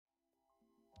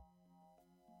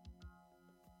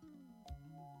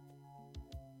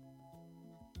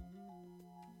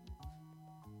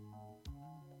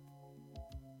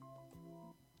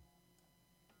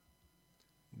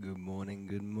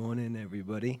good morning,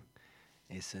 everybody.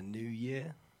 It's a new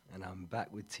year, and I'm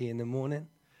back with Tea in the Morning.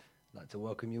 I'd like to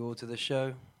welcome you all to the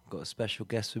show. Got a special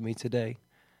guest with me today.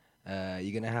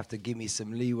 You're going to have to give me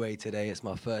some leeway today. It's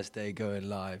my first day going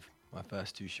live. My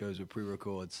first two shows were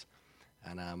pre-records,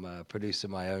 and I'm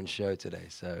producing my own show today,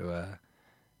 so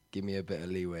give me a bit of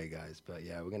leeway, guys. But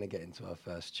yeah, we're going to get into our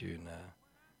first tune,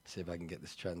 see if I can get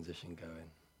this transition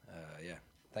going. Yeah,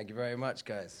 thank you very much,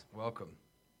 guys. Welcome.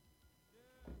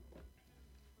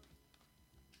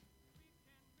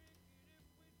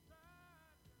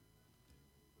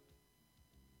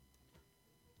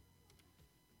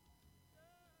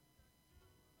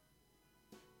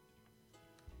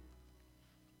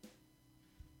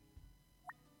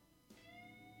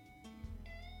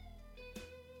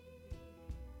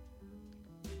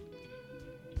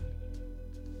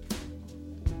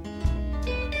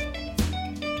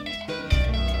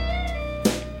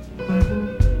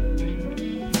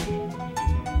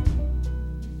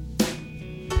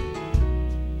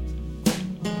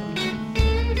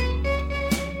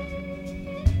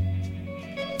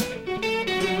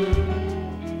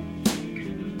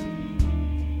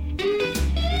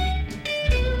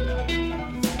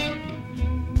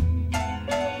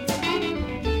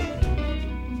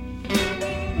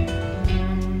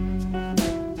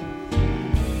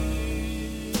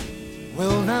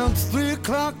 Well, now it's 3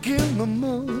 o'clock in the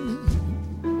morning,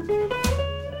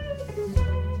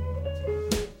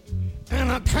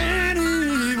 and I can't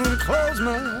even close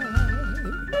my eyes.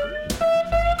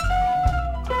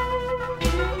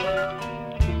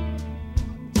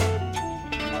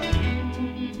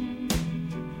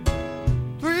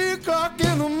 3 o'clock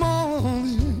in the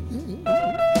morning,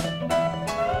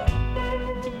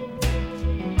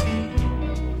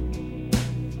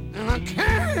 and I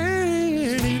can't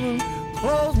even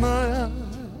close my eyes.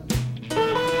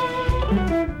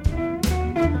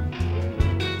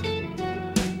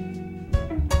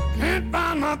 Can't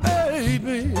find my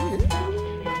baby.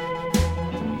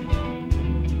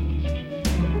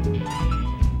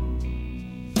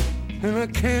 And I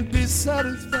can't be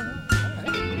satisfied.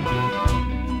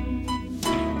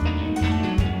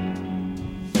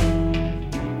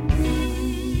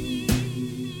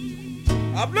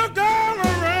 I've looked all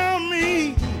around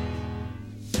me,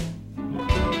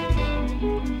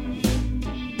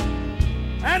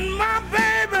 and my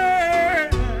baby,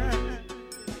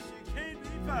 she can't be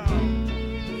found.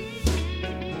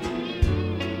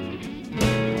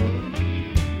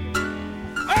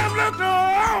 I've looked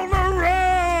all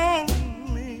around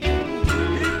me,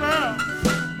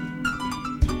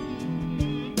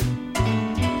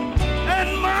 and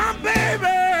my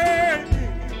baby,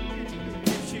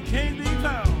 she can't be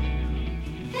found.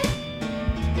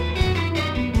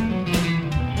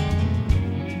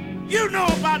 You know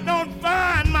if I don't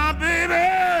find my baby,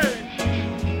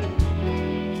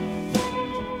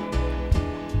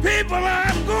 people,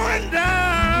 I'm going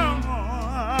down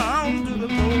to the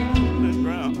golden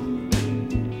ground.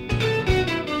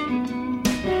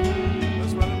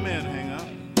 That's where the men hang out.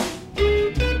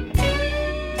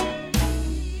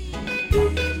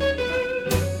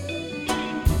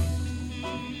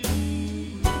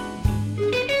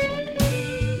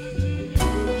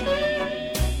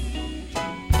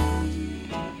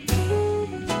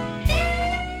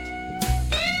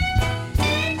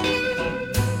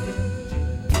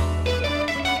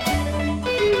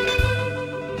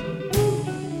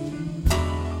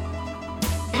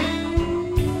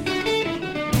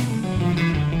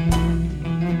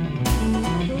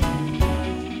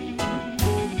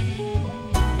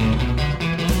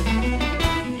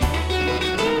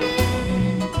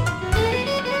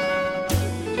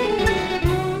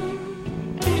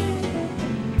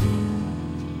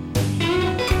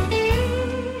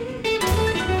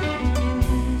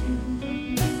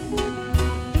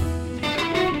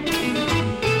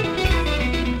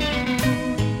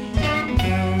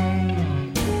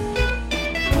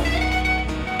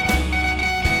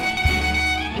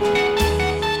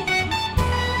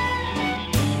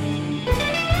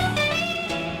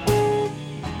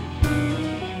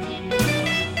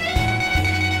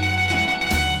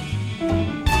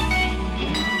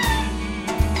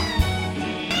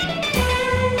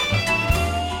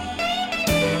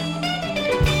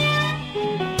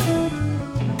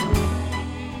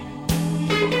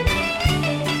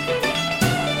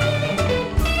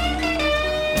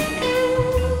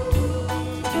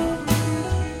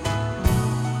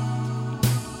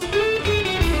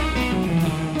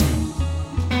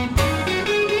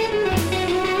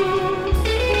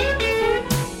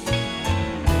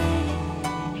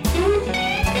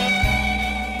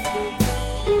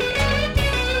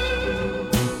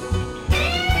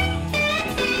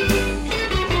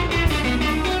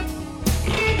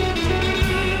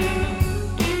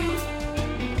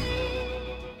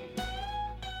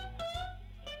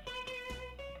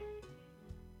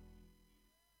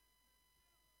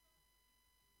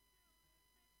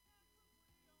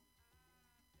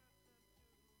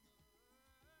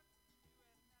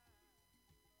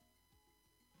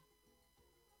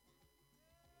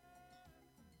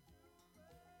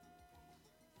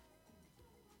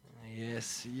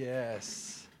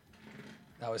 Yes.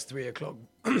 That was 3 o'clock.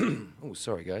 Oh,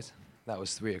 sorry, guys. That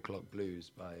was 3 o'clock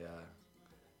blues by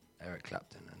Eric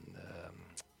Clapton and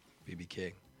B.B.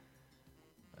 King.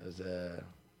 It was,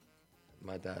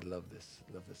 my dad loved this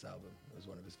album. It was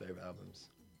one of his favorite albums.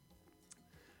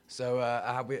 So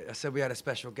I said we had a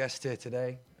special guest here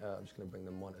today. I'm just going to bring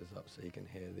the monitors up so you can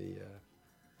hear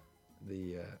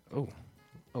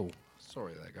oh,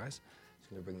 sorry there, guys. Just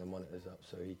going to bring the monitors up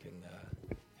so he can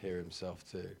hear himself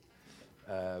too.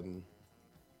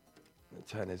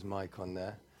 Turn his mic on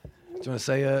there. Do you want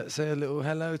to say a little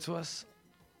hello to us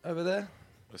over there?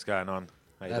 What's going on?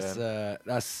 How you doing?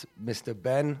 That's Mr.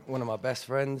 Ben, one of my best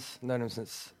friends. Known him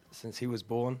since he was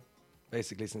born,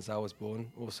 basically since I was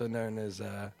born. Also known as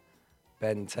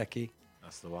Ben Techie.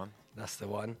 That's the one. That's the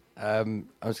one. I'm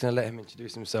just going to let him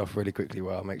introduce himself really quickly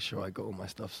while I make sure I got all my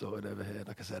stuff sorted over here.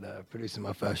 Like I said, producing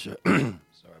my first show.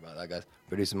 Sorry about that, guys.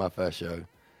 Producing my first show.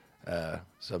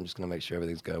 So I'm just going to make sure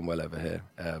everything's going well over here.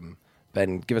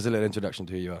 Ben, give us a little introduction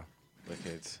to who you are.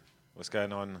 Wicked. What's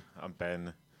going on? I'm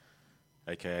Ben,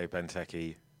 a.k.a. Ben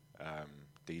Techie,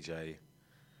 DJ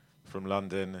from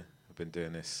London. I've been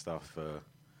doing this stuff for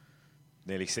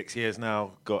nearly 6 years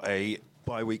now. Got a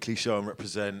bi-weekly show and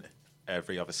represent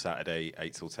every other Saturday,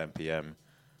 8 till 10 p.m.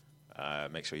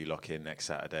 Make sure you lock in next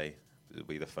Saturday. It'll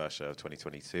be the first show of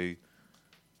 2022.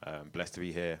 Blessed to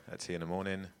be here at Tea in the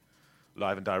Morning.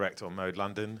 Live and direct on Mode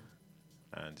London.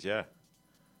 And yeah,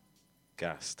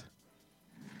 gassed.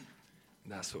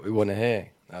 That's what we want to hear.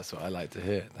 That's what I like to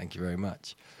hear. Thank you very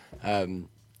much.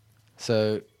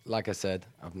 So, like I said,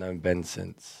 I've known Ben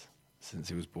since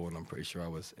he was born. I'm pretty sure I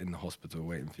was in the hospital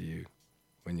waiting for you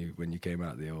when you came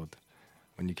out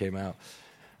when you came out.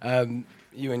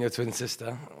 You and your twin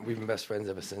sister, we've been best friends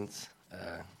ever since.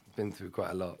 Been through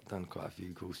quite a lot, done quite a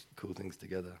few cool things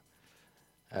together.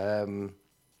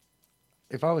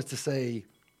 If I was to say,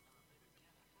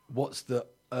 what's the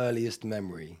earliest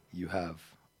memory you have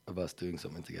of us doing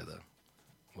something together,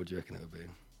 what do you reckon it would be?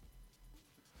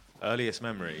 Earliest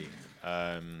memory,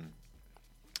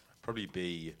 probably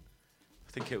be,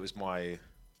 I think it was my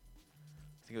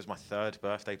third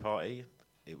birthday party.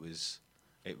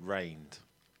 It rained,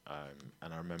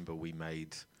 and I remember we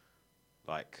made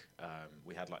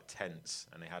we had tents,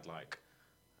 and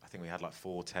I think we had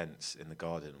 4 tents in the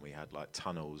garden. We had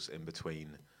tunnels in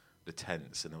between the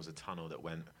tents, and there was a tunnel that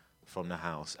went from the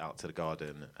house out to the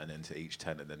garden and then to each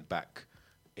tent and then back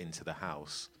into the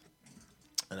house.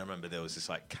 And I remember there was this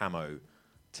camo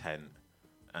tent,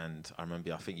 and I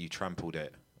think you trampled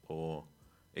it, or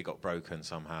it got broken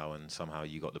somehow, and somehow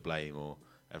you got the blame, or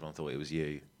everyone thought it was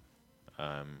you.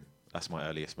 That's my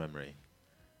earliest memory.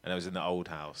 And it was in the old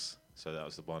house, so that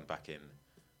was the one back in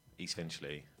East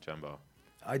Finchley, do you remember?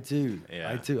 I do. Yeah.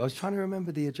 I do. I was trying to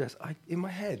remember the address. In my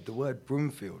head, the word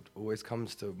Broomfield always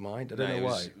comes to mind. I don't know it why.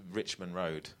 Was Richmond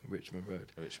Road. Richmond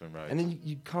Road. Richmond Road. And then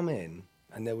you'd come in,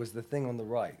 and there was the thing on the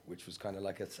right, which was kind of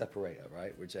like a separator,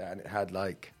 right? And it had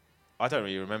I don't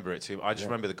really remember it too much. I just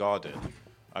remember the garden.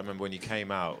 I remember when you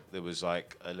came out, there was a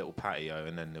little patio,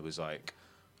 and then there was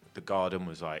the garden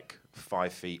was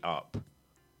 5 feet up,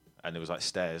 and there was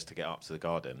stairs to get up to the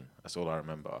garden. That's all I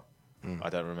remember.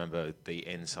 I don't remember the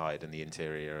inside and the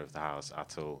interior of the house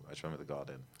at all. I just remember the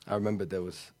garden. I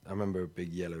remember a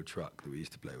big yellow truck that we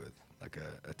used to play with, like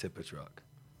a tipper truck.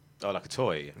 Oh, like a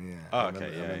toy? Yeah. Oh, I okay,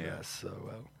 remember yeah. that so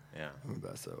well. Yeah. I remember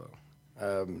that so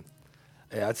well.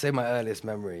 Yeah, I'd say my earliest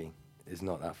memory is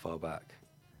not that far back.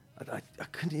 I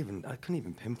couldn't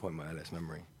even pinpoint my earliest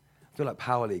memory. I feel like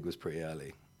Power League was pretty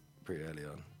early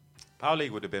on. Power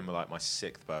League would have been my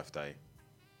 6th birthday.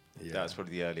 Yeah. That was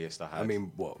probably the earliest I had. I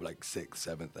mean, what, 6th,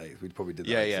 7th, 8th? We probably did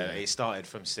that. Yeah. It started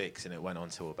from 6 and it went on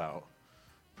till about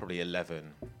probably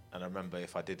 11. And I remember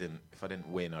if I didn't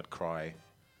win, I'd cry.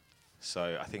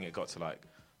 So I think it got to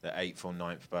the 8th or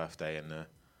 9th birthday, and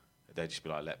they'd just be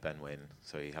let Ben win,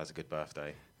 so he has a good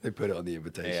birthday. They put it on the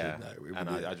invitation.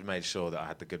 Yeah. I made sure that I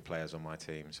had the good players on my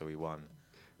team, so we won.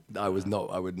 I would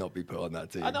not be put on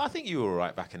that team. I think you were all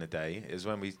right back in the day. It was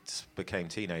when we became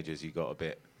teenagers, you got a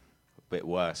bit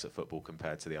worse at football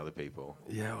compared to the other people.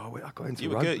 Yeah, well, I got into You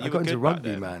were rugby. good- I you got were into good back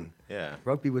rugby, then. man. Yeah.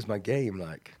 Rugby was my game.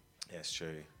 Yeah, it's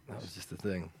true. That was just the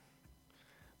thing.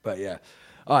 But yeah.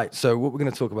 All right, so what we're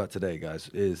going to talk about today, guys,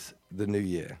 is the new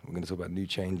year. We're going to talk about new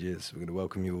changes. We're going to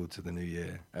welcome you all to the new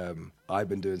year. I've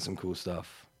been doing some cool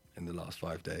stuff in the last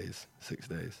 6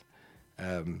 days.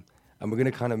 And we're going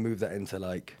to kind of move that into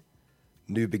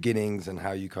new beginnings and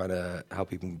how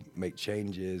people make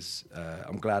changes.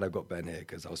 I'm glad I've got Ben here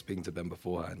because I was speaking to Ben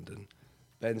beforehand, and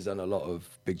Ben's done a lot of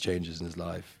big changes in his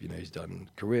life. He's done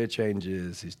career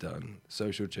changes, he's done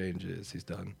social changes, he's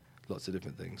done lots of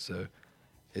different things. So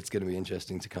it's going to be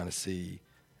interesting to kind of see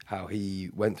how he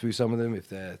went through some of them. If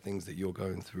there are things that you're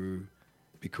going through,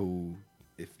 be cool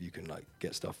if you can like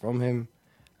get stuff from him.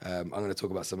 I'm going to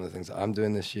talk about some of the things that I'm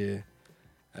doing this year.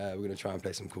 We're going to try and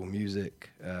play some cool music.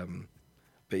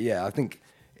 But yeah, I think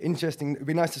interesting. It'd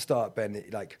be nice to start, Ben.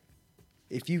 Like,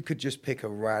 if you could just pick a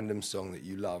random song that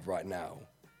you love right now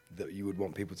that you would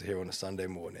want people to hear on a Sunday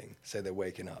morning, say they're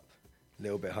waking up, a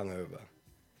little bit hungover,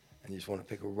 and you just want to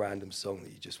pick a random song that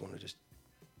you just want to just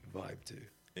vibe to.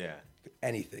 Yeah.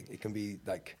 Anything. It can be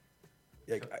like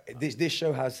this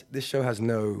show has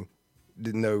no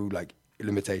like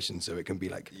limitations, so it can be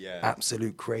like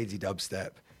absolute crazy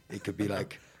dubstep. It could be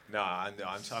like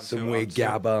I'm some too, weird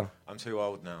gabba. I'm too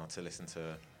old now to listen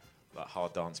to like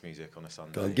hard dance music on a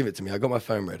Sunday. Go on, give it to me. I got my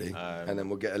phone ready, and then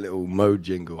we'll get a little mode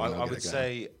jingle. I'd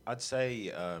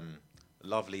say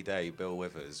 "Lovely Day," Bill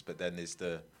Withers, but then there's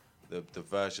the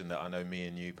version that I know me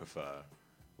and you prefer,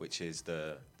 which is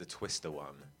the Twister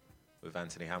one with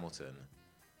Anthony Hamilton.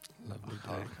 Lovely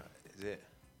Day. Is it?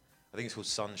 I think it's called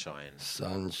Sunshine.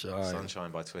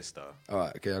 Sunshine by Twister. All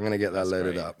right, okay, I'm gonna get that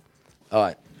loaded up. All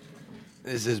right,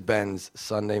 this is Ben's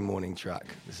Sunday morning track.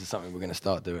 This is something we're gonna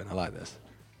start doing. I like this.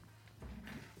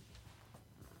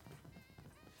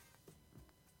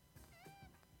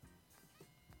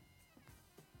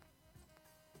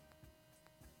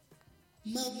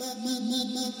 When I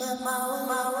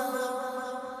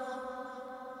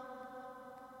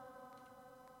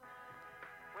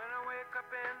wake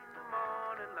up in the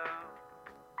morning, love,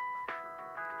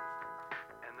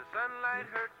 and the sunlight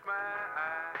hurts my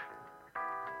eyes,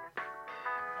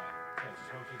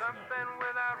 something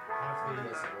without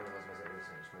warning,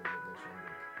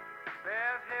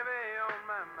 bears heavy on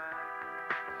my mind.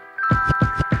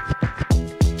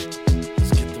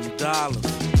 Let's get them dollars.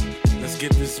 Let's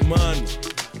get this money.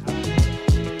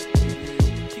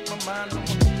 Keep my mind on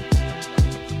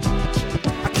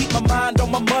I keep my mind on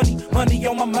my money, money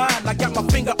on my mind. I got my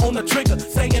finger on the trigger,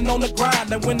 staying on the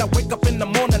grind. And when I wake up in the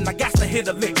morning, I got to hit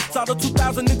a lick. Saw the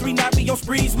 2003 Navi on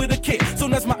sprees with a kick.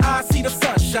 Soon as my eyes see the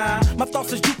sunshine, my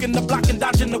thoughts is juking the block and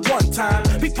dodging the one time.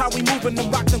 Peep how we moving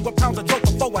and rocking with pounds of dope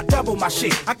before I double my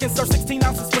shit. I can serve 16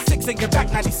 ounces for 6 and get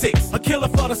back 96. A killer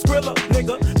for the skrilla,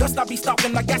 nigga. Dust I be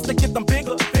stalking, I got to get them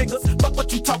bigger figures. But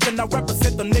what you talking, I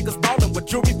represent the niggas ballin' with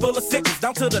jewelry full of sickles.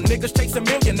 Down to the niggas chasing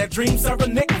million, that dream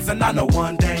serving nickels. And I know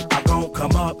one day I gon'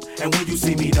 come up, and when you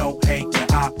see me, don't hate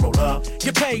when I roll up.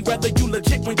 Get paid whether you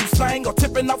legit when you slang or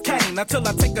tipping off cane. Until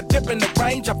I take a dip in the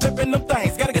range, I'm flipping them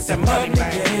things. Gotta get that money,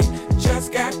 man.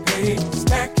 Just got paid,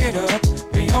 stack it up,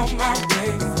 be on my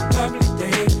way. Lovely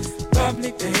day,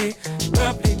 lovely day,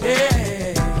 lovely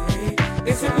day.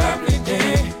 It's a lovely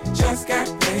day. Just got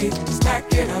paid,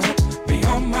 stack it up, be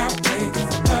on my way.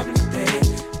 Lovely day,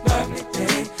 lovely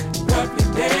day, lovely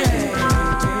day.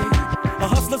 A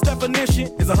hustler's definition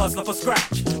is a hustler for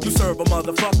scratch. You serve a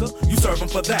motherfucker, you serve him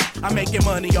for that. I'm making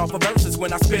money off of verses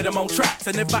when I spit them on tracks.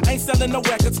 And if I ain't selling no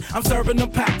records, I'm serving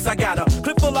them packs. I got a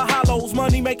clip full of hollows,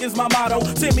 money making's my motto.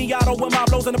 Semi-auto with my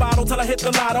blows in the bottle till I hit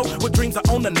the lotto. With dreams of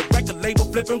owning the record label,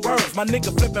 flipping words. My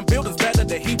nigga flipping buildings better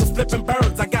than he was flipping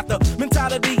birds. I got the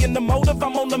mentality and the motive,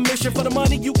 I'm on the mission. For the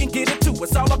money, you can get it too.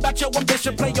 It's all about your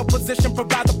ambition. Play your position,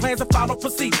 provide the plans and follow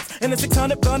procedures. And the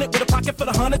 600 gun it with a pocket full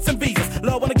of hundreds and visas.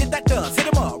 Love when I get that done, hit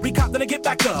him up, recop then I get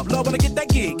back up. Love when I get that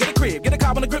gig, get a crib, get a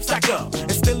car when the grip stack up.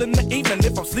 And still in the evening,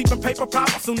 if I'm sleeping paper pop,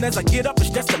 as soon as I get up, it's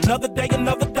just another day,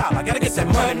 another dollar. I gotta get that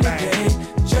money, man.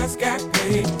 Just got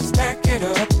paid, stack it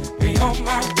up, be on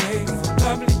my way.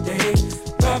 Lovely day,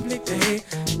 lovely day,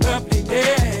 lovely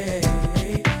day.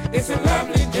 It's a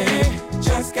lovely day.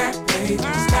 Just got paid,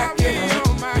 stack it up,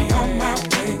 be on my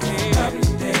way. Lovely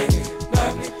day,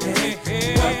 lovely day,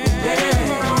 lovely day.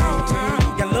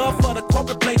 Got love for the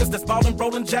corporate players that's ballin'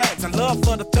 rollin' jacks, and love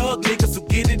for the thug niggas who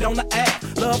get it on the app.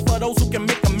 Love for those who can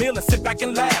make a meal and sit back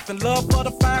and laugh, and love for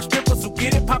the fine strippers who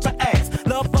get it poppin' ass.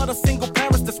 Love for the single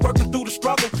parents that's working through the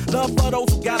struggle. Love for those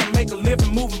who gotta make a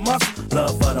living moving muscle.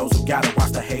 Love for those who gotta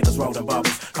watch the haters rollin'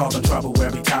 bubbles, causing trouble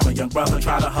every time a young brother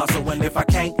try to hustle. And if I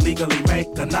can't legally make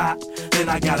a knot, then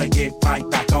I gotta get right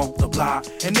back on the block.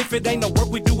 And if it ain't no work,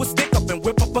 we do a stick up and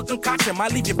whip up a concoction.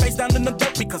 Might leave your face down in the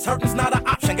dirt because hurting's not an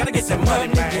option. Gotta get that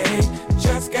money, man.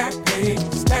 Just got paid,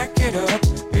 stack it up,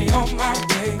 be on my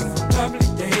way. Lovely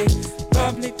day,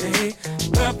 lovely day,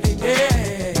 lovely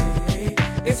day.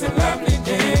 It's a lovely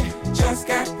day. Just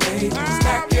got paid,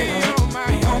 stack it up,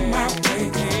 be on my way.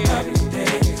 Lovely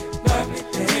day, lovely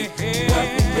day,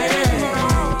 lovely day.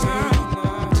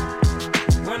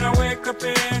 When I wake up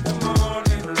in the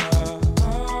morning, love,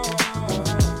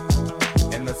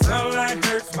 and the sunlight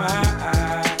hurts my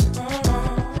eyes,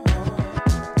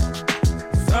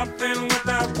 something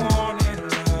without warning,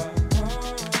 love,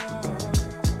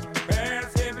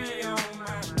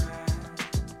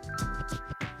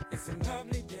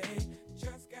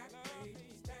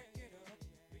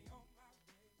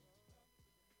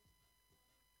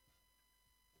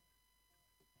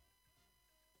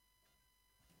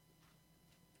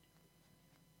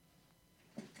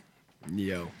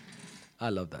 Yo, I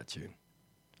love that tune.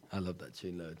 I love that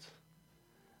tune loads.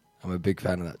 I'm a big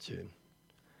fan of that tune.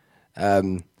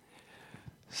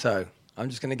 So I'm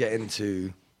just going to get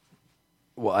into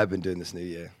what I've been doing this new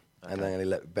year. Okay. And then I'm going to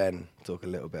let Ben talk a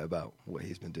little bit about what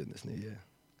he's been doing this new year.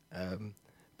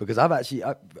 Because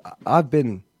I've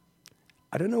been,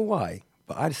 I don't know why,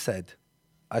 but I said,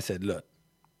 look,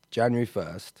 January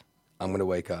 1st, I'm going to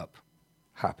wake up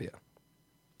happier.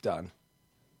 Done.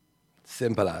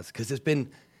 Simple as. Because it's been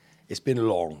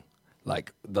long.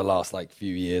 Like the last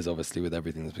few years, obviously, with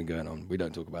everything that's been going on. We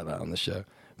don't talk about that on the show.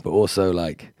 But also,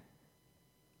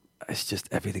 it's just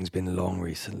everything's been long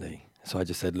recently. So I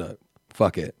just said, look,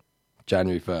 fuck it.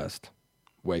 January 1st,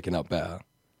 waking up better.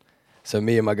 So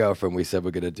me and my girlfriend, we said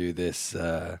we're going to do this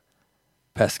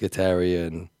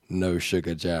pescatarian, no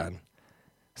sugar Jan.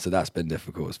 So that's been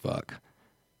difficult as fuck.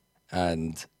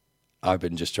 And I've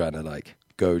been just trying to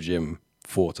go gym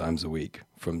 4 times a week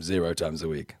from 0 times a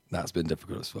week. That's been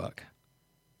difficult as fuck.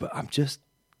 But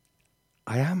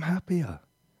I am happier.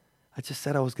 I just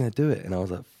said I was going to do it. And I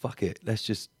was like, fuck it. Let's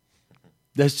just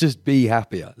be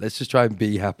happier. Let's just try and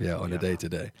be happier on a day to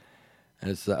day.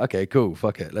 And it's like, okay, cool.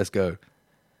 Fuck it. Let's go.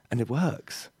 And it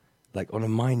works on a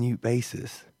minute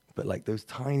basis. But those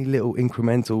tiny little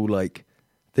incremental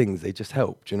things, they just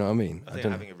help. Do you know what I mean? I think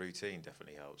having a routine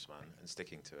definitely helps, man, and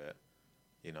sticking to it,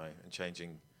 and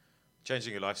changing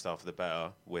your lifestyle for the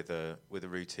better with a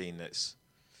routine that's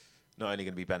not only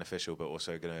going to be beneficial but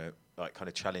also going to kind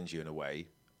of challenge you in a way,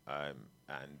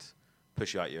 and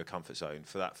push you out your comfort zone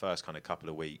for that first kind of couple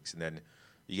of weeks, and then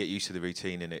you get used to the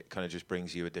routine, and it kind of just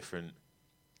brings you a different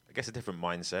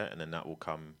mindset, and then that will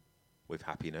come with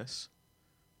happiness,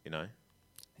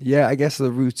 Yeah, I guess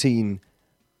the routine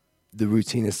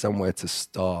is somewhere to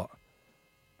start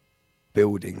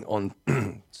building on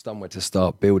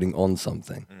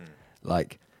something.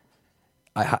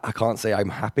 I can't say I'm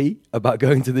happy about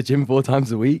going to the gym 4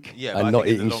 times a week and not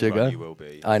eating sugar. You will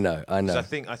be. I know. I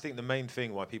think the main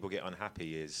thing why people get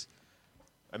unhappy is,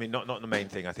 not the main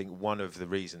thing. I think one of the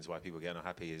reasons why people get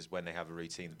unhappy is when they have a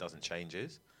routine that doesn't change.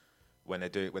 When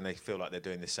they feel like they're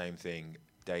doing the same thing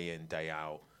day in, day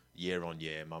out, year on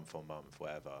year, month on month,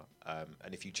 whatever.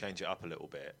 And if you change it up a little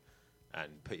bit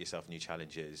and put yourself new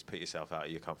challenges, put yourself out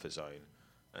of your comfort zone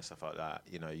and stuff like that,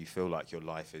 you feel like your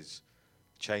life is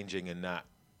changing, and that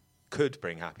could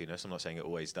bring happiness. I'm not saying it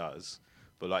always does,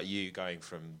 but you going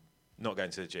from not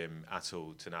going to the gym at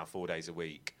all to now 4 days a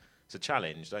week, it's a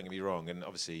challenge, don't get me wrong, and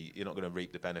obviously you're not going to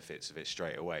reap the benefits of it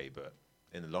straight away, but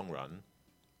in the long run,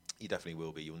 you definitely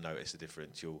will be. You'll notice a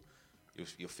difference. You'll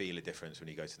feel a difference when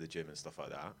you go to the gym and stuff like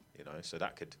that, so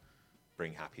that could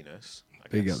bring happiness.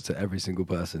 Big up to every single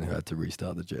person who had to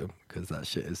restart the gym, because that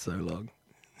shit is so long.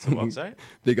 What, sorry?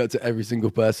 Big up to every single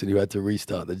person who had to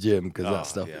restart the gym, because that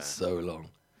stuff is so long.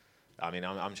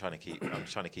 I'm trying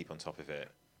to keep on top of it.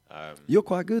 You're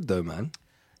quite good though, man.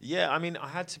 Yeah, I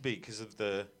had to be because of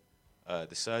the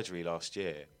surgery last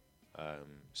year.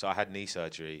 So I had knee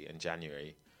surgery in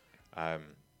January,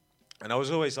 and I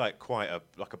was always quite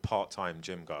a part-time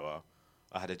gym goer.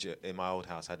 I had in my old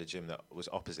house. I had a gym that was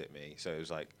opposite me, so it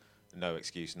was no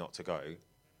excuse not to go.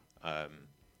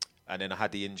 And then I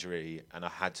had the injury, and I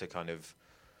had to kind of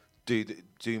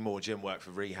do more gym work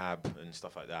for rehab and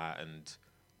stuff like that, and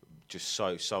just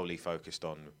solely focused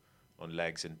on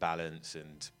legs and balance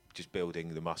and just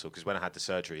building the muscle. Because when I had the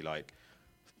surgery,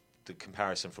 the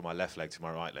comparison from my left leg to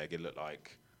my right leg, it looked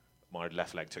like my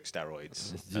left leg took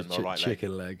steroids and my right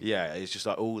chicken leg. Yeah, it's just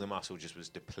all the muscle just was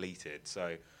depleted.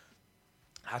 So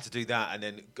I had to do that, and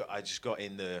then I just got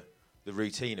in the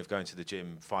routine of going to the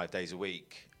gym 5 days a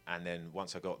week. And then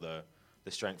once I got the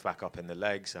strength back up in the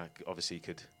legs, I obviously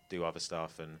could do other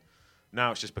stuff. And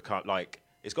now it's just become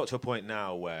it's got to a point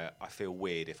now where I feel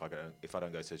weird if I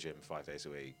don't go to the gym 5 days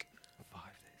a week.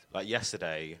 5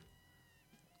 days.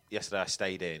 Yesterday I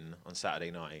stayed in on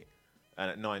Saturday night,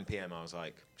 and at 9 p.m. I was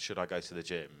like, should I go to the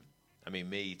gym?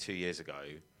 Me 2 years ago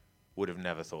would have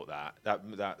never thought that.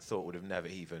 That thought would have never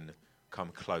even come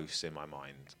close in my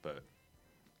mind. But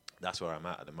that's where I'm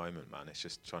at the moment, man. It's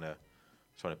just trying to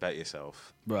bet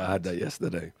yourself. Bro, I had that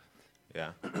yesterday.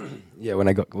 Yeah. Yeah, when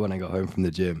I got home from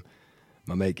the gym,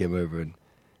 my mate came over and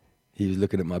he was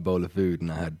looking at my bowl of food,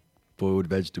 and I had boiled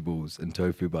vegetables and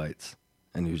tofu bites,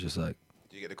 and he was just like,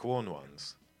 "Do you get the corn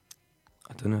ones?"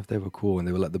 I don't know if they were corn.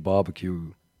 They were the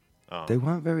barbecue. Oh. They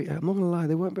weren't very. I'm not gonna lie,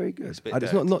 they weren't very good. It's a bit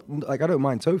It's not I don't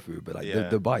mind tofu, but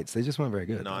the bites, they just weren't very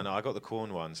good. No, I got the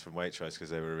corn ones from Waitrose because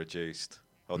they were reduced.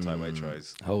 Hold tight,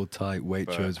 Waitrose. Hold tight,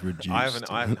 Waitrose reduced. I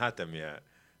haven't had them yet,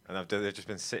 and they've just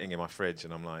been sitting in my fridge,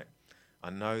 and I'm like, I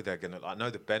know they're gonna. I know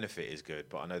the benefit is good,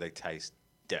 but I know they taste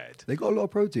dead. They got a lot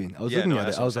of protein. I was Yeah, looking no, at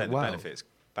that's it. what I I'm was like, saying. The wow. benefits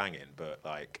banging, but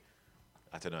like,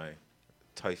 I don't know.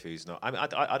 Tofu's not. I mean,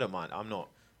 I don't mind. I'm not.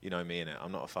 You know me in it.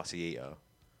 I'm not a fussy eater.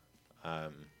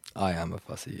 I am a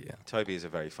fussy eater. Toby is a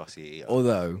very fussy eater.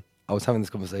 Although I was having this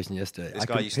conversation yesterday. This I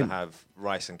guy can used to pin- have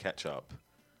rice and ketchup.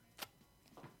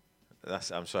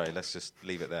 I'm sorry. Let's just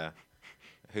leave it there.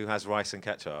 Who has rice and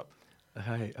ketchup?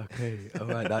 Hey, okay, all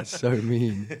right. That's so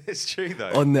mean. It's true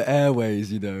though. On the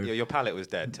airways, you know. Your palate was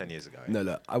dead 10 years ago. No,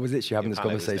 look. I was literally having Your this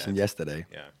palate was conversation dead. yesterday.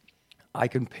 Yeah. I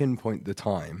can pinpoint the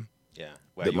time. Yeah.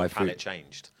 Where That your my palate food-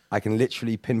 changed. I can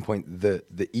literally pinpoint the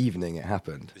evening it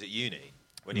happened. Was it uni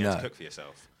when you had to No. cook for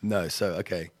yourself? No, so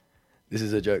okay, this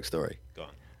is a joke story. Go on.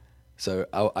 So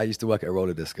I used to work at a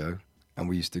roller disco, and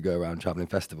we used to go around traveling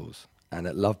festivals. And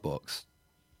at Lovebox,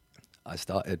 I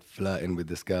started flirting with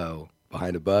this girl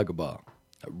behind a burger bar,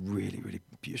 really, really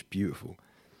beautiful,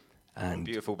 and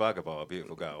Beautiful burger bar,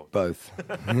 beautiful girl. both,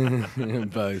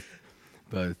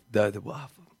 both.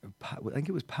 I think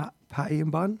it was Patty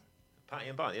and Bun. Patty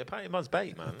and bun. Yeah, patty and bun's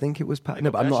bait, man. I think it was Patty. They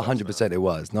No, got but I'm not better shops 100% now. it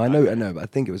was. No, I know, but I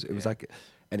think it was like,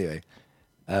 anyway.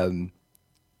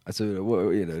 I said,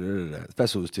 the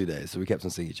festival was 2 days, so we kept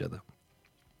on seeing each other.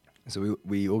 So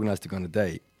we organised to go on a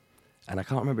date, and I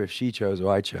can't remember if she chose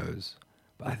or I chose,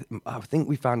 but I think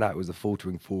we found out it was the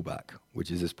Faltering Fallback,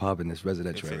 which is this pub in this In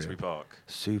residential Finsbury area. Park.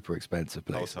 Super expensive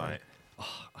place. Hold man. tight.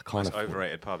 I can't Most afford.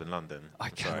 overrated pub in London. I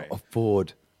I'm cannot sorry.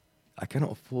 afford. I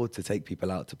cannot afford to take people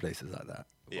out to places like that.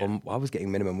 Yeah. I was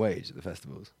getting minimum wage at the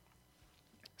festivals.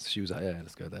 So she was like, "Yeah,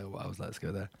 let's go there." Well, I was like, "Let's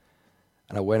go there."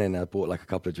 And I went in and I bought like a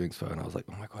couple of drinks for her, and I was like,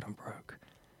 "Oh my god, I'm broke."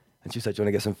 And she was like, "Do you want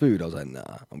to get some food?" I was like,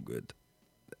 "Nah, I'm good."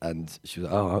 And she was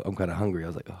like, "Oh, I'm kind of hungry." I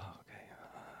was like, "Oh, okay."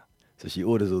 So she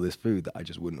orders all this food that I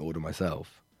just wouldn't order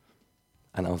myself.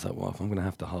 And I was like, "Well, if I'm gonna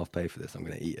have to half pay for this, I'm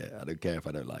gonna eat it. I don't care if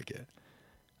I don't like it."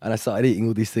 And I started eating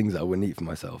all these things that I wouldn't eat for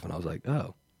myself, and I was like,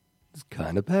 "Oh, it's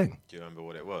kind of bang." Do you remember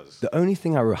what it was? The only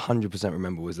thing I 100%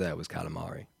 remember was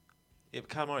calamari. Yeah, but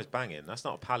calamari's banging. That's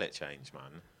not a palate change,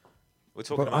 man. We're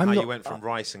talking But about I'm how not- you went from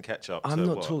rice and ketchup I'm to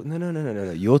not what? talking.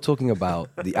 No. You're talking about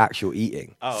the actual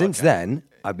eating. Oh, Since okay. then,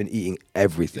 I've been eating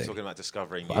everything. You're talking about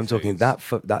discovering But new I'm talking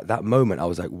foods. that moment. I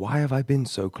was like, why have I been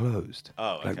so closed?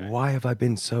 Oh, Like, okay. why have I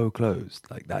been so closed?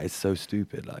 Like, that is so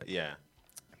stupid. Like, Yeah,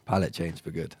 palate change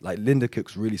for good. Like, Linda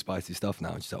cooks really spicy stuff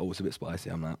now, and she's like, oh, it's a bit spicy.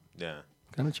 I'm like, yeah.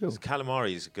 kind of chill.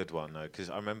 Calamari is a good one though, because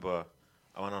I remember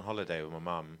I went on holiday with my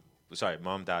mum. Sorry,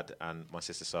 mum, dad, and my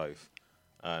sister Soph.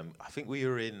 I think we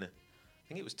were in.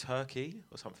 I think it was Turkey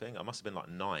or something. I must have been like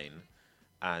 9,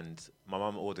 and my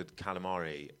mum ordered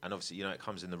calamari, and obviously it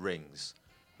comes in the rings,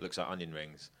 looks like onion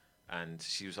rings, and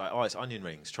she was like, "Oh, it's onion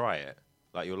rings. Try it.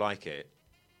 Like you'll like it."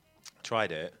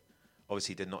 Tried it.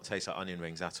 Obviously, did not taste like onion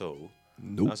rings at all.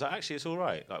 Nope. I was like, "Actually, it's all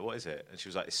right. Like, what is it?" And she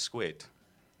was like, "It's squid,"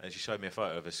 and she showed me a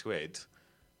photo of a squid.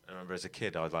 I remember as a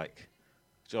kid, I was like,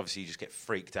 so obviously you just get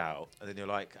freaked out, and then you're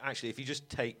like, actually, if you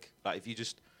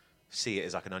just see it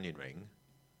as like an onion ring,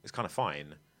 it's kind of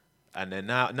fine. And then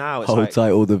now it's Hold like,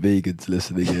 tight, all the vegans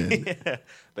listening in. yeah.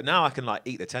 But now I can like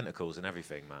eat the tentacles and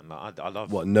everything, man. Like I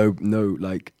love. What? No,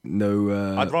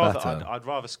 I'd rather batter. I'd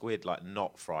rather squid like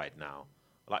not fried now,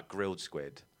 like grilled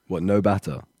squid. What? No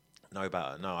batter. No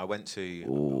batter. No, I went to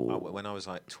when I was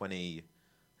like 20.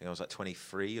 I think I was like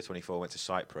 23 or 24. I went to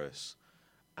Cyprus,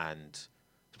 and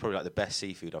it's probably like the best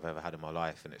seafood I've ever had in my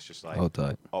life. And it's just like Hold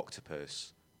tight.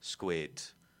 octopus, squid,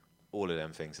 all of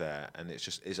them things there. And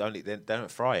it's only they don't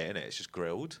fry it in it. It's just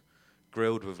grilled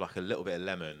with like a little bit of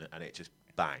lemon, and it just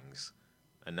bangs.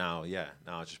 And now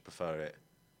I just prefer it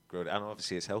grilled, and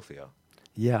obviously it's healthier.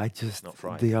 Yeah, I just Not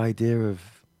fried. the idea of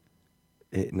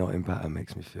it not in batter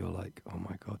makes me feel like, oh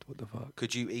my god, what the fuck?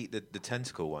 Could you eat the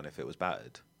tentacle one if it was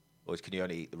battered, or can you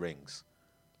only eat the rings?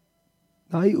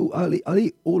 No, I'll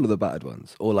eat all of the battered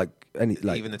ones, or like any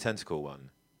like Even the tentacle one,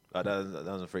 like that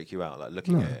doesn't freak you out. Like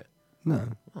looking No. at it. no,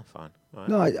 Oh, fine. All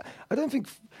right. no. I don't think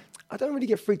I don't really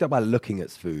get freaked out by looking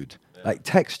at food. Like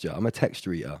texture, I'm a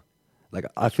texture eater. Like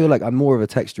I feel like I'm more of a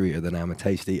texture eater than I'm a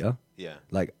taste eater. Yeah.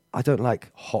 Like I don't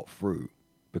like hot fruit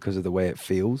because of the way it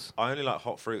feels. I only like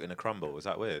hot fruit in a crumble. Is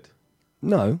that weird?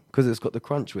 No, because it's got the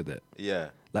crunch with it. Yeah.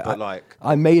 Like, But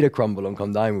I made a crumble on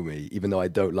Come Dine With Me, even though I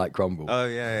don't like crumble. oh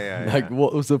yeah. Like,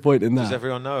 what was the point in that? Does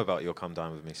everyone know about your come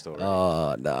down with me story?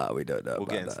 Oh, nah, we don't know. We'll about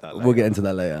get into that We'll later. get into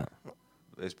that later.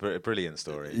 It's a brilliant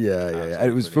story. Yeah. And it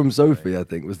Absolutely was from brilliant story. Sophie, I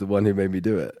think, was the one who made me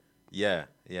do it. Yeah.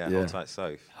 Yeah. Hold tight,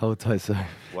 Soph. Hold tight, Soph.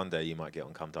 One day you might get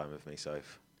on come down with me,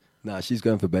 Soph. Nah, she's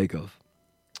going for Bake Off.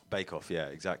 Bake Off. Yeah,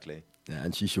 exactly. Yeah,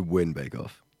 and she should win Bake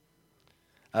Off.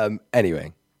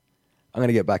 Anyway, I'm going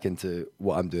to get back into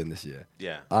what I'm doing this year.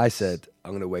 Yeah. I said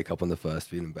I'm going to wake up on the first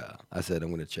feeling better. I said I'm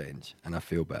going to change, and I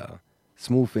feel better.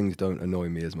 small things don't annoy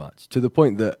me as much, to the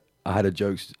point that I had a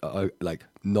jokes like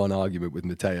non-argument with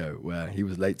Mateo where he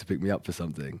was late to pick me up for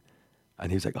something,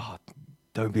 and he was like, "Oh,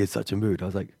 don't be in such a mood." I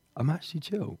was like, "I'm actually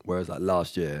chill." Whereas like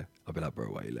last year, I'd be like, "Bro,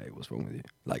 why are you late? What's wrong with you?"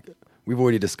 Like we've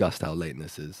already discussed how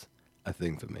lateness is a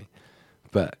thing for me,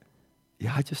 but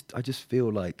yeah, I just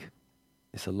feel like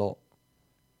it's a lot.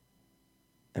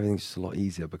 Everything's just a lot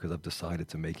easier because I've decided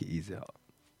to make it easier.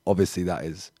 Obviously, that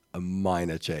is a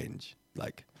minor change.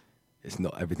 Like, it's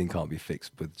not, everything can't be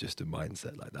fixed with just a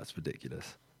mindset. Like, that's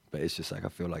ridiculous. But it's just like, I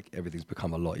feel like everything's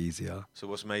become a lot easier. So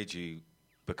what's made you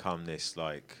become this,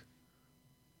 like,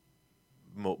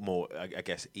 more I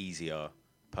guess, easier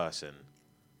person?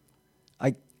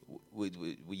 Were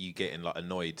you getting, like,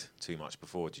 annoyed too much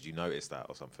before? Did you notice that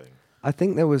or something? I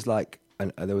think there was, like,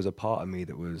 there was a part of me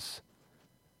that was,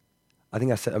 I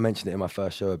think I mentioned it in my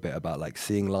first show a bit about, like,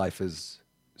 seeing life as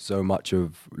so much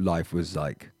of life was,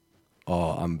 like,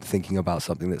 oh, I'm thinking about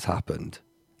something that's happened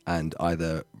and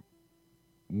either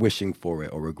wishing for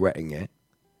it or regretting it,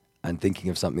 and thinking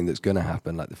of something that's going to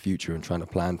happen, like the future, and trying to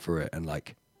plan for it and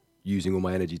like using all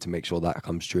my energy to make sure that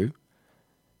comes true.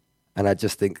 And I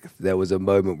just think there was a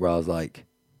moment where I was like,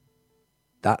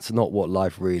 that's not what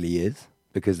life really is.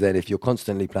 Because then if you're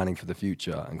constantly planning for the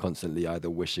future and constantly either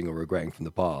wishing or regretting from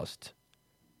the past,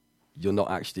 you're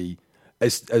not actually,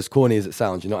 as corny as it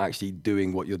sounds, you're not actually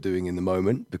doing what you're doing in the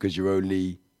moment, because you're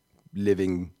only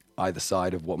living either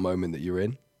side of what moment that you're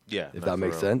in. Yeah. If that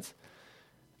makes sense.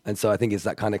 And so I think it's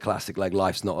that kind of classic, like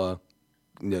life's not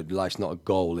a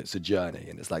goal, it's a journey.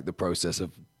 And it's like the process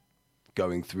of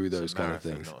going through those kind of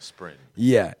things. Not a sprint.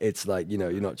 Yeah, it's like,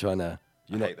 you're not trying to...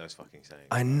 I hate those fucking sayings.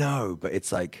 I know, but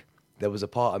it's like, there was a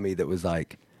part of me that was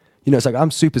like, it's like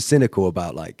I'm super cynical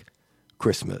about like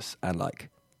Christmas and like,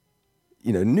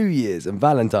 New Year's and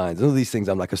Valentine's and all these things.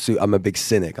 I'm like I'm a big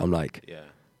cynic. I'm like, yeah.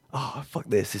 Oh, fuck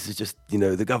this. This is just,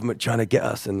 the government trying to get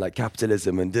us and like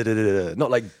capitalism and da-da-da-da. Not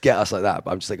like get us like that,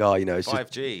 but I'm just like, it's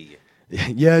 5G.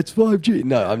 Yeah, it's 5G.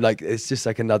 No, I'm like, it's just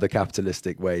like another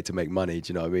capitalistic way to make money.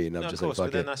 Do you know what I mean? I'm No, just of course,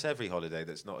 like, but then that's every holiday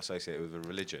that's not associated with a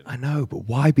religion. I know, but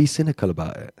why be cynical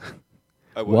about it?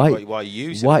 Oh, why are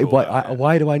you cynical about it?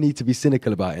 Why do I need to be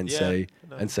cynical about it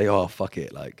and say, oh, fuck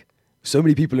it? Like, so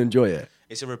many people enjoy it.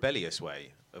 It's a rebellious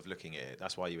way of looking at it.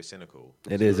 That's why you were cynical.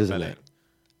 It is, isn't it?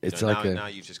 It's like now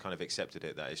you've just kind of accepted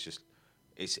it, that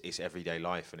it's everyday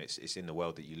life, and it's in the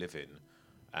world that you live in,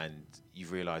 and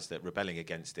you've realised that rebelling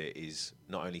against it is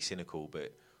not only cynical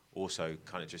but also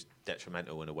kind of just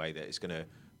detrimental in a way that it's going to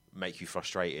make you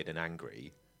frustrated and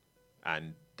angry,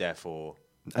 and therefore.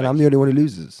 And I'm the only one who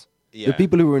loses. Yeah. The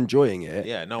people who are enjoying it,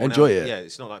 enjoy it. Yeah,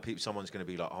 it's not like someone's going to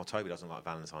be like, oh, Toby doesn't like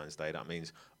Valentine's Day. That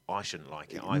means I shouldn't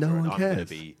like it either. No one and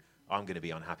cares. I'm going to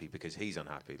be unhappy because he's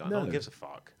unhappy. Like, no one gives a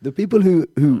fuck. The people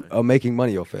who are making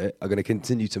money off it are going to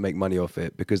continue to make money off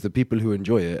it, because the people who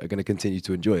enjoy it are going to continue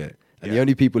to enjoy it. And the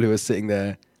only people who are sitting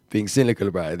there being cynical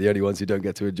about it are the only ones who don't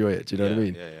get to enjoy it. Do you know what I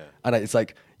mean? Yeah, yeah. And it's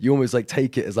like, you almost like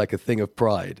take it as like a thing of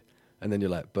pride. And then you're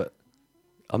like, but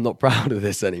I'm not proud of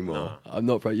this anymore. No. I'm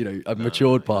not proud. I've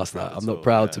matured past that. I'm not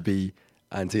proud to be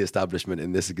anti-establishment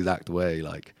in this exact way.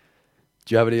 Like,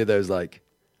 do you have any of those, like,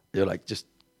 you're like, just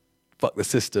fuck the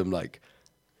system, like...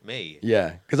 Me?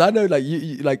 Yeah. Because I know, like,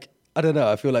 you like, I don't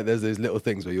know, I feel like there's those little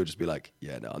things where you'll just be like,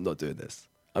 yeah, no, I'm not doing this.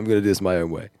 I'm going to do this my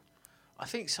own way. I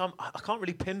think I can't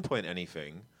really pinpoint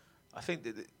anything. I think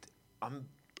that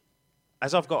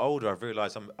as I've got older, I've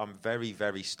realised I'm very,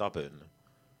 very stubborn.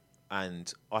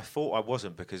 And I thought I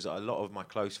wasn't, because a lot of my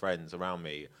close friends around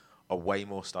me are way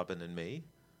more stubborn than me.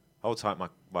 Hold tight,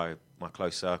 my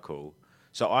close circle.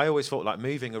 So I always thought, like,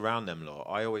 moving around them lot,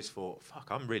 I always thought, fuck,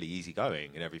 I'm really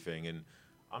easygoing and everything. And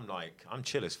I'm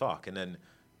chill as fuck. And then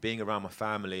being around my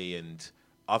family and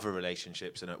other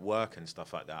relationships and at work and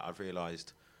stuff like that, I've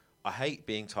realised I hate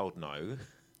being told no.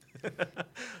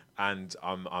 And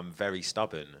I'm very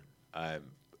stubborn.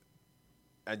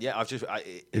 And yeah,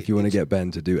 if you want to get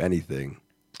Ben to do anything,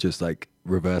 just like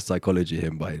reverse psychology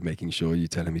him by making sure you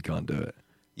tell him he can't do it.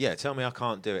 Yeah, tell me I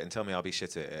can't do it and tell me I'll be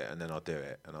shit at it, and then I'll do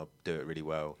it, and I'll do it really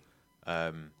well.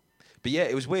 But yeah,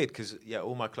 it was weird because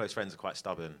all my close friends are quite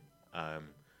stubborn.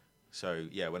 So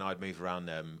yeah, when I'd move around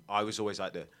them, I was always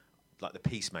like the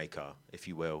peacemaker, if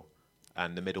you will,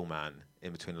 and the middleman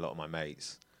in between a lot of my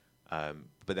mates.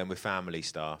 But then with family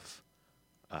stuff,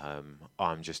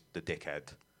 I'm just the dickhead.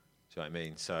 Do you know what I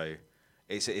mean? So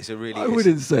it's a really... I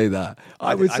wouldn't say that.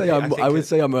 I would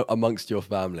say I'm amongst your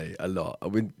family a lot. I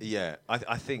wouldn't... Yeah,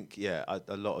 I think a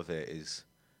lot of it is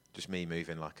just me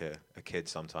moving like a kid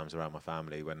sometimes around my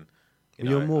family when...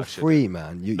 You're more free,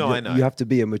 man. I know. You have to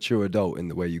be a mature adult in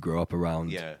the way you grow up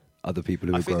around other people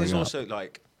who are growing up. I think there's also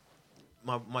like...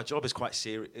 my job is quite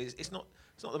serious. It's not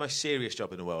the most serious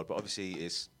job in the world, but obviously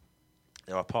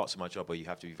there are parts of my job where you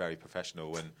have to be very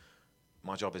professional, and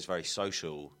my job is very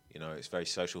social. You know, it's very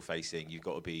social facing. You've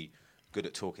got to be good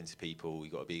at talking to people.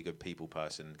 You've got to be a good people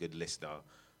person, good listener,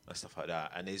 and stuff like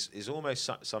that. And it's almost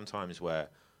sometimes where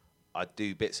I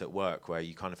do bits at work where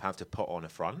you kind of have to put on a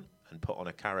front and put on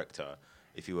a character,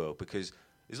 if you will, because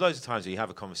there's loads of times where you have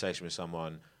a conversation with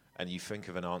someone and you think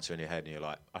of an answer in your head and you're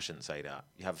like, I shouldn't say that.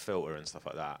 You have a filter and stuff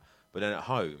like that. But then at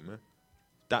home,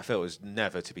 that filter's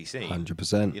never to be seen.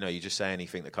 100%. You know, you just say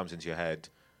anything that comes into your head.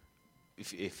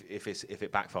 If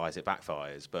it backfires, it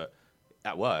backfires. But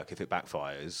at work, if it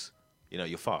backfires, you know,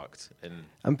 you're fucked.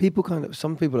 And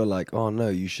some people are like, oh no,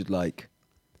 you should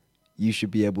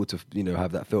be able to, you know,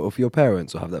 have that filter for your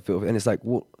parents or have that filter. And it's like,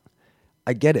 well,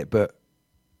 I get it, but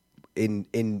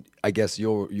in I guess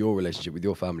your relationship with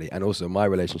your family and also my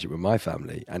relationship with my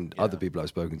family and other people I've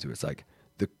spoken to, it's like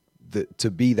the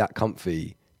to be that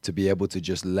comfy, to be able to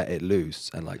just let it loose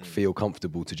and like feel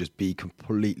comfortable to just be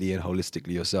completely and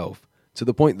holistically yourself, to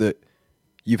the point that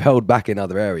you've held back in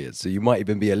other areas. So you might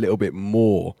even be a little bit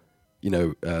more, you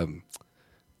know,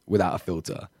 without a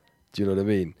filter. Do you know what I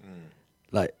mean?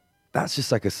 Like, that's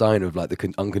just like a sign of like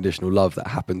the unconditional love that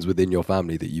happens within your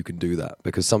family, that you can do that,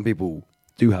 because some people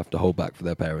do have to hold back for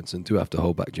their parents and do have to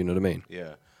hold back. Do you know what I mean?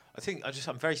 Yeah. I think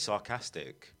I'm very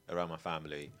sarcastic around my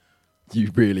family. You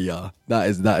really are. That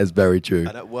is very true.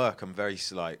 And at work, I'm very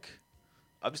like,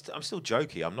 I'm still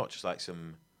jokey. I'm not just like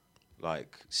some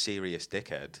like serious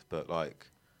dickhead, but like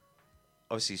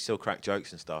obviously still crack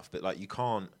jokes and stuff. But like you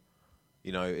can't,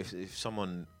 you know, if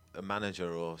someone, a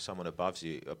manager or someone above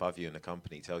you in the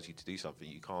company tells you to do something,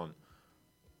 you can't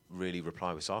really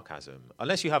reply with sarcasm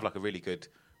unless you have like a really good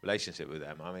relationship with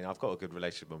them. I mean, I've got a good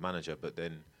relationship with my manager, but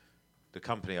then the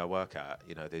company I work at,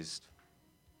 you know, there's,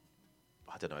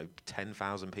 I don't know,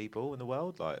 10,000 people in the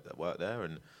world like that work there,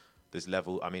 and there's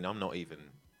I mean, I'm not even...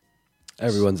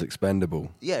 Everyone's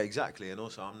expendable. Yeah, exactly. And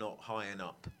also I'm not high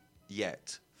enough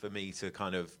yet for me to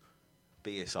kind of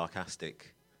be a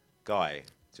sarcastic guy.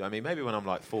 So I mean, maybe when I'm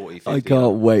like 40, 50... I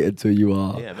can't wait until you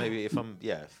are. Yeah, maybe if I'm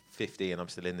 50 and I'm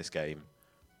still in this game,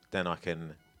 then I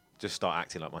can just start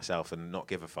acting like myself and not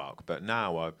give a fuck. But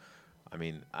now, I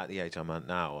mean, at the age I'm at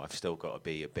now, I've still got to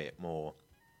be a bit more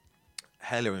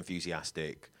hella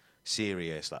enthusiastic,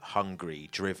 serious, like hungry,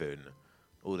 driven,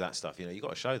 all that stuff. You know, you got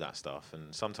to show that stuff.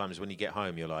 And sometimes when you get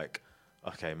home, you're like,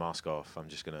 okay, mask off. I'm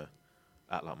just going to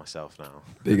act like myself now.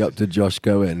 Big up to Josh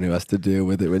Cohen, who has to deal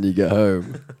with it when you get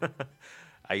home.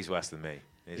 He's worse than me.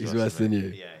 He's worse than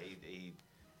you? Yeah, he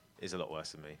is a lot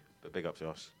worse than me. But big up,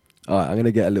 Josh. All right, I'm going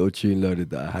to get a little tune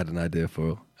loaded that I had an idea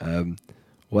for.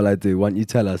 While I do, why don't you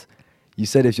tell us, you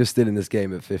said if you're still in this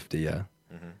game at 50, yeah?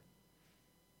 Mm-hmm.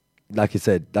 Like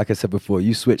I said before,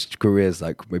 you switched careers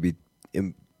like maybe,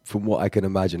 from what I can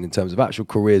imagine, in terms of actual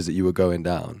careers that you were going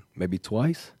down, maybe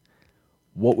twice?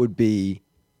 What would be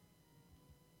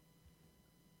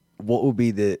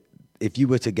if you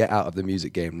were to get out of the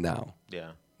music game now?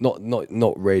 Yeah. Not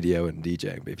radio and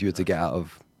DJing, but if you were to get out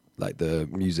of like the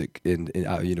music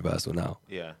out of Universal now,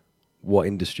 yeah, what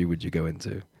industry would you go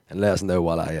into? And let us know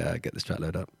while I get this track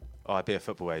loaded up. Oh, I'd be a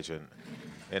football agent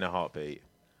in a heartbeat.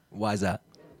 Why is that?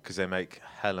 Because they make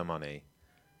hella money,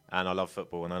 and I love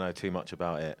football, and I know too much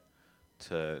about it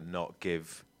to not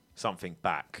give something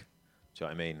back. Do you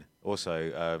know what I mean?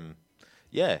 Also,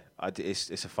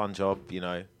 it's a fun job. You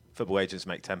know, football agents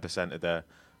make 10% of their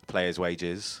players'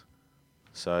 wages,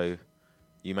 so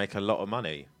you make a lot of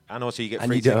money. And also you get free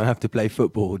And you don't have to play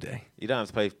football all day. You don't have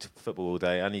to play football all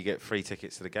day, and you get free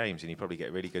tickets to the games, and you probably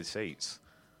get really good seats.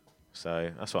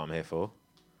 So that's what I'm here for.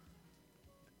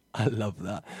 I love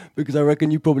that. Because I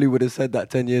reckon you probably would have said that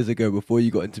 10 years ago before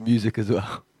you got into music as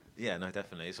well. Yeah, no,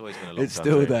 definitely. It's always been a long It's time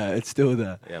still dream. there. It's still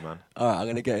there. Yeah, man. All right, I'm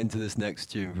going to get into this next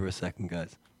tune for a second,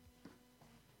 guys.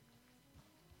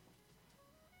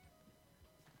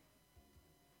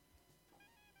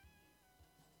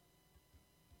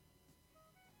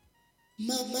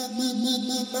 Educated,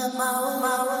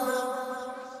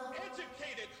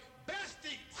 best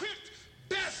equipped,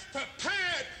 best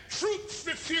prepared troops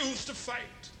refuse to fight.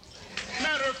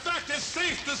 Matter of fact, it's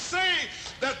safe to say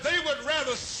that they would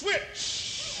rather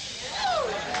switch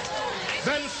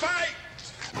than fight.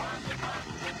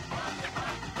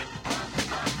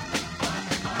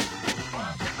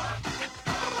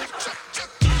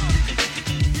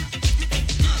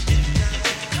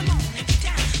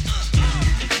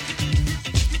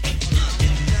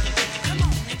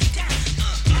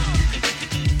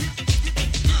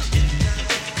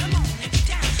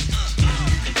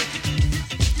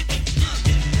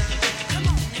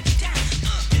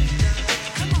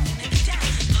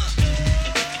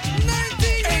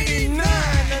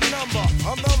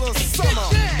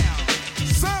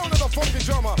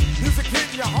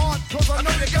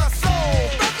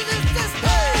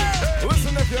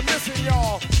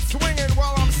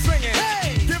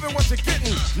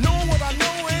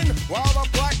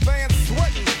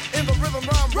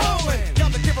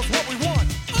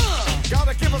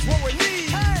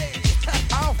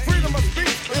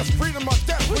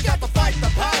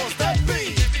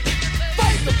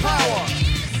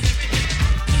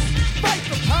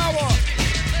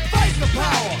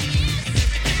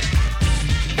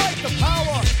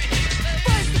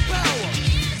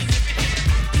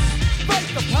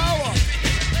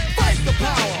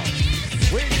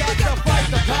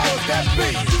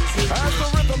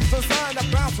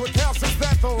 rise with calcium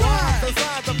that the rhymes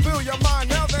designed to fill your mind.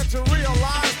 Now that you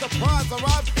realize the prize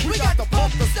arrives, we got to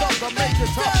pump the stuff to make it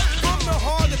tough. From the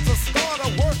heart, it's a start, a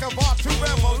work of art to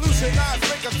revolutionize,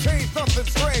 make a change, nothing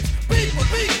strange. People,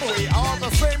 we are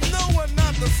the same. No, we're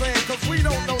not the same, cause we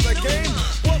don't know the game.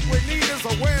 What we need is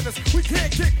awareness. We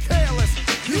can't get careless.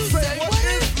 You say, what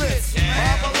is this?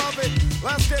 My beloved,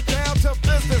 let's get down to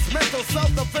business. Mental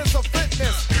self-defense of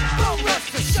fitness. Don't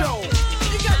rush the show.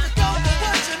 You got to go for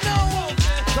what you know.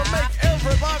 To make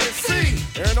everybody see.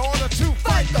 In order to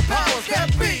fight the powers that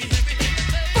be.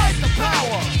 Fight the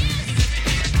power.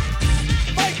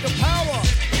 Fight the power.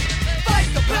 Fight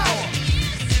the power.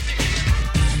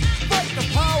 Fight the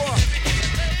power.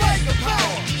 Fight the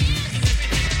power.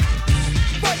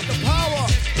 Fight the power.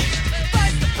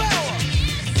 Fight the power.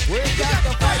 We got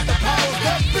to fight the powers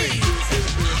that be.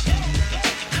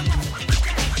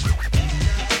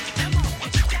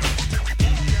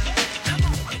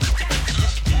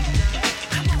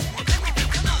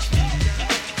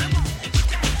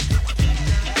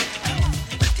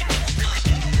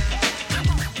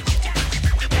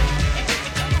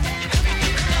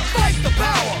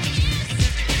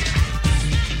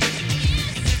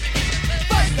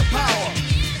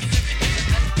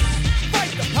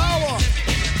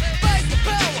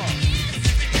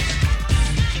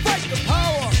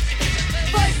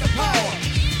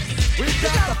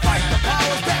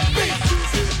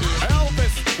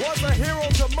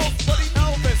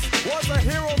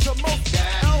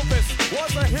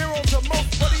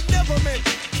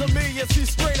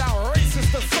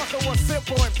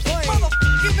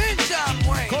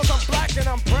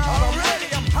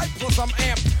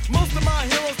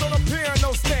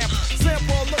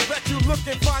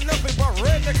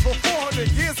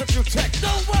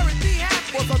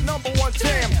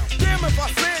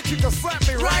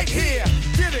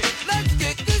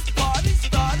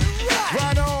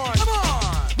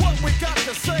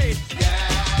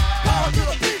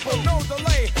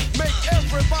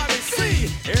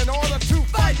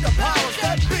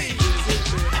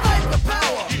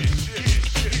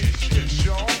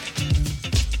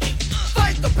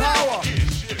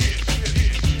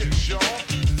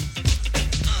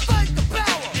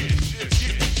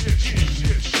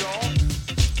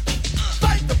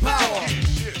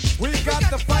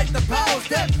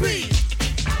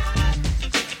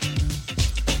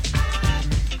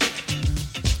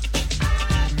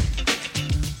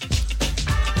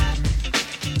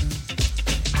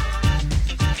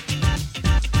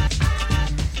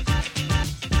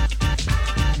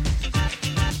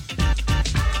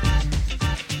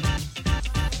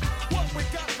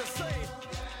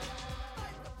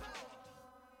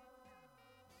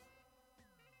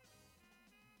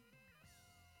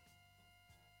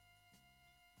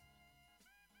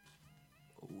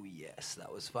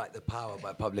 That was Fight the Power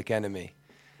by Public Enemy.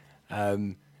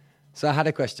 So I had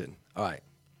a question. All right.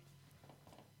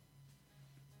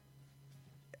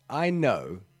 I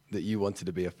know that you wanted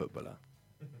to be a footballer,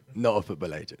 not a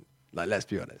football agent. Like, let's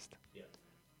be honest. Yeah.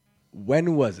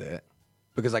 When was it?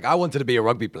 Because, like, I wanted to be a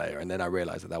rugby player, and then I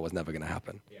realized that was never going to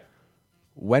happen. Yeah.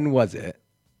 When was it?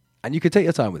 And you could take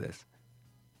your time with this.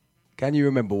 Can you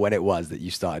remember when it was that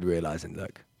you started realizing,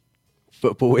 look,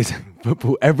 football is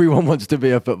football. Everyone wants to be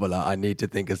a footballer. I need to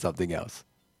think of something else.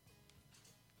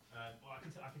 Well, I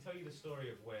can tell you the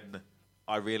story of when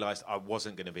I realised I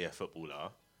wasn't going to be a footballer.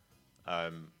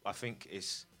 I think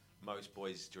it's most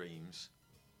boys' dreams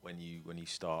when you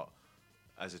start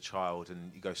as a child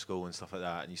and you go to school and stuff like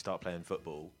that, and you start playing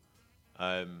football.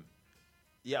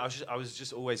 Yeah, I was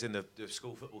just always in the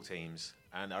school football teams,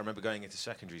 and I remember going into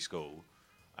secondary school.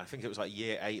 I think it was like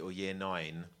year 8 or year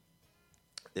 9.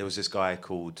 There was this guy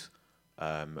called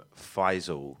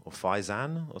Faisal or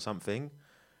Faizan or something,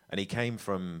 and he came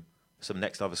from some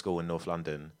next other school in North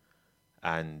London,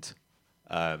 and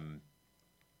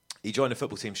he joined the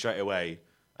football team straight away.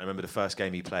 I remember the first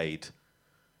game he played.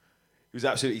 He was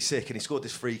absolutely sick, and he scored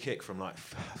this free kick from like,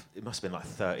 it must have been like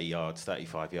 30 yards,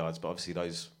 35 yards, but obviously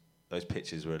those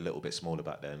pitches were a little bit smaller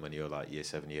back then when you were like year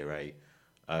 7, year 8.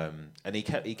 And he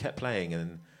kept playing,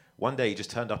 and one day he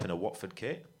just turned up in a Watford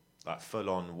kit, like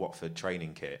full-on Watford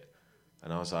training kit,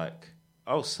 and I was like,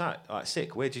 "Oh,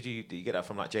 sick! Where did you get that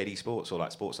from? Like JD Sports or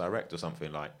like Sports Direct or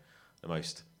something?" Like the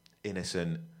most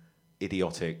innocent,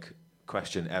 idiotic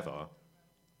question ever.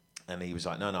 And he was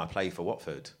like, "No, I play for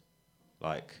Watford.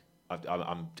 Like I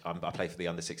play for the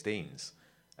under-16s."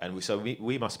 And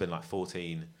we must have been like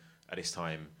 14 at this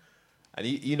time. And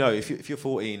you know, if you're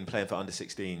 14 playing for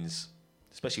under-16s,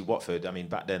 especially Watford, I mean,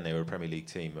 back then they were a Premier League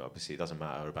team. Obviously, it doesn't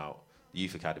matter about the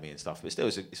youth academy and stuff, but still,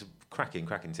 it's a cracking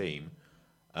team.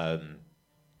 And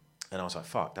And I was like,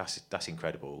 fuck, that's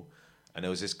incredible. And there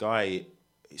was this guy,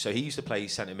 so he used to play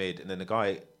centre mid, and then the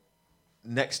guy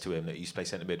next to him that used to play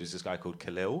centre mid was this guy called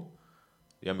Khalil,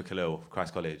 Yoma Khalil,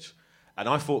 Christ College. And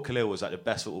I thought Khalil was like the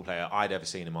best football player I'd ever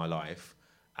seen in my life.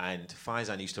 And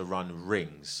Faizan used to run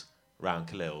rings around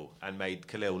Khalil and made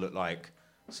Khalil look like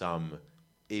some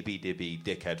ibby-dibby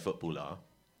dickhead footballer.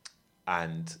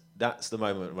 And that's the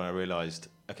moment when I realised,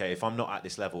 okay, if I'm not at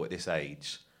this level at this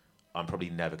age, I'm probably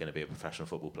never going to be a professional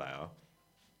football player.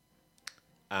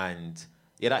 And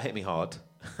yeah, that hit me hard.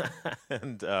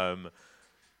 And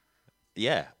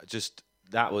yeah, just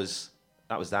that was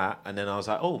that. And then I was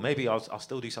like, oh, maybe I'll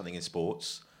still do something in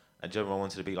sports. And generally I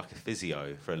wanted to be like a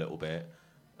physio for a little bit.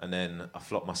 And then I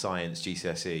flopped my science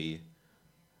GCSE,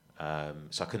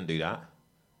 so I couldn't do that.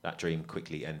 That dream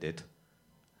quickly ended.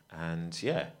 And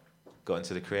yeah, got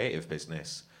into the creative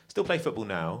business. Still play football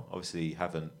now, obviously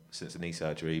haven't since the knee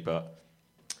surgery, but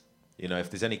you know, if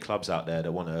there's any clubs out there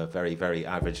that want a very, very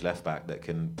average left back that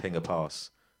can ping a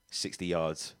pass 60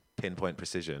 yards, pinpoint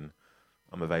precision,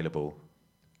 I'm available.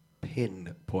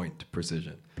 Pinpoint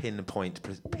precision. Ping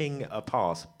a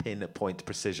pass, pinpoint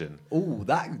precision. Oh,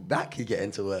 that could get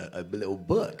into a little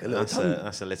book. That's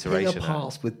alliteration. Ping a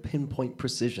pass with pinpoint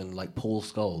precision, like Paul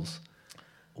Scholes.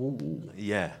 Ooh.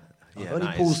 Yeah. Only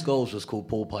Paul Scholes was called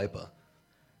Paul Piper.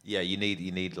 Yeah, you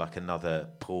need like another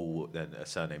Paul, then a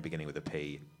surname beginning with a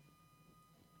P.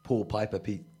 Paul Piper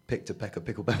picked a peck of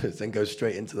pickled peppers, then go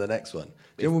straight into the next one.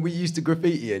 You know when we used to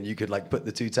graffiti and you could like put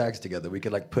the two tags together, we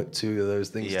could like put two of those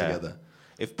things together.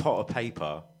 If Potter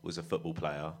Paper was a football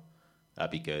player,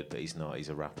 that'd be good, but he's not. He's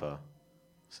a rapper.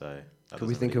 So could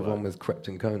we think of one with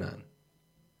Krypton Conan?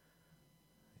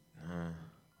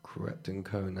 Krypton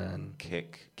Conan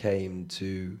came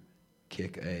to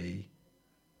kick a.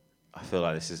 I feel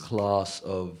like this is class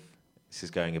of. This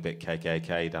is going a bit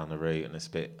KKK down the route, and it's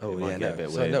a bit. Oh yeah, a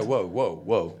bit weird. No,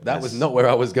 whoa. That was not where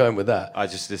I was going with that.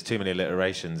 There's too many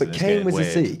alliterations. But came was a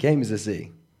C. Came is a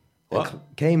C.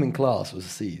 What? Came in class was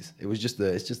C's. It was just the.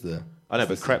 It's just the. I know,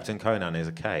 but Krypton Conan is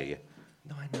a K.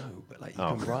 No, I know, but like you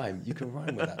can rhyme. You can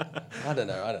rhyme with that. I don't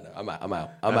know. I'm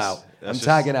out. I'm just,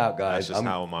 tagging out, guys. That's just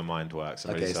how my mind works.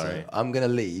 I'm really sorry. So I'm gonna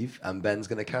leave, and Ben's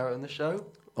gonna carry on the show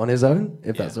on his own,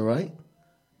 if that's all right.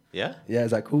 Yeah. Yeah,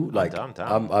 is that cool? Like, I'm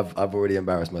down. I've already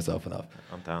embarrassed myself enough.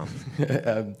 I'm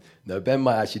down. No, Ben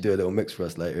might actually do a little mix for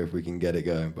us later if we can get it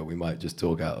going, but we might just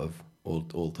talk out of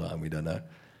all time. We don't know.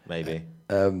 Maybe.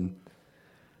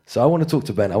 So I want to talk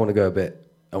to Ben. I want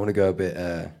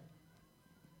to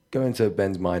go into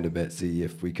Ben's mind a bit, see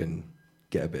if we can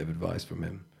get a bit of advice from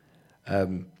him.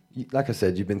 Like I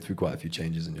said, you've been through quite a few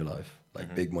changes in your life,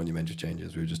 like big monumental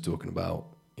changes. We were just talking about,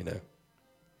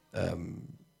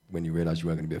 when you realised you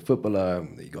weren't going to be a footballer,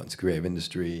 that you got into creative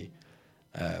industry.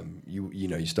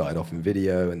 You started off in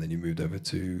video, and then you moved over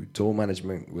to tour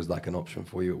management was like an option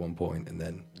for you at one point, and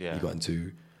then you got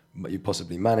into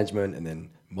possibly management and then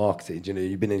marketing.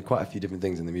 You've been in quite a few different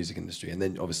things in the music industry, and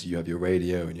then obviously you have your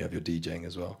radio and you have your DJing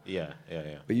as well. Yeah.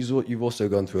 But you've also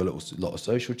gone through a lot of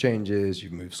social changes.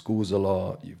 You've moved schools a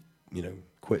lot. You've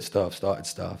quit stuff, started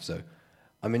stuff. So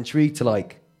I'm intrigued to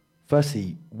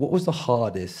firstly, what was the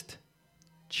hardest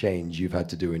change you've had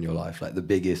to do in your life, like the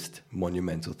biggest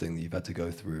monumental thing that you've had to go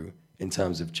through in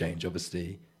terms of change?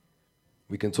 Obviously,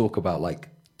 we can talk about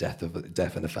death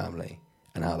in the family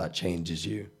and how that changes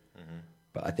you,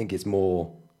 but I think it's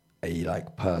more a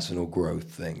personal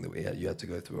growth thing that you had to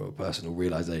go through, a personal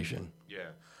realization.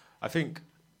 Yeah, I think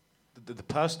the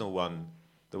personal one,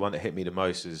 the one that hit me the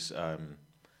most is,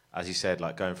 as you said,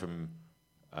 going from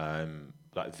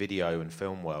video and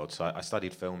film world. So I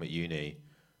studied film at uni.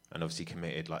 And obviously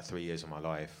committed 3 years of my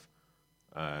life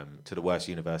to the worst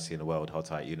university in the world,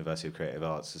 Hotite University of Creative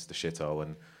Arts. It's the shithole.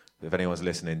 And if anyone's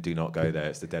listening, do not go there.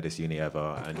 It's the deadest uni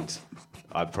ever. And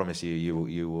I promise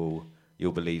you'll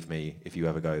believe me if you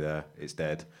ever go there. It's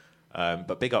dead.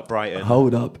 But big up Brighton.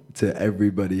 Hold up to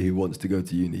everybody who wants to go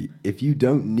to uni. If you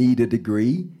don't need a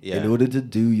degree in order to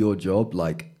do your job,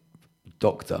 like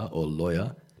doctor or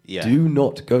lawyer, do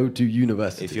not go to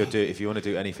university. If you want to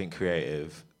do anything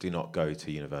creative, do not go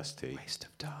to university. Waste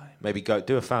of time. Maybe go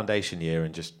do a foundation year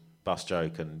and just bust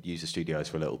joke and use the studios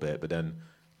for a little bit, but then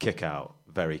kick out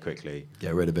very quickly.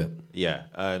 Get rid of it. Yeah.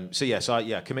 So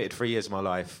I committed 3 years of my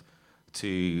life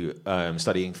to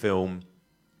studying film,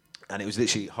 and it was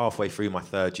literally halfway through my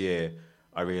third year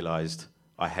I realised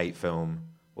I hate film.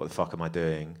 What the fuck am I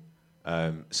doing?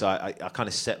 So I kind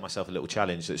of set myself a little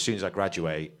challenge that as soon as I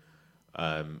graduate,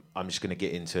 I'm just going to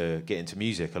get into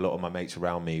music. A lot of my mates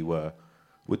around me were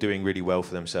doing really well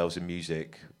for themselves in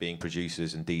music, being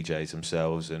producers and DJs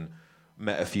themselves, and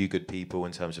met a few good people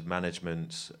in terms of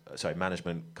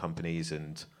management companies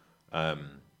and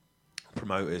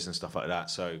promoters and stuff like that.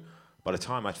 So by the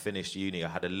time I'd finished uni, I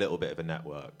had a little bit of a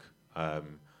network,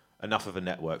 enough of a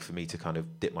network for me to kind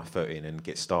of dip my foot in and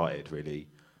get started, really.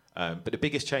 But the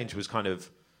biggest change was kind of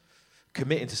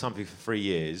committing to something for 3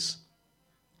 years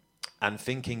and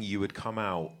thinking you would come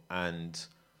out and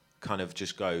kind of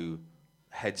just go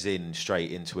heads in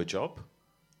straight into a job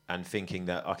and thinking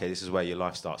that, okay, this is where your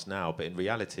life starts now. But in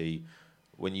reality,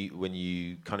 when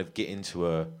you kind of get into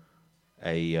a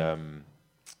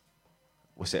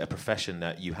profession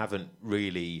that you haven't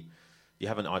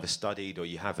either studied or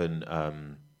you haven't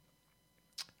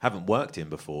worked in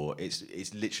before,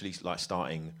 it's literally like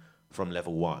starting from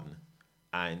level one.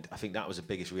 And I think that was the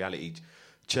biggest reality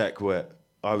check, where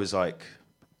I was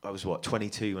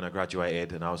 22 when I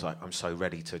graduated, and I was like, I'm so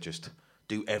ready to just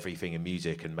do everything in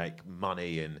music and make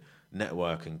money and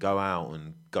network and go out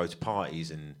and go to parties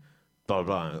and blah,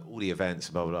 blah, blah, all the events,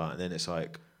 blah, blah, blah. And then it's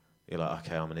like, you're like,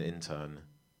 okay, I'm an intern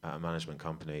at a management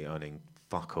company earning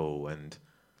fuck all. And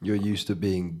you're used to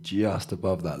being just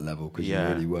above that level because you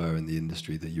really were in the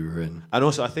industry that you were in. And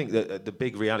also I think that the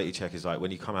big reality check is like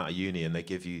when you come out of uni and they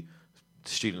give you, the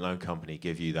student loan company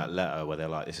give you that letter where they're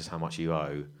like, this is how much you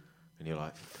owe. And you're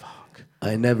like, fuck.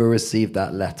 I never received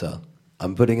that letter.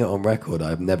 I'm putting it on record.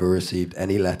 I've never received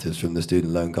any letters from the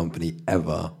student loan company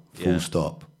ever. Full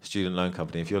stop. Student loan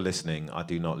company, if you're listening, I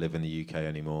do not live in the UK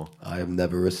anymore. I have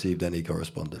never received any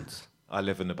correspondence. I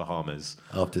live in the Bahamas.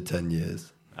 After 10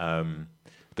 years.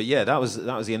 But yeah, that was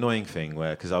the annoying thing,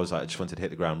 where, because I was like, I just wanted to hit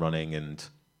the ground running, and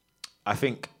I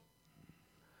think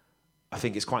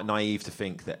it's quite naive to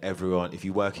think that everyone, if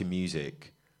you work in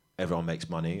music, everyone makes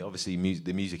money. Obviously,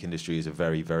 the music industry is a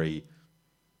very, very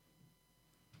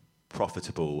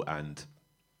profitable and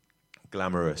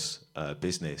glamorous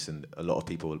business, and a lot of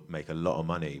people make a lot of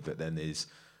money. But then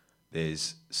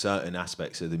there's certain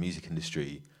aspects of the music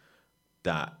industry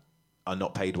that are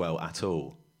not paid well at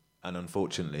all, and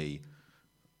unfortunately,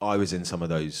 I was in some of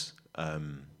those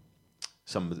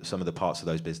some of the parts of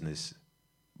those business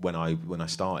when I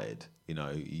started. You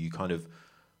know, you kind of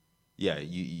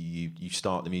you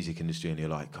start the music industry and you're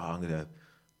like, oh, I'm gonna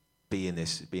be in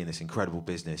this incredible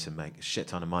business and make a shit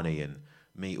ton of money and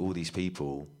meet all these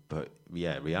people. But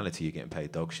yeah, reality, you're getting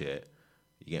paid dog shit.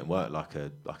 You're getting worked like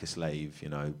a slave. You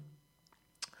know.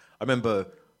 I remember.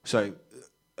 So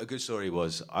a good story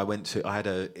was I had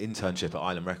an internship at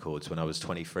Island Records when I was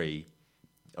 23.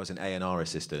 I was an A&R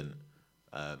assistant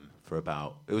for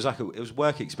about. It was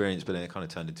work experience, but then it kind of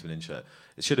turned into an internship.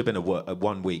 It should have been a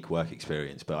 1 week work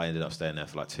experience, but I ended up staying there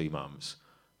for like 2 months.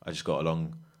 I just got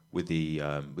along with the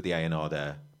A&R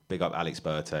there. Big up Alex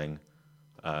Bertang.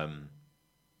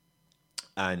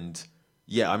 And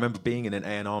yeah, I remember being in an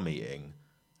A&R meeting,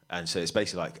 and so it's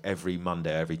basically like every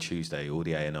Monday, every Tuesday, all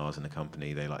the A&Rs in the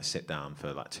company, they like sit down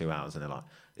for like 2 hours and they're like,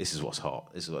 this is what's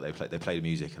hot. This is what they play. They play the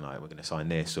music and like, we're going to sign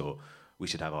this, or we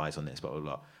should have eyes on this, blah, blah,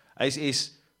 blah.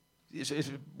 It's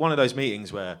one of those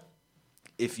meetings where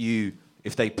if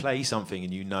they play something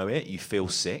and you know it, you feel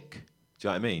sick. Do you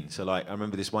know what I mean? So like, I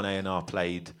remember this one A&R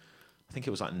played, I think it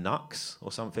was like Nux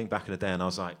or something back in the day, and I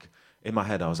was like, in my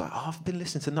head, I was like, oh, I've been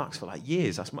listening to Nux for like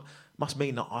years. That must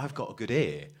mean that I've got a good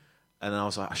ear. And then I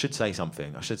was like, I should say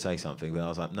something. But I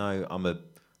was like, no, I'm a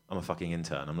fucking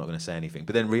intern. I'm not going to say anything.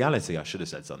 But then in reality, I should have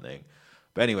said something.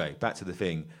 But anyway, back to the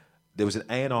thing. There was an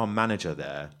A&R manager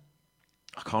there.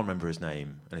 I can't remember his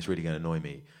name, and it's really going to annoy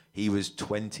me. He was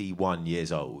 21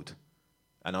 years old,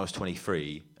 and I was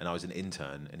 23, and I was an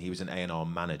intern, and he was an A&R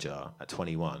manager at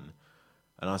 21.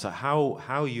 And I was like, how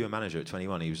are you a manager at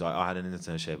 21? He was like, I had an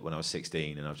internship when I was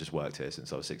 16, and I've just worked here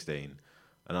since I was 16.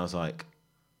 And I was like,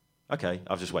 okay,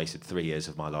 I've just wasted 3 years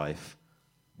of my life.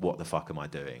 What the fuck am I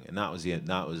doing? And that was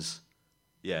Was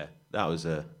it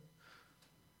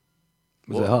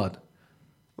hard?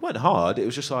 It wasn't hard. It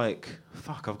was just like,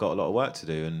 fuck, I've got a lot of work to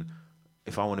do, and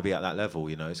if I want to be at that level,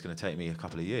 you know, it's going to take me a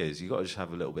couple of years. You've got to just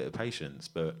have a little bit of patience.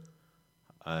 But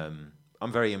I'm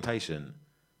very impatient.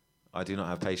 I do not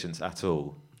have patience at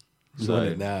all. You want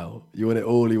it now. You want it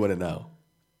all, you want it now.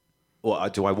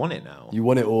 What, do I want it now? You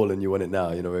want it all and you want it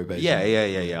now, you're not very patient.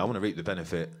 Yeah. I want to reap the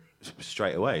benefit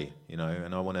straight away, you know,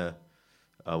 and I want to,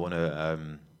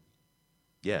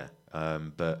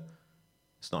 but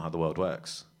it's not how the world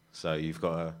works. So you've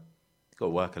got to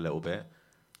work a little bit.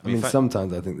 I mean,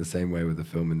 sometimes I think the same way with the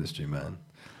film industry, man.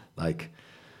 Like,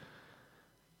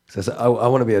 so I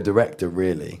want to be a director,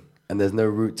 really, and there's no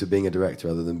route to being a director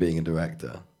other than being a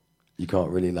director. You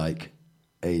can't really like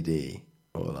AD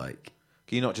or like.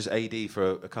 Can you not just AD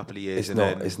for a couple of years?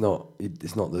 That's not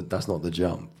the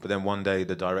jump. But then one day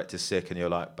the director's sick and you're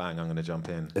like, bang, I'm going to jump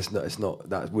in. It's not.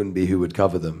 That wouldn't be who would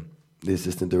cover them. The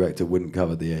assistant director wouldn't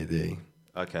cover the AD.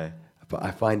 Okay. But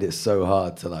I find it so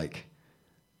hard to like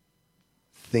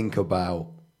think about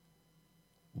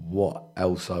what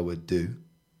else I would do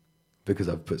because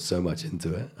I've put so much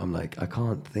into it. I'm like, I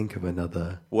can't think of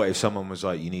another. What if someone was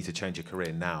like, you need to change your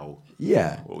career now?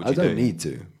 Yeah, What would I you don't do? need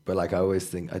to, but like I always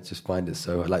think, I just find it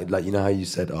so like you know how you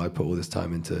said, oh, I put all this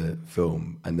time into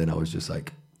film, and then I was just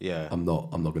like, Yeah. I'm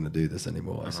not going to do this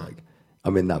anymore. It's like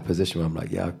I'm in that position where I'm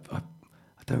like, yeah, I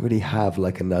don't really have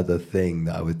like another thing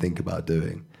that I would think about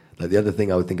doing. Like the other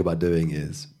thing I would think about doing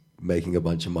is making a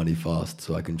bunch of money fast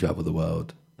so I can travel the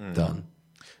world. Done.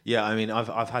 Yeah, I mean,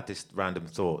 I've had this random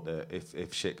thought that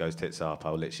if shit goes tits up,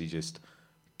 I'll literally just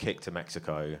kick to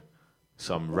Mexico,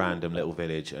 some random little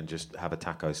village, and just have a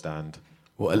taco stand.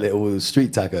 What, a little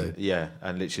street taco? Yeah,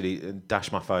 and literally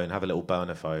dash my phone, have a little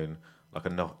burner phone, like a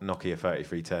Nokia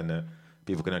 3310 that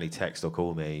people can only text or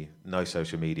call me, no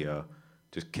social media,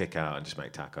 just kick out and just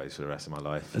make tacos for the rest of my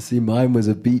life. I see mine was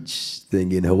a beach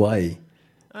thing in Hawaii.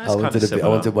 That's I kinda wanted, I similar.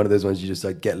 wanted one of those ones you just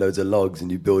like get loads of logs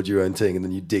and you build your own thing and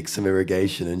then you dig some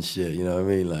irrigation and shit, you know what I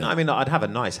mean? Like, No, I mean, I'd have a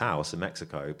nice house in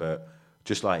Mexico, but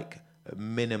just like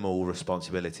minimal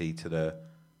responsibility to the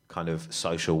kind of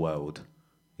social world,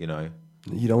 you know?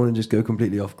 you don't want to just go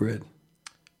completely off grid.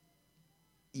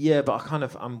 Yeah, but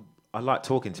I like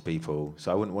talking to people,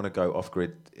 so I wouldn't want to go off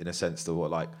grid in a sense that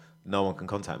like no one can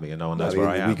contact me and no one knows where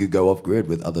I am. We could go off grid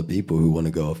with other people who want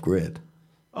to go off grid.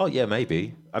 Oh yeah,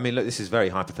 maybe. I mean, look, this is very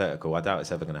hypothetical. I doubt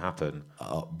it's ever going to happen.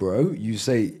 Bro, you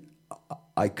say,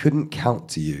 I couldn't count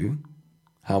to you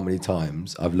how many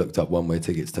times I've looked up one-way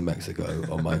tickets to Mexico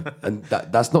on my, and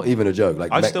that's not even a joke.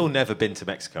 Like I've still never been to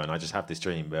Mexico, and I just have this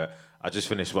dream. But I just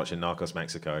finished watching Narcos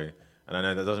Mexico, and I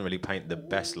know that doesn't really paint the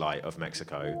best light of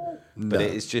Mexico, but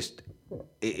it's just,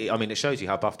 I mean, it shows you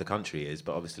how buff the country is.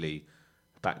 But obviously,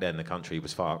 back then the country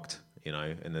was fucked. You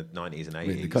know, in the 90s and 80s. I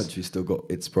mean, the country's still got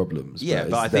its problems. Yeah,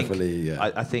 but I think definitely,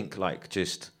 yeah. I think like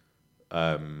just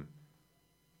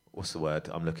what's the word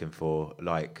I'm looking for?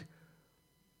 Like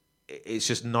it's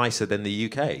just nicer than the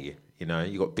UK. You know,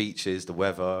 you got beaches, the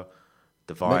weather,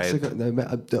 the vibe, Mexico,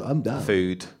 no, I'm down.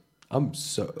 food. I'm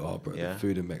so, bro, Yeah. the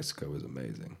food in Mexico was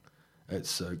amazing. It's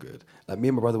so good. Like me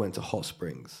and my brother went to hot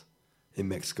springs in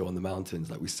Mexico on the mountains.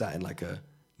 Like we sat in like a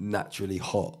naturally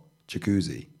hot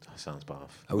jacuzzi. That sounds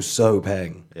buff. I was so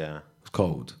paying. Yeah, It was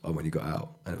cold when you got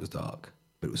out and it was dark,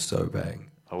 but it was so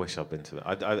bang. I wish I'd been to it.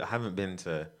 I haven't been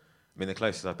to. I mean, the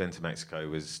closest I've been to Mexico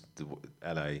was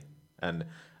LA, and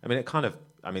I mean, it kind of.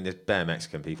 I mean, there's bare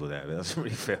Mexican people there, but it doesn't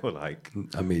really feel like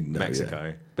I mean, no, Mexico.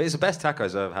 Yeah. But it's the best tacos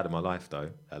I've ever had in my life,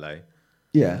 though. LA,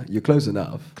 Yeah, you're close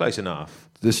enough. close enough.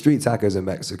 The street tacos in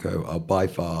Mexico are by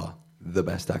far the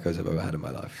best tacos I've ever had in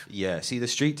my life. Yeah, see, the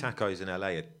street tacos in LA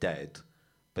are dead,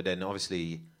 but then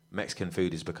obviously Mexican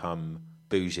food has become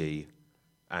bougie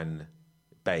and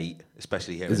bait,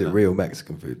 especially here. Is in it real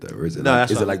Mexican food though, or is it? No, like,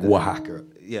 that's is it what like I Oaxaca?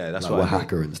 Yeah, that's like what I mean.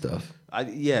 Oaxaca and stuff.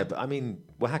 Yeah, but I mean,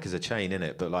 Oaxaca's a chain,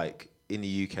 innit? But like in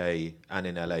the UK and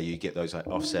in LA, you get those like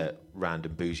offset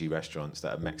random bougie restaurants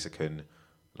that are Mexican,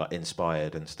 like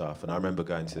inspired and stuff. And I remember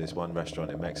going to this one restaurant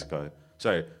in Mexico.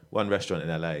 Sorry, one restaurant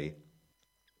in LA,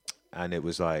 and it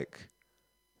was like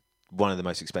one of the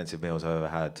most expensive meals I've ever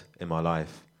had in my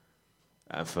life.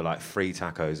 And for like 3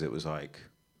 tacos, it was like,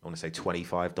 I want to say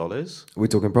 $25. Are we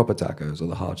talking proper tacos or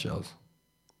the hard shells?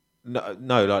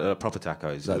 No, like proper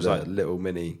tacos. Like It was the like little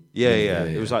mini. Yeah.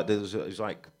 mini, It was like it was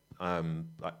like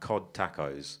cod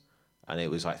tacos, and it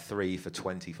was like 3 for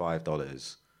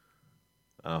 $25.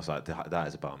 And I was like, that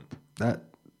is a bump. That.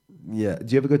 Yeah. Do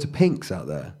you ever go to Pink's out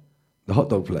there, the hot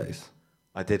dog place?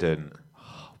 I didn't.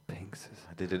 Oh, Pink's.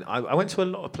 I didn't. I went to a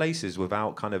lot of places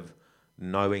without kind of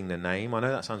knowing the name. I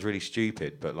know that sounds really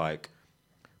stupid, but like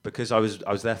because I was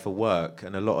there for work,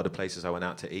 and a lot of the places I went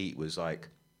out to eat was like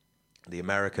the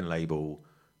American label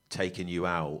taking you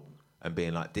out and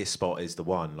being like, this spot is the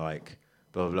one, like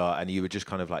blah blah blah, and you would just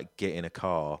kind of like get in a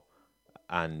car,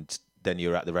 and then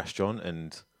you're at the restaurant,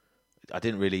 and I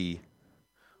didn't really.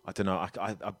 I don't know.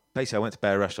 I basically I went to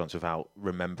bare restaurants without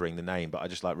remembering the name, but I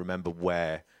just like remember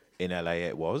where in LA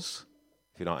it was.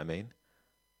 If you know what I mean.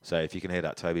 So if you can hear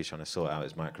that, Toby's trying to sort out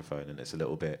his microphone, and it's a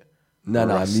little bit. No, I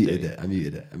rusty.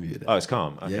 muted it. Oh, it's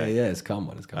calm. Okay. Yeah, it's calm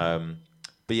one. It's calm.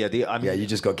 But yeah, yeah, you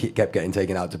just kept getting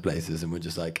taken out to places, and we're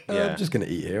just like, Yeah. I'm just gonna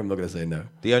eat here. I'm not gonna say no.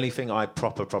 The only thing I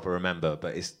proper remember,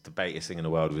 but it's the baitest thing in the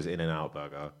world, was In-N-Out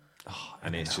Burger. Oh,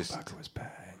 And it's just- burger was bang.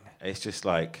 It's just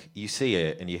like you see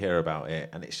it and you hear about it,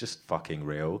 and it's just fucking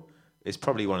real. It's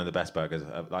probably one of the best burgers,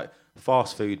 like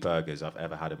fast food burgers I've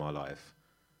ever had in my life.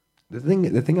 The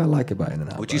thing I like about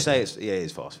In-N-Out. Would you say it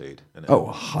is fast food? Isn't it? Oh,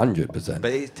 100%.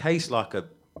 But it tastes like a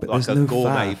there's no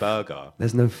gourmet faff. burger.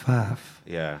 There's no faff.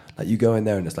 Yeah. Like you go in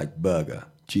there and it's like burger,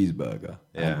 cheeseburger,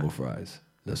 Yeah. animal fries.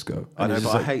 Let's go. I And know, it's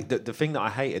but just I hate the thing that I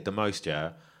hated the most.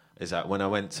 Yeah, is that when I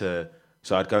went to,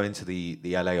 so I'd go into the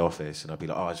LA office and I'd be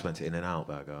like, oh, I just went to In-N-Out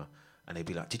Burger, and they'd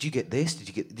be like, did you get this? Did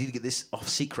you get this off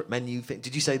secret menu thing?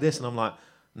 Did you say this? And I'm like,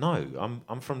 no,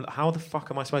 I'm from. How the fuck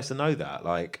am I supposed to know that?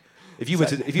 Like, if you were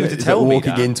to it's tell like me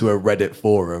walking that, into a Reddit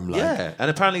forum, like, yeah, and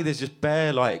apparently there's just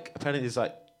apparently there's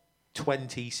like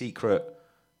 20 secret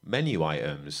menu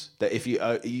items that if you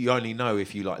only know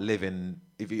if you like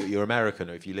you're American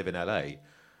or if you live in LA.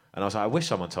 And I was like, I wish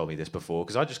someone told me this before,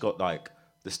 because I just got like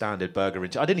the standard burger.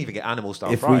 I didn't even get animal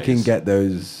style if fries. we can get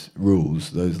those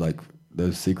rules,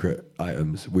 those secret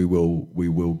items, we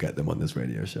will get them on this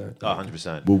radio show. Oh,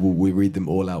 100%. We read them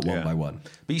all out one Yeah. by one.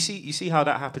 But you see how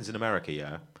that happens in America,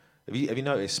 yeah? Have you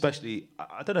noticed, especially,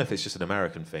 I don't know if it's just an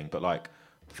American thing, but like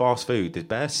fast food, there's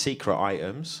bare secret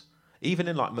items, even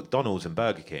in like McDonald's and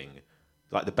Burger King,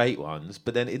 like the bait ones,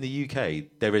 but then in the UK,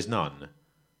 there is none.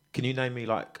 Can you name me,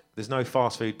 like, there's no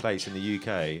fast food place in the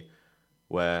UK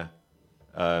where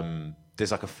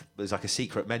there's like a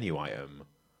secret menu item?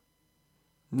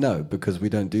 No, because we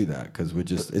don't do that. Because we're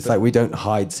just, it's like we don't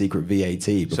hide secret VAT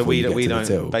before So we you get to the don't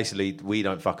till. basically we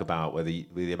don't fuck about where the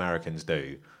Americans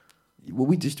do.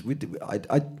 Well,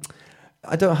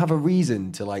 I don't have a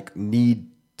reason to like need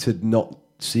to not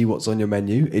see what's on your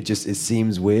menu. It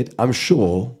seems weird. I'm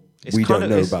sure It's we kind don't of-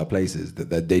 know it's- about places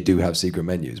that they do have secret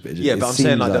menus, but it just, Yeah, it but I'm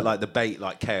saying seems like the bait,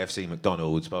 like KFC,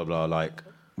 McDonald's, blah blah, like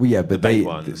well, yeah, but the bait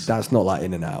ones. that's not like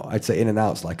In-N-Out. I'd say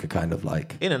In-N-Out's like a kind of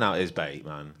like In-N-Out is bait,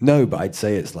 man. no, but I'd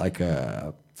say it's like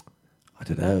a I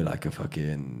don't know, like a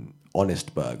fucking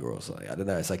honest burger or something. I don't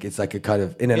know. It's like a kind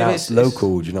of In-N-Out's it's-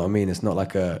 local. Do you know what I mean? It's not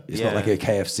like a Yeah.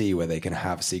 KFC where they can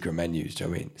have secret menus. Do you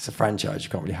know what I mean? It's a franchise. You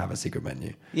can't really have a secret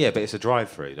menu. Yeah, but it's a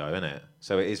drive-through though, isn't it?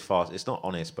 So it is fast. It's not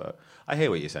honest, but I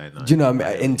hear what you're saying. Though. Do you know what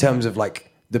I mean? In terms of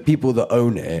like the people that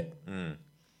own it,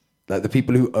 like the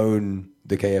people who own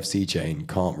the KFC chain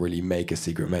can't really make a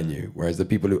secret menu, whereas the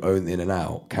people who own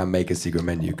In-N-Out can make a secret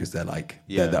menu because they're like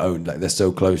Yeah. they're own, like they're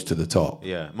so close to the top.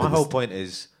 Yeah, my whole point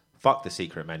is fuck the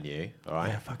secret menu, all right?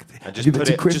 Yeah, fuck it. And Have you been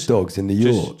to Chris Dogs in New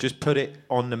York? Just put it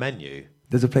on the menu.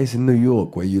 There's a place in New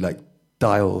York where you like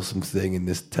dial something in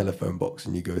this telephone box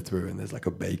and you go through and there's like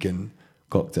a bacon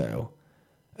cocktail.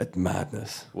 It's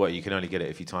madness. What, you can only get it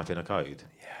if you type in a code?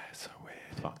 Yeah, it's so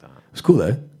weird. Fuck that. It's cool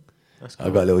though. That's cool.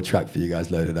 I've got a little track for you guys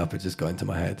loaded up. It just got into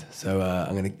my head. So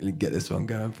I'm going to get this one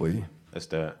going for you. Let's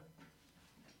do it.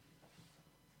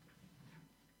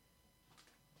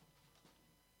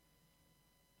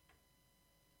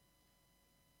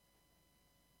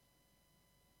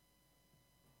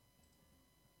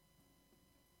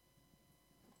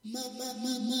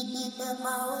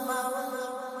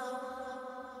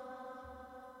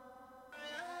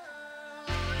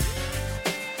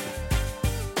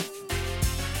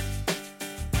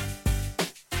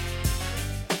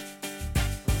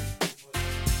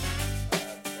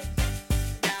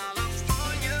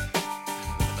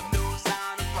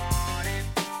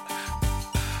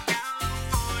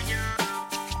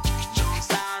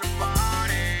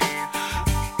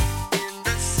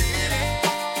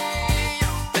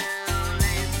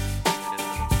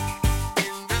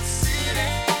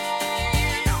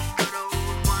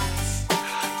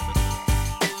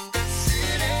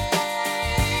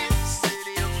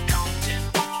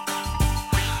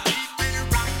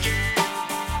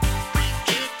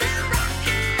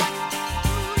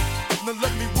 Now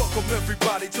let me welcome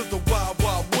everybody to the Wild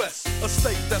Wild West, a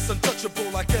state that's untouchable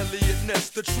like Elliot Ness.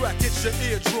 The track hits your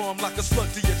eardrum like a slug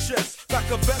to your chest. Back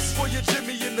a vest for your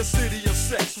Jimmy in the city of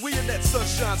sex. We in that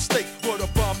sunshine state where the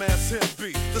bomb ass him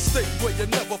be. The state where you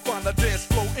never find a dance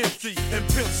floor empty and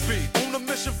pimp speed. On a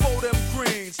mission for them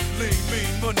greens, lean,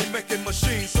 mean, money making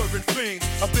machines serving fiends.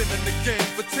 I've been in the game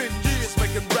for 10 years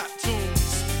making rap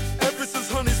tunes. Ever since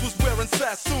Honeys was wearing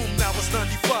Sassoon, now it's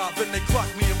 95 and they clock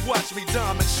me and watch me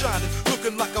diamond shining,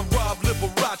 looking like I'm Rob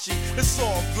Liberace. It's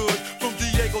all good from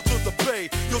Diego to the Bay.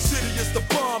 Your city is the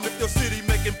bomb if your city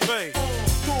making pay.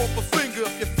 Throw up a finger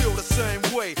if you feel the same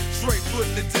way. Straight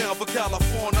putting it down for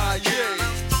California,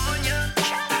 yeah.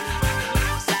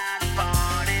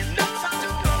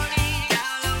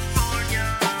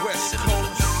 West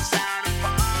Coast.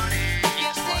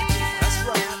 That's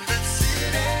right.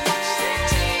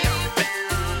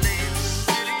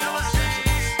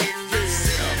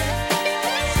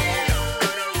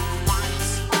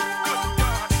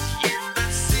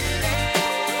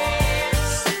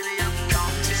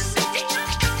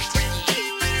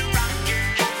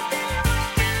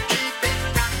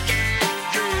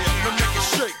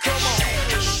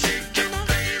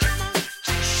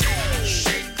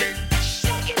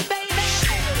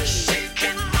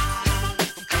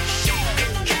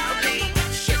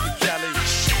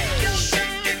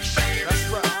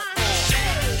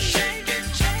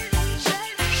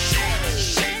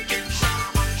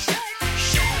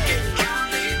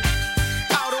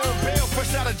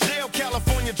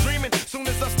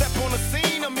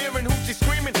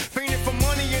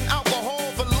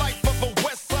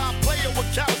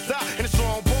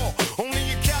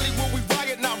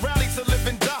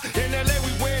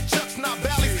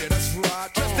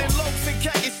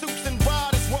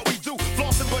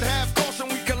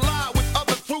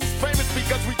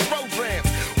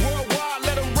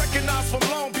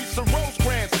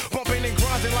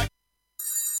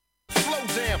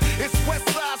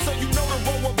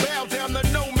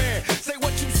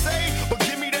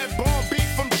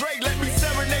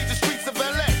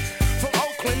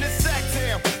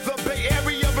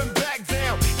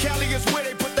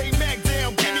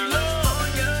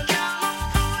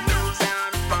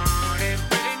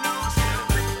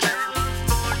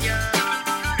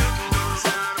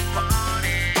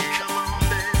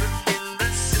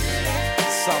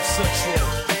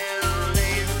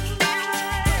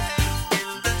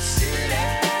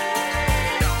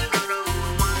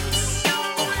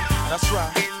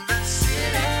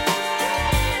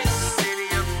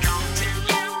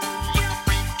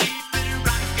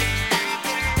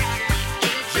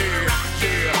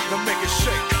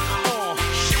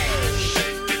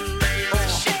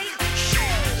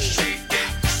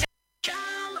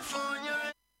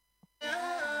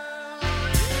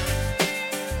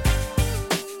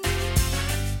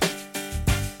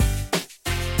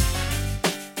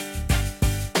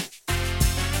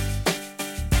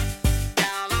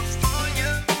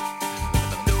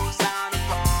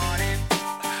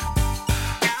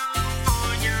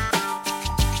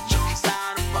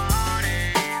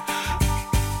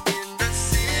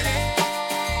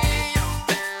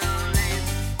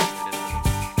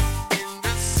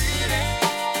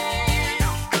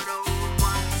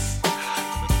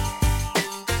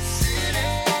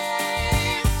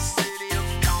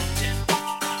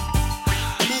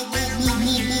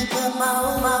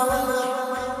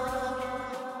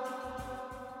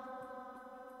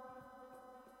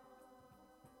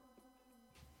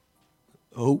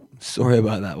 Oh, sorry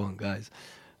about that one, guys.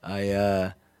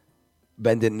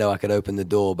 Ben didn't know I could open the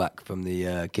door back from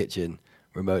the kitchen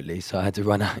remotely, so I had to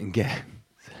run out and get.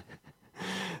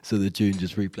 So the tune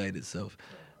just replayed itself.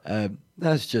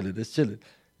 That's chilling. It's chilling.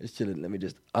 It's chilling. Let me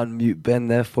just unmute Ben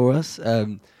there for us.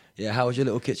 Yeah, how was your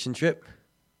little kitchen trip?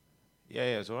 Yeah,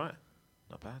 it was all right.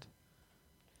 Not bad.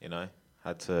 You know,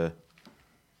 had to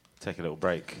take a little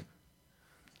break.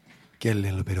 Get a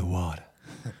little bit of water.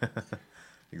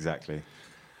 Exactly.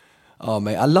 Oh,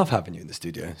 mate, I love having you in the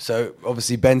studio. So,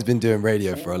 obviously, Ben's been doing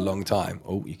radio for a long time.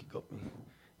 Oh, you got me.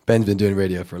 Ben's been doing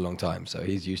radio for a long time, so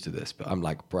he's used to this, but I'm,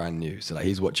 like, brand new. So, like,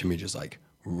 he's watching me just, like,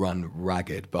 run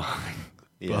ragged behind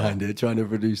it, trying to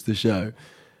produce the show.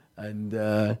 And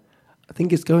I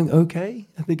think it's going okay.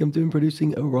 I think I'm doing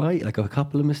producing all right. Like, a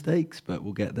couple of mistakes, but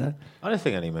we'll get there. I don't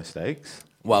think any mistakes.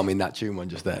 Well, I mean, that tune one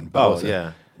just then. But Oh, also,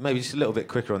 yeah. Maybe just a little bit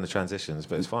quicker on the transitions,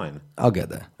 but it's fine. I'll get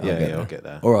there. I'll get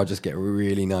there. Or I'll just get a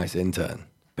really nice intern.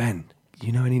 Ben,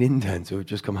 you know any interns who have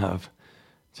just come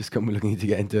looking to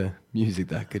get into music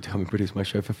that could come and produce my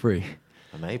show for free?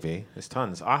 Maybe. There's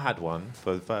tons. I had one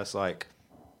for the first,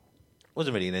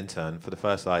 wasn't really an intern, for the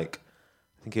first, I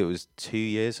think it was 2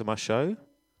 years of my show.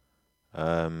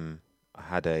 I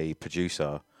had a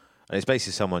producer, and it's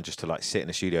basically someone just to, sit in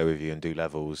the studio with you and do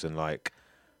levels and,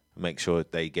 make sure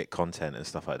they get content and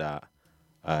stuff like that.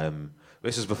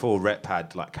 This was before Rep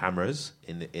had cameras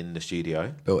in the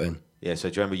studio. Built in. Yeah, so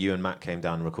do you remember you and Matt came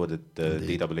down and recorded the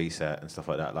DWE set and stuff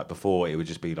like that? Before, it would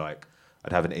just be I'd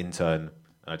have an intern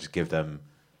and I'd just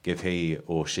give he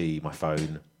or she my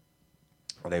phone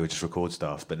and they would just record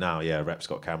stuff. But now, yeah, Rep's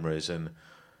got cameras and,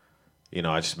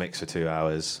 I just mix for 2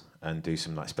 hours and do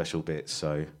some special bits,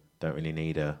 so don't really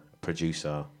need a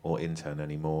producer or intern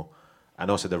anymore. And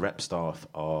also the Rep staff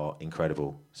are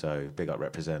incredible. So big up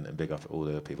Represent and big up all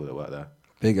the people that work there.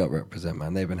 Big up Represent,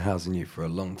 man. They've been housing you for a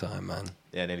long time, man.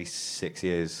 Yeah, nearly 6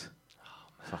 years.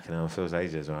 Fucking hell, it feels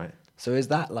ages, right? So is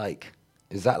that like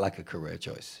a career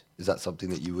choice? Is that something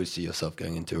that you would see yourself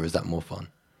going into, or is that more fun?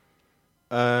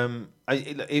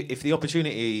 If the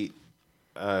opportunity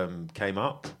came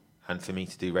up and for me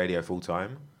to do radio full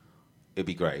time, it'd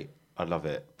be great. I'd love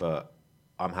it, but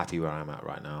I'm happy where I'm at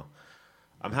right now.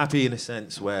 I'm happy in a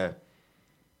sense where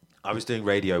I was doing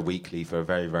radio weekly for a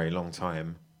very, very long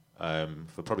time,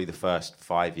 for probably the first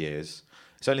 5 years.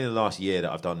 It's only in the last year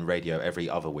that I've done radio every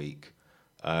other week,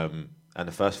 and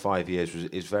the first 5 years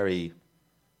was very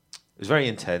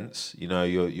intense.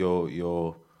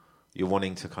 You're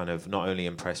wanting to kind of not only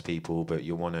impress people, but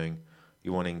you're wanting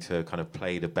to kind of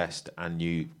play the best and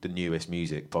the newest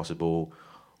music possible,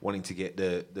 wanting to get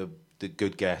the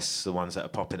good guests, the ones that are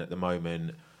popping at the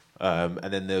moment.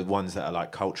 And then the ones that are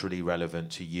culturally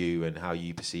relevant to you and how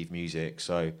you perceive music.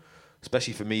 So,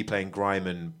 especially for me playing grime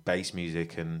and bass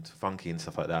music and funky and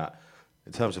stuff like that,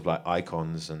 in terms of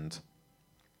icons and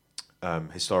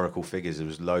historical figures, there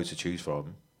was loads to choose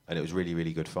from, and it was really,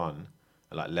 really good fun,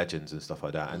 and legends and stuff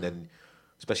like that. And then,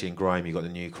 especially in grime, you got the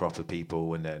new crop of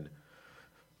people, and then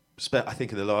I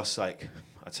think in the last I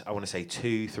want to say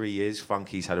 2-3 years,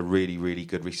 funky's had a really, really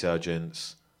good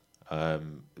resurgence.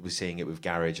 We're seeing it with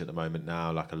Garage at the moment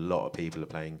now. A lot of people are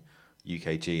playing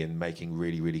UKG and making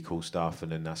really, really cool stuff,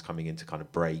 and then that's coming into kind of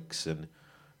breaks, and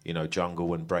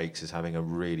jungle and breaks is having a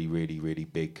really, really, really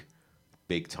big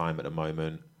time at the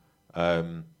moment.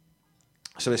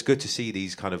 So it's good to see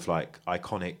these kind of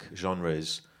iconic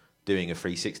genres doing a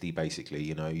 360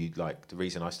 basically. The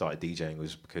reason I started DJing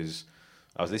was because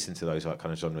I was listening to those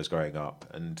kind of genres growing up,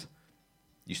 and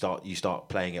you start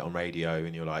playing it on radio,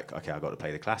 and you're like, okay, I've got to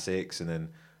play the classics, and then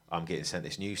I'm getting sent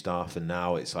this new stuff, and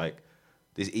now it's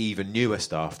there's even newer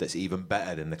stuff that's even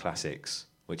better than the classics,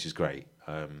 which is great.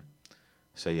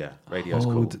 So yeah, radio's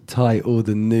cool. Hold tight, all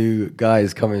the new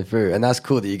guys coming through, and that's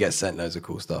cool that you get sent loads of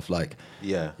cool stuff.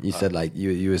 Yeah, you said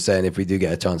you were saying, if we do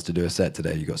get a chance to do a set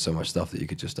today, you got so much stuff that you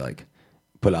could just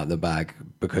pull out the bag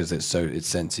because it's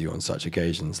sent to you on such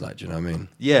occasions. Do you know what I mean?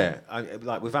 Yeah,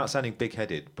 without sounding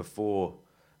big-headed, before.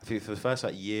 I think for the first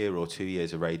year or 2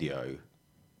 years of radio,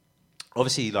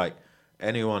 obviously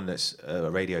anyone that's a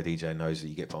radio DJ knows that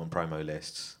you get put on promo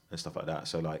lists and stuff like that.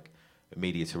 So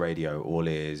media to radio, All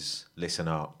Ears, Listen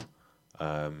Up,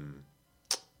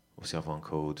 what's the other one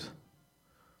called?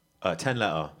 10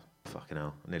 Letter. Fucking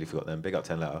hell, I nearly forgot them. Big up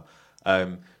 10 Letter.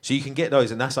 So you can get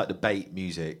those, and that's the bait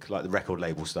music, the record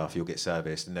label stuff. You'll get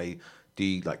serviced, and they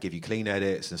do give you clean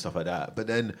edits and stuff like that. But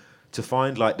then to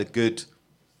find the good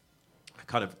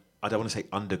kind of, I don't want to say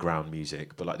underground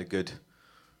music, but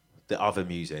the other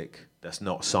music that's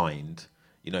not signed,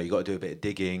 you got to do a bit of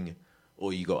digging,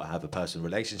 or you got to have a personal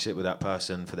relationship with that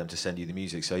person for them to send you the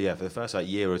music. So yeah, for the first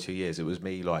year or 2 years, it was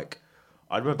me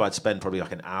I remember I'd spend probably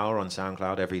like an hour on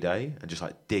SoundCloud every day and just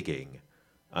like digging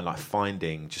and like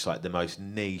finding just like the most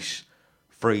niche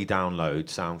free download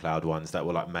SoundCloud ones that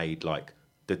were like made like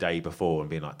the day before and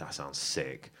being like, that sounds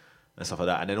sick and stuff like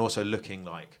that. And then also looking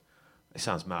like, it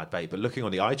sounds mad bait, but looking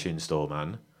on the iTunes store,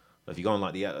 man, if you go on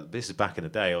like this is back in the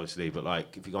day obviously, but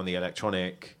like if you go on the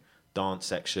electronic dance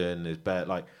section, there's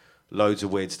like loads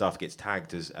of weird stuff gets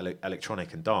tagged as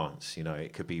electronic and dance. You know,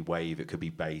 it could be wave, it could be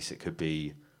bass, it could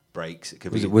be breaks, it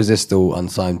could be. Was this still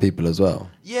unsigned people as well?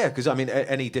 Yeah, because I mean,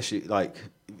 any like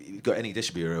you've got any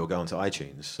distributor, it will go onto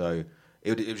iTunes. So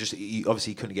it would just you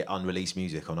obviously couldn't get unreleased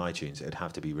music on iTunes. It'd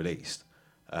have to be released.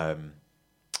 But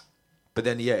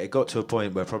then yeah, it got to a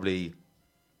point where probably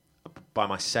by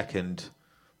my second,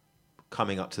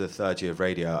 coming up to the third year of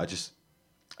radio,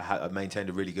 I maintained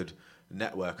a really good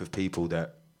network of people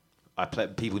that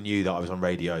people knew that I was on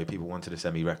radio. People wanted to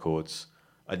send me records.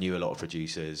 I knew a lot of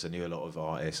producers. I knew a lot of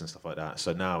artists and stuff like that.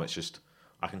 So now it's just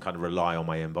I can kind of rely on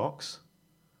my inbox.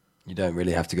 You don't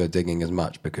really have to go digging as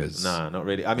much because no, not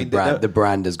really. I mean, the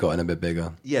brand has gotten a bit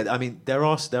bigger. Yeah, I mean, there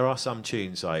are some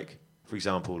tunes like, for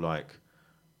example, like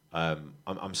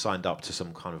I'm signed up to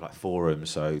some kind of like forum,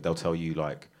 so they'll tell you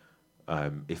like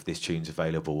if this tune's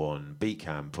available on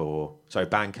Bandcamp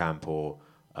or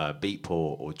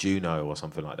Beatport or Juno or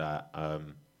something like that.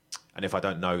 And if I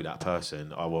don't know that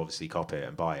person, I will obviously copy it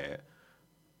and buy it.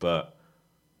 But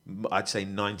I'd say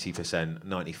 90%,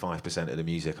 95% of the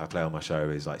music I play on my show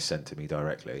is like sent to me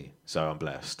directly. So I'm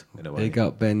blessed in a way. Big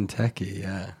up Ben Techie,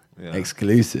 yeah.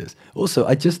 Exclusives. Also,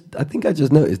 I think I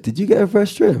just noticed, did you get a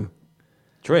fresh trim?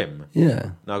 Trim?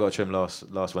 Yeah. No, I got a trim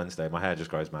last Wednesday. My hair just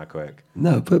grows mad quick.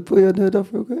 No, put your hood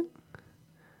off real quick.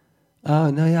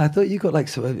 Oh, no, yeah. I thought you got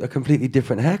like a completely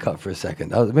different haircut for a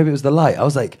second. Maybe it was the light. I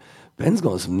was like, Ben's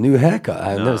got some new haircut.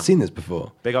 I've never seen this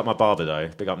before. Big up my barber, though.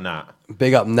 Big up Nat.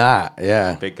 Big up Nat,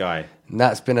 yeah. Big guy.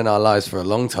 Nat's been in our lives for a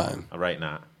long time. I rate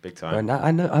Nat. Big time. Bro,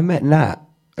 Nat, I met Nat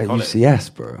at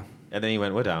UCS, bro. And then he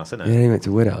went Woodhouse, didn't he? Yeah, he went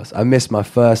to Woodhouse. I missed my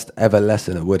first ever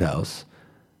lesson at Woodhouse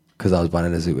because I was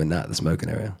running a zoo with Nat, the smoking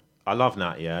area. I love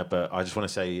Nat, yeah, but I just want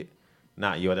to say,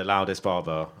 Nat, you are the loudest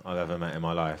barber I've ever met in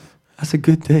my life. That's a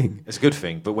good thing. It's a good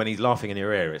thing, but when he's laughing in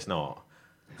your ear, it's not.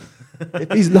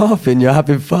 If he's laughing, you're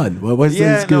having fun. Well, what's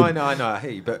yeah, good? I know, I hear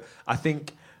you. But I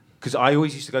think, because I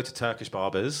always used to go to Turkish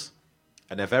barbers,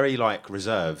 and they're very, like,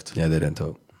 reserved. Yeah, they don't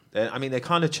talk. I mean, they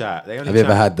kind of chat. Have you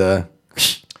ever had the...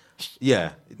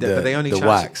 Yeah, but they only chat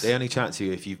wax. They only chat to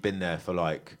you if you've been there for,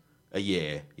 like, a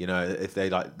year. You know, if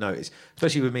they, like, notice.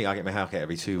 Especially with me, I get my haircut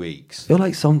every 2 weeks. I feel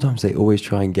like sometimes they always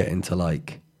try and get into,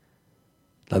 like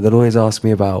they'll always ask me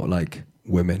about, like,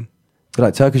 women. So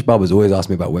like Turkish barbers always ask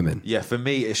me about women. Yeah, for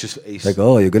me, it's like,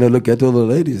 oh, you're going to look at all the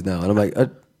ladies now. And I'm like,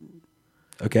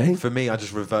 okay. For me, I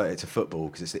just revert it to football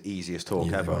because it's the easiest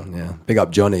talk ever. Yeah, big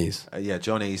up Johnny's. Yeah,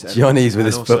 Johnny's. Johnny's with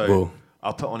his also, football.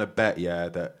 I'll put on a bet, yeah,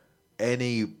 that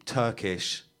any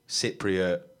Turkish,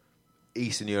 Cypriot,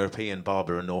 Eastern European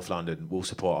barber in North London will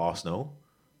support Arsenal.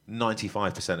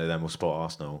 95% of them will support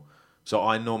Arsenal. So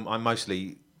I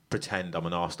mostly pretend I'm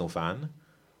an Arsenal fan.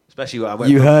 Especially when I went.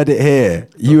 You heard it here.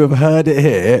 You have heard it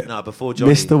here. No, before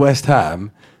Johnny. Mr. West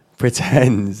Ham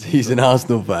pretends he's an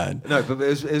Arsenal fan. No, but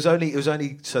it was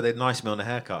only so they'd nice me on the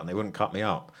haircut and they wouldn't cut me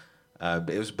up. But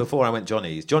it was before I went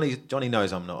Johnny's. Johnny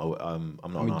knows I'm not. I'm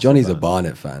not. I mean, an Johnny's Arsenal a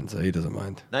Barnet fan, so he doesn't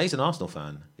mind. No, he's an Arsenal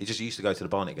fan. He just used to go to the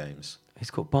Barnet games.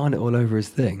 He's got Barnet all over his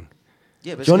thing.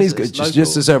 Yeah, but Johnny's it's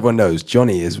just so everyone knows,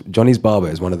 Johnny's barber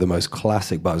is one of the most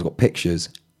classic barbers. He's got pictures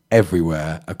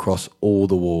everywhere across all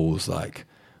the walls, like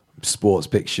sports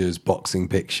pictures, boxing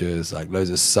pictures, like loads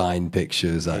of signed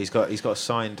pictures. Like. Yeah, he's got a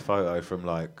signed photo from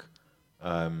like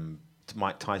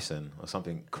Mike Tyson or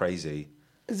something crazy.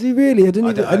 Is he really? I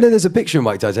know there's a picture of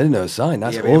Mike Tyson. I didn't know it was signed.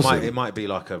 That's awesome. It might be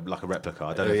like a replica.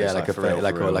 I don't know. If it's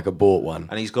like a bought one.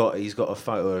 And he's got a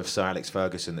photo of Sir Alex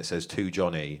Ferguson that says "To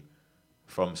Johnny"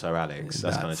 from Sir Alex.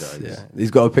 That's kind of jokes. Yeah, he's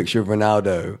got a picture of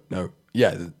Ronaldo. No, yeah,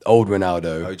 the old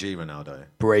Ronaldo. OG Ronaldo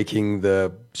breaking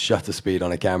the shutter speed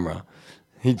on a camera.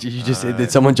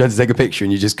 Someone tried to take a picture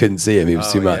and you just couldn't see him. It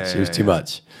was too much. It was too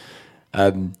much.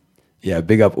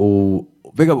 Big up all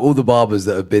the barbers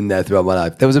that have been there throughout my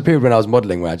life. There was a period when I was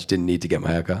modelling where I just didn't need to get my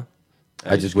haircut.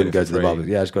 I just wouldn't go to the barbers.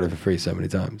 Yeah, I just got it for free so many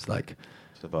times. Like,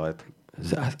 it's a vibe.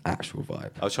 It's an actual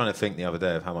vibe. I was trying to think the other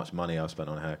day of how much money I've spent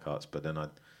on haircuts, but then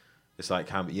it's like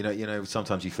how you know.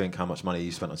 Sometimes you think how much money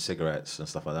you spent on cigarettes and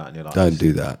stuff like that, and you're like, don't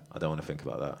do that. I don't want to think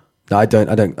about that. No, I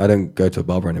don't go to a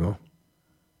barber anymore.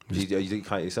 You do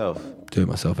cut it yourself? Do it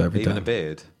myself every time. Even a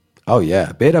beard? Oh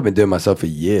yeah, beard I've been doing myself for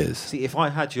years. See, if I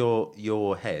had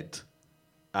your head,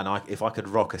 and if I could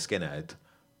rock a skinhead,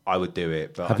 I would do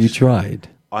it. But have you tried?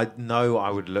 I know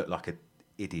I would look like an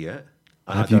idiot.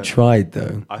 And Have you tried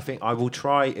though? I think I will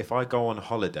try if I go on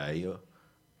holiday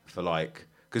for like,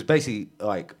 because basically,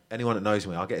 like anyone that knows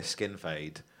me, I'll get a skin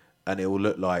fade, and it will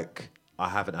look like I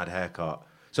haven't had a haircut.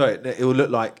 So it will look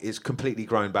like it's completely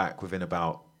grown back within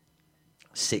about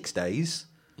 6 days.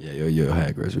 Yeah, your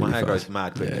hair grows really My hair fast. grows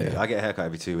mad quickly. Yeah. I get a haircut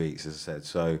every 2 weeks, as I said.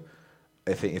 So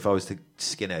I think if I was to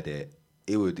skinhead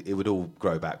it would all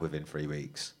grow back within 3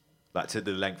 weeks, like to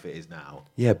the length it is now.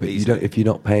 Yeah, but you easily. don't. If you're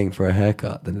not paying for a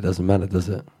haircut, then it doesn't matter, does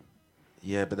it?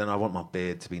 Yeah, but then I want my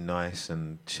beard to be nice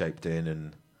and shaped in,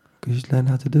 and Because you just learn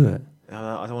how to do it.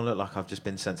 I don't want to look like I've just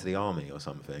been sent to the army or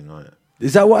something. Like,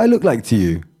 Is that what I look like to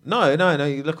you? no,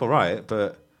 you look all right,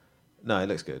 but no, it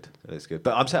looks good. It looks good.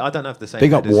 But I'm saying I don't have the same.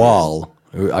 Big up head as you. Wall.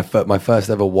 My first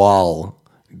ever Wall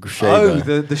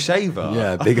shaver. Oh, the shaver.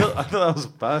 Yeah, big I up. thought that was a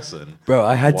person. Bro,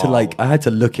 I had Wow.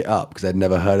 to look it up because I'd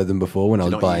never heard of them before when I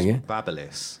was Do you not buying use it.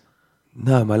 Babyliss?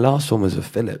 No, my last one was a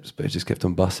Philips, but it just kept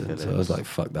on busting. So I was Philips. like,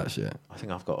 fuck that shit. I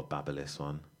think I've got a Babyliss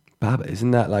one. Bab,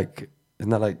 isn't that like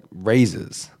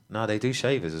razors? No, they do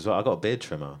shavers as well. I got a beard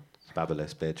trimmer.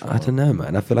 Babyliss beard trimmer. I don't know,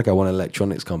 man. I feel like I want an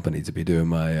electronics company to be doing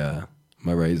my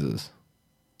my razors,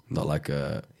 not like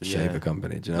a shaver Yeah.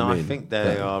 company. Do you know No, what I I mean? think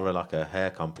they Yeah. are like a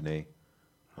hair company.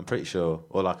 I'm pretty sure,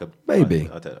 or like a Maybe.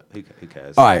 I don't know. Who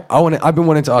cares? All right, I've been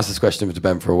wanting to ask this question to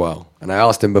Ben for a while, and I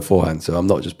asked him beforehand, so I'm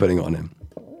not just putting it on him.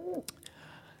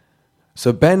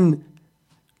 So Ben,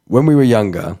 when we were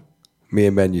younger, me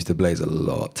and Ben used to blaze a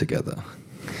lot together.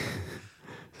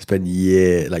 Spend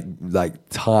years, like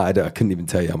time. I couldn't even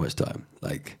tell you how much time.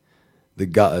 Like the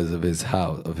gutters of his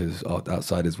house,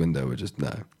 outside his window, were just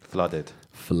flooded,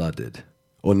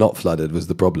 or not flooded was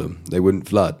the problem. They wouldn't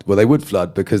flood. Well, they would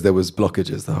flood because there was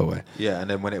blockages the whole way. Yeah, and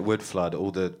then when it would flood, all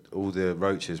the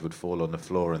roaches would fall on the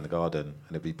floor in the garden,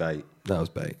 and it'd be bait. That was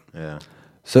bait. Yeah,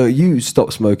 So you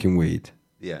stopped smoking weed.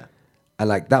 yeah. And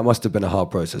like that must have been a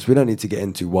hard process. We don't need to get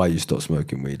into why you stopped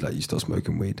smoking weed. Like you stopped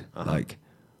smoking weed. Like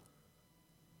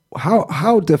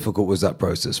how difficult was that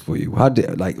process for you? How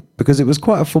did because it was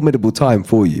quite a formidable time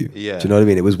for you. Yeah. Do you know what I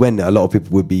mean? It was when a lot of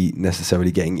people would be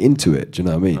necessarily getting into it. Do you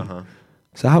know what I mean?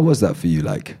 So how was that for you?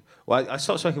 Like Well, I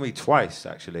stopped smoking weed twice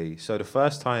actually. So the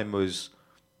first time was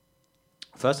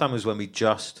when we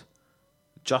just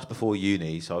before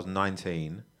uni. So I was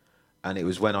 19, and it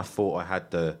was when I thought I had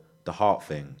the heart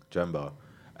thing. Do you remember?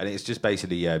 And it's just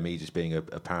basically me just being a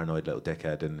paranoid little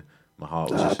dickhead, and my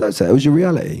heart was just. don't say it was your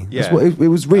reality. Yeah. That's what it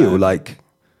was real. Like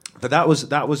But that was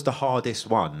the hardest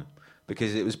one,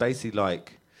 because it was basically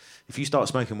like if you start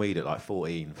smoking weed at like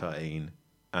 14, 13,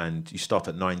 and you stop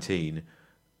at 19,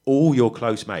 all your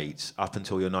close mates up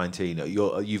until you're 19,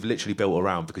 you've literally built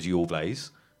around because you all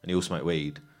blaze and you all smoke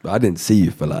weed. I didn't see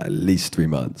you for like at least 3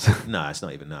 months. No, it's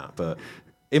not even that, but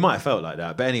it might have felt like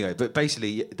that. But anyway, but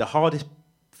basically the hardest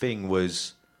thing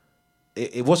was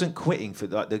it wasn't quitting for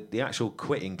like the actual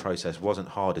quitting process wasn't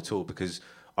hard at all because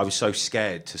I was so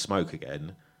scared to smoke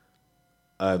again.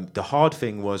 The hard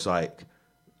thing was like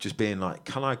just being like,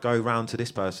 can I go round to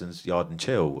this person's yard and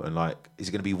chill? And like, is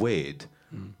it going to be weird?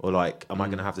 Or like, am I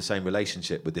going to have the same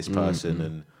relationship with this person?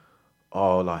 And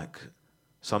like,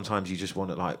 sometimes you just want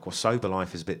to like, well, sober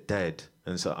life is a bit dead.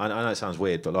 And so I know it sounds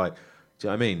weird, but like, do you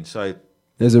know what I mean? So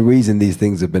There's a reason these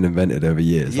things have been invented over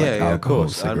years. Yeah, like yeah, of alcohol,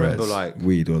 course. I remember, cigarettes, like-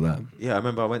 weed, all that. yeah, I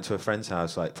remember I went to a friend's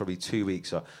house like probably 2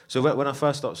 weeks. So when I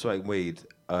first stopped smoking weed,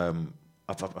 I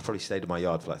probably stayed in my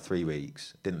yard for like 3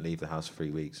 weeks. Didn't leave the house for 3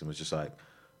 weeks and was just like,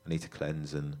 I need to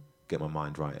cleanse and get my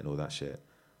mind right and all that shit.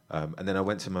 And then I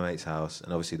went to my mate's house,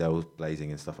 and obviously they were all blazing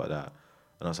and stuff like that.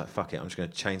 And I was like, fuck it, I'm just going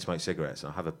to chain smoke cigarettes and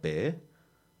I'll have a beer.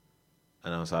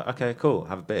 And I was like, okay, cool,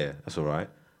 have a beer. That's all right.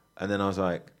 And then I was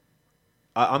like,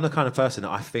 I'm the kind of person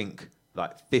that I think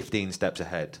like 15 steps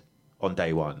ahead on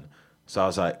day one. So I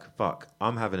was like, fuck,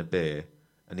 I'm having a beer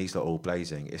and these are all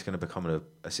blazing. It's going to become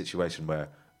a situation where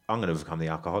I'm going to become the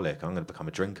alcoholic. I'm going to become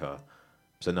a drinker.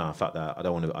 So no, fuck that. I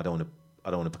don't want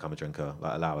to become a drinker.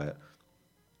 Like, allow it.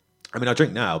 I mean, I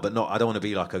drink now, but not. I don't want to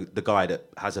be like the guy that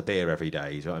has a beer every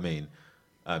day. You know what I mean?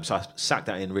 So I sacked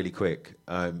that in really quick,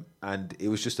 and it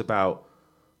was just about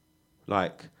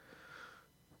like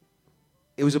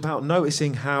it was about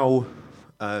noticing how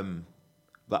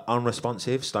like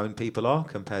unresponsive stoned people are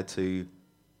compared to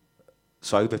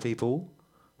sober people.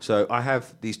 So I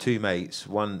have these two mates.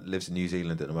 One lives in New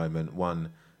Zealand at the moment.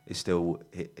 One is still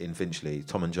in Finchley.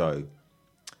 Tom and Joe.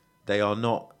 They are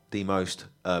not the most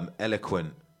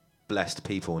eloquent, blessed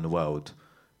people in the world,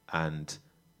 and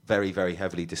very, very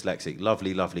heavily dyslexic.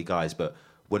 Lovely, lovely guys, but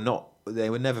they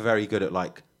were never very good at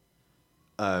like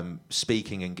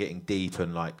speaking and getting deep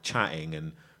and like chatting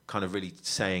and kind of really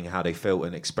saying how they felt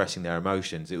and expressing their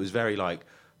emotions. It was very like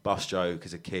bus joke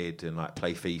as a kid and like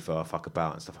play FIFA, fuck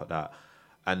about and stuff like that.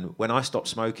 And when I stopped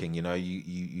smoking, you know,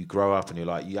 you grow up and you're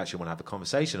like, you actually want to have a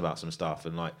conversation about some stuff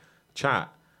and like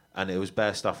chat. And it was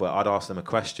bare stuff where I'd ask them a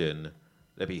question,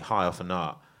 they'd be high off a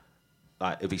nut,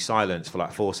 like it'd be silence for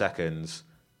like 4 seconds,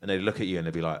 and they'd look at you and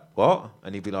they'd be like, "What?"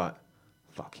 And you'd be like,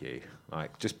 "Fuck you!"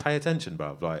 Like, just pay attention,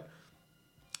 bruv. Like,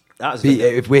 that was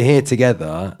if we're here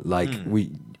together, like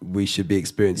we should be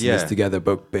experiencing this together.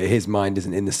 But his mind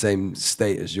isn't in the same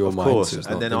state as your mind. Of course. So it's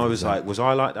and not then I was thinking like, was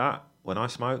I like that when I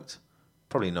smoked?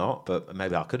 Probably not, but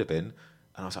maybe I could have been.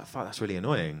 And I was like, "Fuck, that's really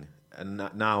annoying." And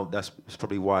now that's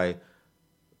probably why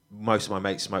most of my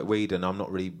mates smoke weed, and I'm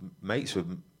not really mates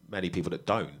with many people that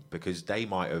don't, because they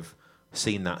might have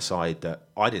seen that side that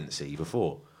I didn't see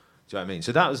before. Do you know what I mean?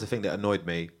 So that was the thing that annoyed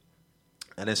me.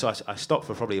 And then so I stopped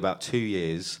for probably about 2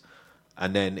 years,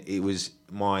 and then it was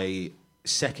my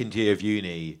second year of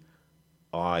uni.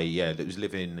 I was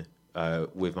living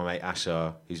with my mate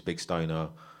Asher, who's a big stoner. And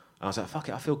I was like, fuck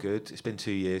it, I feel good. It's been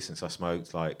 2 years since I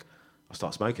smoked. Like, I'll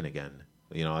start smoking again.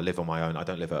 You know, I live on my own. I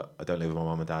don't live with my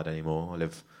mum and dad anymore. I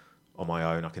live on my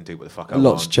own. I can do what the fuck I want. A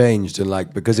lot's changed, and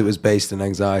like because it was based on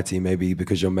anxiety, maybe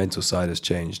because your mental side has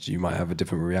changed, you might have a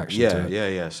different reaction to it.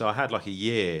 Yeah. So I had like a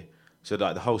year. So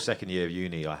like the whole second year of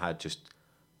uni, I had just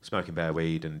smoking bare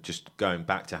weed and just going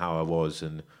back to how I was.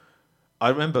 And I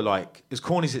remember, like, as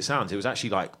corny as it sounds, it was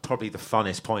actually like probably the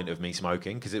funnest point of me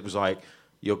smoking, because it was like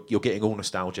you're getting all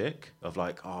nostalgic of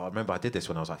like, oh, I remember I did this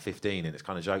when I was like 15, and it's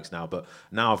kind of jokes now, but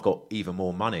now I've got even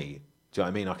more money. Do you know what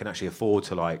I mean? I can actually afford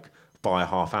to like buy a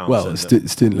half ounce. Well,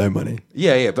 student loan money.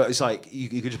 Yeah, but it's like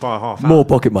you could just buy a half More ounce.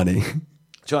 pocket money. Do you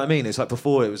know what I mean? It's like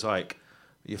before it was like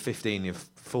you're 15, you're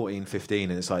 14, 15,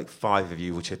 and it's like 5 of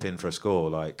you will chip in for a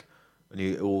score, like, and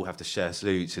you all have to share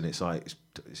salutes, and it's like,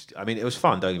 I mean, it was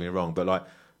fun, don't get me wrong, but like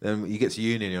then you get to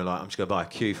uni and you're like, I'm just going to buy a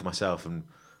Q for myself and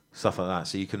stuff like that,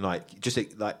 so you can like just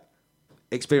like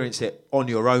experience it on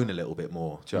your own a little bit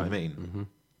more. Do you know what I mean?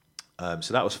 Mm-hmm.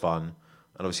 So that was fun,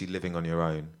 and obviously living on your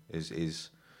own is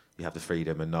you have the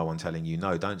freedom and no one telling you,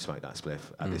 no, don't smoke that spliff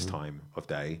at this time of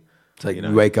day. It's like you know?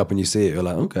 you wake up and you see it, you're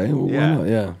like, okay, well, why not?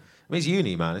 Yeah. I mean, it's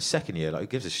uni, man. It's second year. Like, who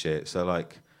gives a shit? So,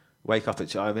 like, wake up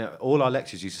at... I mean, all our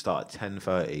lectures used to start at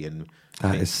 10:30, and...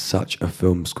 That is such a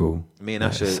film school. Me and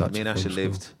Asher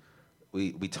lived...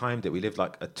 We timed it. We lived,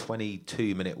 like, a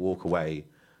 22-minute walk away,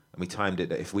 and we timed it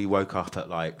that if we woke up at,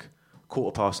 like,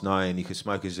 9:15, you could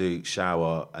smoke a zoot,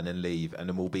 shower, and then leave, and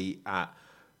then we'll be at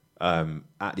the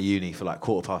uni for, like,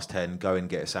 10:15, go and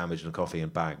get a sandwich and a coffee,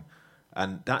 and bang.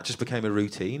 And that just became a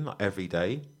routine, like, every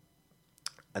day.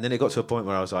 And then it got to a point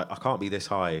where I was like, I can't be this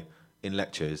high in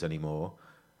lectures anymore.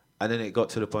 And then it got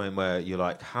to the point where you're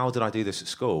like, how did I do this at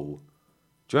school?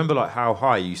 Do you remember like how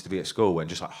high you used to be at school and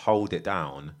just like hold it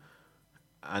down?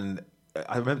 And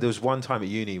I remember there was one time at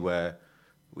uni where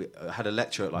we had a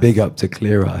lecture at like... Big up to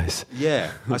Clear Eyes.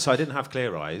 Yeah. So I didn't have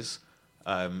Clear Eyes.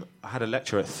 I had a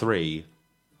lecture at 3.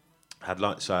 I had a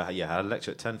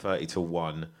lecture at 10:30 till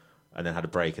 1, and then had a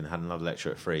break and had another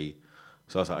lecture at 3.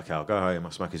 So I was like, okay, I'll go home,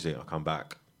 I'll smoke a zoot, I'll come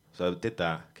back. So I did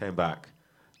that, came back.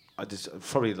 I just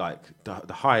probably like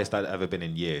the highest I'd ever been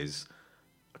in years.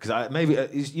 Because maybe,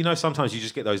 you know, sometimes you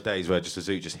just get those days where just a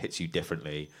zoot just hits you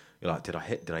differently. You're like, did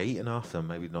I eat enough? And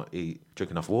maybe not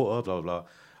drink enough water, blah, blah, blah.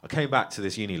 I came back to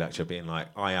this uni lecture being like,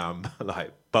 I am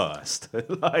like burst.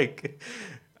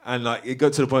 And like it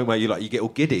got to the point where you get all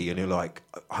giddy and you're like,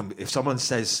 if someone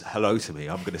says hello to me,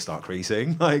 I'm going to start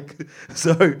creasing. Like,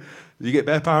 so you get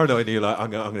very paranoid and you're like,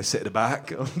 I'm going to sit at the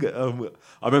back.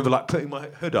 I remember like putting my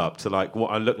hood up to like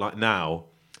what I look like now.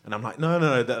 And I'm like,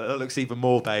 no, that looks even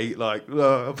more bait. Like,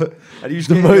 and you just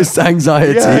the most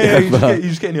anxiety ever. You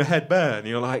just get in your head bare and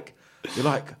you're like,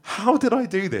 how did I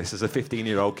do this as a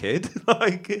 15-year-old kid?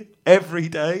 Like every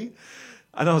day.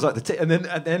 And I was like, and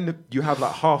then you have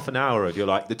like half an hour of you're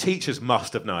like, the teachers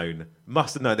must have known.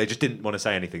 They just didn't want to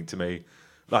say anything to me,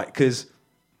 like because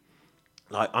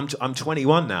like I'm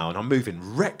 21 now and I'm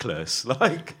moving reckless.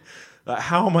 Like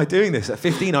how am I doing this? At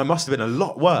 15, I must have been a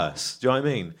lot worse. Do you know what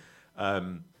I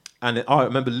mean? And I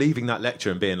remember leaving that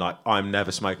lecture and being like, I'm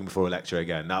never smoking before a lecture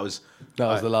again. That was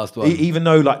the last one. Even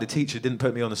though like the teacher didn't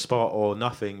put me on the spot or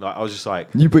nothing, like I was just like...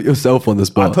 You put yourself on the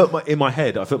spot. I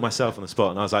put myself on the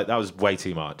spot and I was like, that was way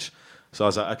too much. So I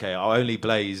was like, okay, I'll only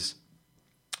blaze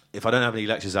if I don't have any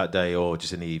lectures that day or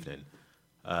just in the evening.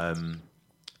 And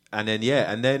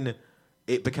then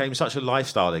it became such a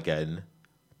lifestyle again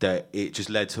that it just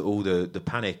led to all the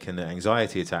panic and the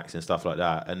anxiety attacks and stuff like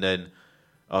that. And then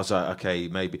I was like, okay,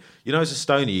 maybe... You know, as a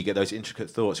stoner, you get those intricate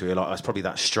thoughts where you're like, it's probably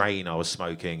that strain I was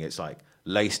smoking. It's like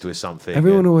laced with something.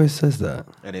 Everyone always says that.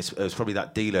 And it was probably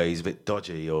that dealer, he's a bit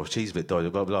dodgy, or she's a bit dodgy,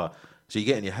 blah, blah. So you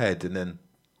get in your head, and then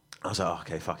I was like, oh,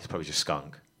 okay, fuck, it's probably just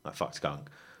skunk. Like, fuck skunk.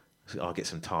 I'll get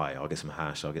some Thai, I'll get some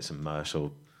hash, I'll get some Mersh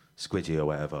or squidgy or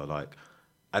whatever. Like,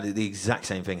 and the exact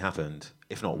same thing happened,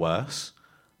 if not worse.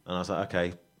 And I was like,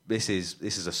 okay, this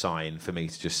is a sign for me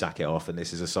to just sack it off, and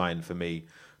this is a sign for me.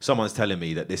 Someone's telling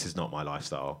me that this is not my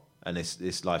lifestyle, and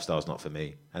this lifestyle is not for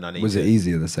me. And I need. Was it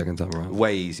easier the second time around?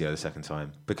 Way easier the second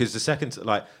time, because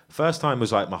first time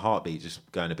was like my heartbeat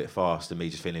just going a bit fast and me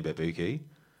just feeling a bit booky,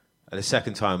 and the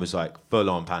second time was like full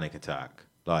on panic attack.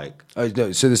 Like, Oh,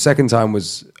 no, so the second time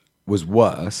was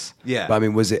worse. Yeah. But I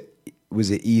mean, was it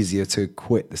easier to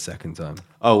quit the second time?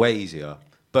 oh, way easier,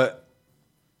 but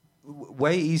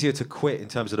way easier to quit in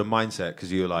terms of the mindset,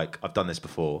 because you're like, I've done this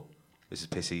before, this is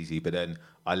piss easy. But then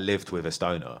I lived with a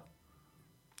stoner.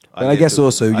 And I guess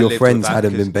also I your lived friends with that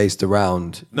hadn't 'cause- been based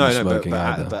around you smoking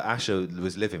either. but Asher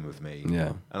was living with me. Yeah.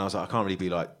 And I was like, I can't really be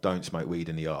like, don't smoke weed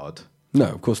in the yard. No,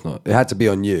 of course not. It had to be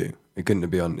on you. It couldn't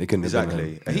have been on. It couldn't have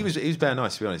Exactly. been. He was very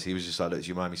nice, to be honest. He was just like, look, do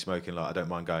you mind me smoking? Like, I don't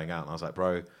mind going out. And I was like,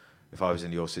 bro, if I was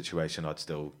in your situation, I'd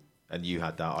still, and you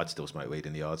had that, I'd still smoke weed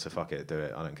in the yard. So fuck it, do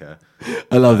it. I don't care.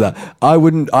 I love that. I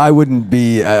wouldn't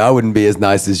be as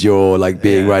nice as you're like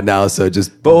being Yeah. right now. So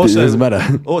just, But also, it doesn't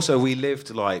matter. Also, we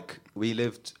lived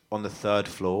on the third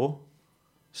floor.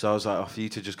 So I was like, for you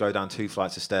to just go down 2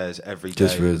 flights of stairs every day.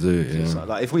 Just for a zoo, It's yeah.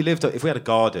 like if we had a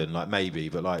garden, like maybe,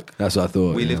 but like That's what I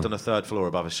thought. we yeah. lived on the third floor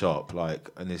above a shop, like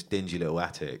in this dingy little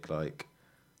attic. Like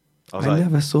I was I like,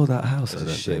 never saw that house. it I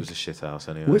was, don't it think. was a shit house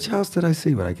anyway. Which house did I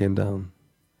see when I came down?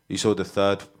 You saw the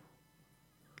third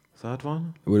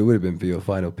one? It would have been for your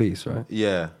final piece, right?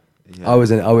 Yeah. Yeah. I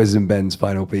was in Ben's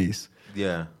final piece,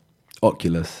 Yeah.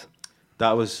 Oculus.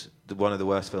 That was one of the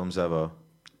worst films ever.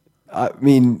 I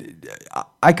mean,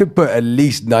 I could put at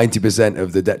least 90%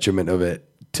 of the detriment of it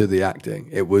to the acting.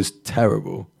 It was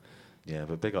terrible. Yeah,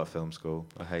 but big up film school.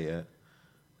 I hate it.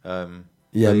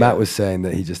 Yeah, But Matt was saying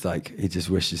that he just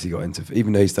wishes he got into,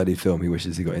 even though he studied film, he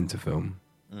wishes he got into film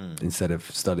instead of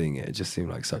studying it. It just seemed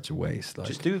like such a waste. Like,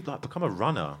 just become a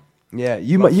runner. yeah,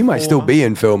 you like might still 4 be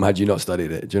in film had you not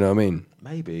studied it. Do you know what I mean?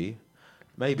 Maybe.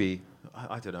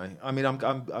 I don't know. I mean,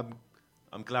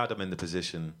 I'm glad I'm in the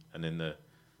position and in the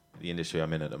industry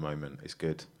I'm in at the moment. It's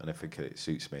good, and I think it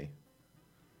suits me.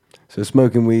 So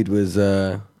smoking weed was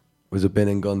a been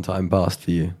and gone time past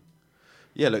for you.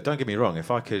 Yeah, look, don't get me wrong.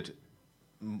 If I could,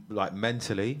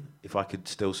 mentally, if I could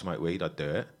still smoke weed, I'd do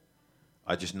it.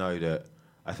 I just know that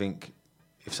I think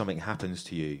if something happens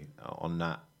to you on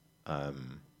that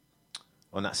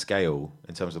scale,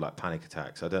 in terms of like panic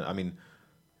attacks,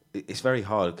 it's very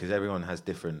hard because everyone has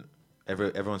different.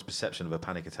 Everyone's perception of a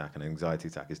panic attack and an anxiety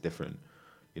attack is different.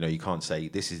 You know, you can't say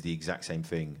this is the exact same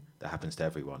thing that happens to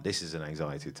everyone. This is an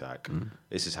anxiety attack.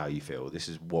 This is how you feel. This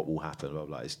is what will happen. Blah,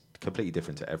 blah. It's completely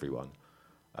different to everyone.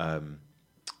 And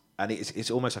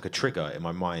it's almost like a trigger in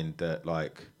my mind that,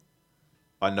 like,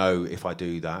 I know if I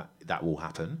do that, that will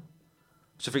happen.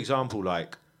 So, for example,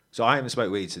 so I haven't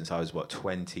smoked weed since I was,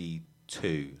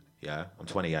 22, yeah? I'm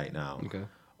 28 now. Okay.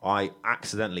 I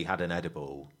accidentally had an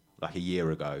edible, like, a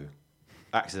year ago.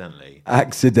 Accidentally.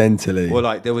 Accidentally.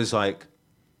 Well, there was, I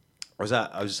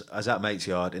was at a mate's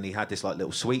yard, and he had this,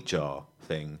 little sweet jar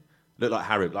thing. Looked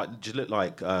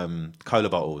like cola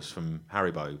bottles from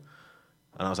Haribo.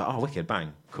 And I was like, oh, wicked,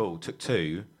 bang, cool. Took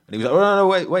 2. And he was like, oh, no,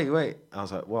 wait. I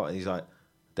was like, what? And he's like,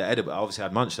 they're edible. Obviously,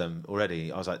 I'd munched them already.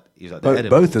 He was like, they're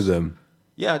edible. Both of them.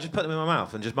 Yeah, I just put them in my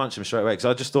mouth and just munched them straight away because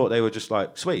I just thought they were just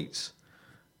like sweets.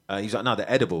 He's like, no,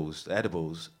 they're edibles.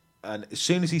 And as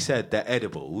soon as he said they're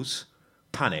edibles,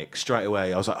 panic straight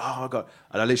away. I was like, oh, my God.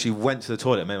 And I literally went to the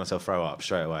toilet and made myself throw up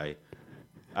straight away.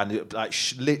 And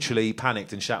literally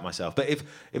panicked and shat myself. But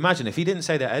imagine if he didn't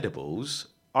say they're edibles,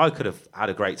 I could have had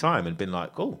a great time and been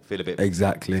like, "Oh, feel a bit weird."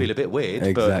 Exactly.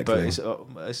 But it's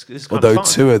kind Although of fun.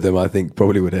 2 of them, I think,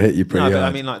 probably would have hit you pretty No,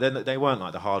 hard. but I mean, they weren't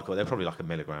like the hardcore. They're probably like a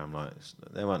milligram.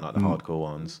 They weren't like the hardcore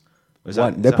ones.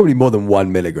 They're probably more than 1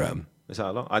 milligram. Is that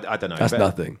a lot? I don't know. That's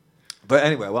nothing. But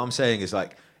anyway, what I'm saying is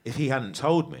if he hadn't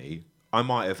told me, I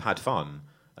might have had fun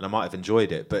and I might have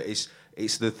enjoyed it. But it's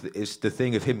the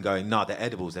thing of him going, nah, they're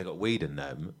edibles, they got weed in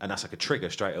them, and that's like a trigger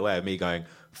straight away of me going,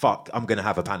 fuck, I'm gonna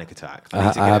have a panic attack.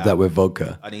 I have that with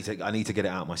vodka. I need to get it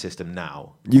out of my system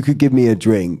now. You could give me a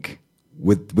drink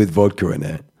with vodka in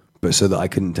it, but so that I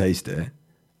couldn't taste it,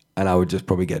 and I would just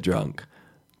probably get drunk.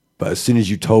 But as soon as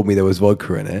you told me there was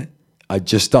vodka in it, I'd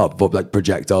just start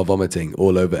projectile vomiting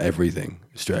all over everything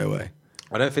straight away.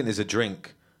 I don't think there's a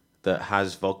drink that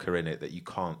has vodka in it that you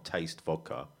can't taste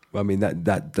vodka. I mean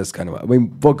that's kind of. I mean,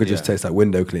 vodka just tastes like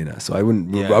window cleaner, so I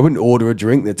wouldn't. Yeah. I wouldn't order a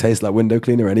drink that tastes like window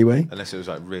cleaner anyway. Unless it was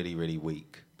really, really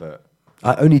weak. But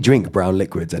I only drink brown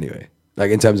liquids anyway.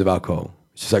 Like in terms of alcohol,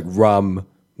 it's just like rum,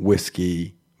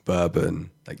 whiskey,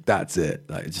 bourbon. Like that's it.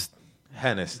 Like it's just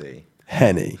Hennessy.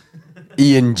 Henny.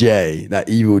 E&J, that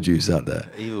evil juice out there.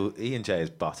 E&J is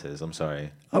butters. I'm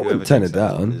sorry. I wouldn't turn it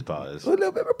down. Is butters. A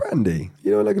little bit of brandy.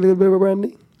 You know, like a little bit of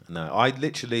brandy? No, I know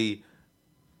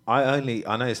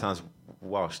it sounds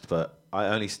washed, but I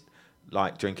only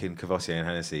like drinking Cavassier and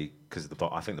Hennessy because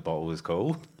I think the bottle was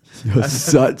cool. You're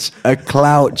such a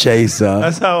clout chaser.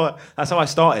 That's how I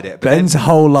started it. But Ben's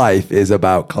whole life is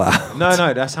about clout.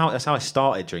 No, that's how I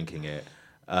started drinking it.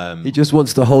 He just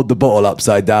wants to hold the bottle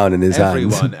upside down in his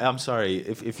hands. I'm sorry,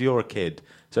 if you're a kid,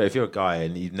 so if you're a guy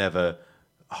and you've never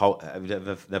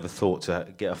thought to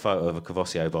get a photo of a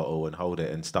Cavassier bottle and hold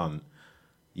it and stunt,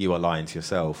 you are lying to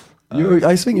yourself.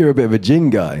 I think you're a bit of a gin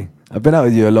guy. I've been out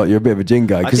with you a lot. You're a bit of a gin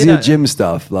guy because your gym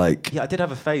stuff, like. Yeah, I did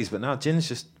have a phase, but now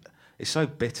gin's it's so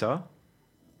bitter.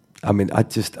 I mean, I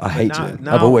hate gin.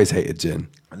 I've always hated gin.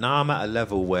 Now I'm at a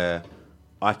level where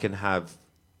I can have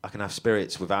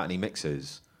spirits without any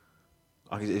mixers.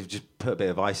 I can just put a bit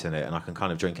of ice in it, and I can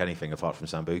kind of drink anything apart from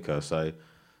Sambuca. So,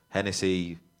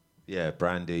 Hennessy,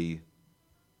 brandy.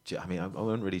 I mean, I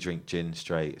wouldn't really drink gin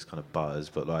straight. It's kind of buzz,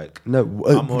 but like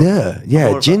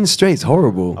gin straight's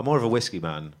horrible. I'm more of a whiskey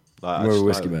man. Like, more of a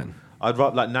whiskey man. I'd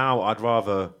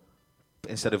rather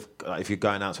instead of if you're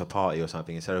going out to a party or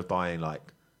something, instead of buying like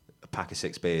a pack of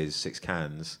 6 beers, 6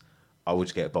 cans, I would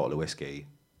just get a bottle of whiskey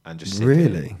and just sit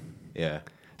really. Yeah.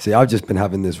 See, I've just been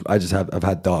having this. I've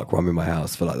had dark rum in my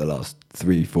house for like the last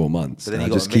 3-4 months. But then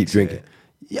and I just keep drinking. It.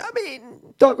 Yeah, I mean,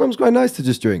 dark rum's quite nice to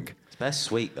just drink. It's best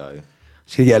sweet though.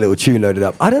 Just gonna get a little tune loaded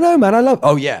up. I don't know, man.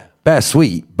 Oh yeah, bare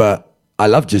sweet, but I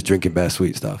love just drinking bare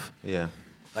sweet stuff. Yeah.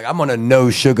 Like I'm on a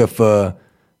no sugar for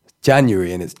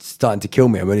January, and it's starting to kill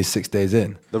me. I'm only 6 days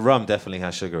in. The rum definitely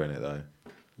has sugar in it though.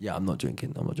 Yeah, I'm not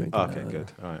drinking. Okay,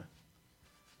 good. All right.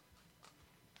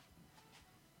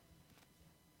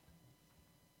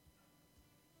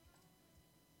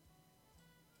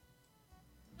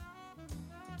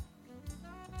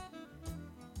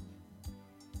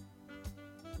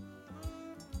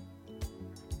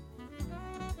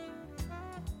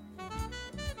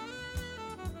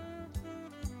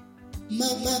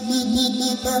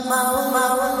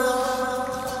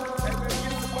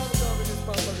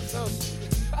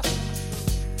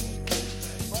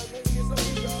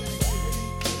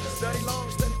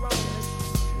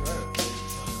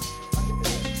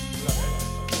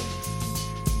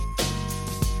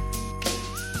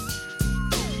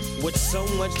 With so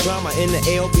much drama in the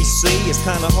LBC, it's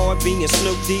kinda hard being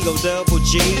Snoop D-O Double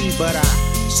G. But I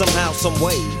somehow, some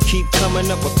way, keep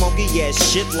coming up with funky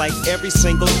ass shit like every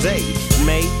single day.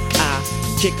 May I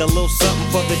kick a little something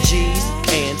for the G's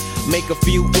and make a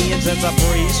few ends as I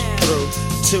breeze through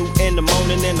 2 in the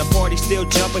morning and the party still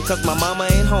jumping cause my mama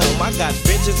ain't home. I got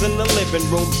bitches in the living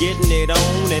room getting it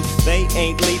on and they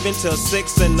ain't leaving till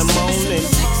 6 in the morning.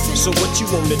 So what you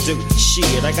wanna do?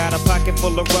 Shit, I got a pocket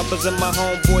full of rubbers and my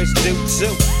homeboys do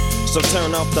too. So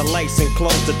turn off the lights and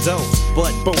close the doors.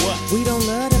 But what? We don't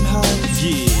love them hoes.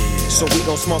 Yeah. So we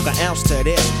gon' smoke an ounce to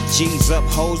this. G's up,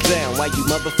 hoes down, while you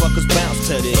motherfuckers bounce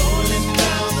to this. Rolling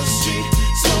down the street,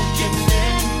 smoking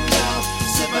in love,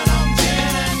 sipping on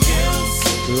gin and gills.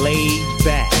 Laid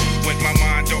back. With my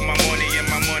mind on my money and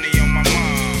my money on my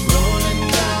mind. Rolling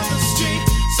down the street,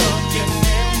 smoking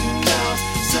in love,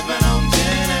 sipping on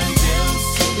gin and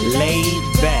gills. Laid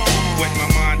back. With my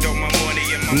mind on my money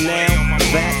and my money Now on my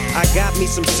back, mind. I got me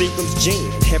some Seagram's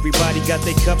gin. Everybody got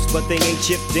their cups, but they ain't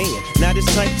chipped in. Now this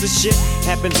type of shit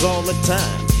happens all the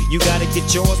time. You gotta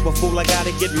get yours, but fool, I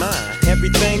gotta get mine.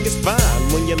 Everything is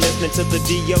fine when you're listening to the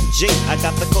D.O.G. I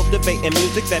got the cultivating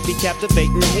music that be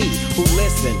captivating he who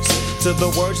listens to the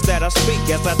words that I speak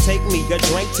as I take me a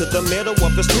drink to the middle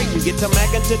of the street and get to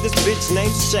mackin' to this bitch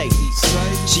named Shady.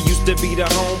 She used to be the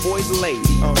homeboy's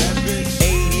lady.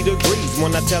 80 degrees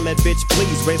when I tell that bitch,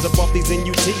 please raise up off these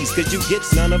NUTs, cause you get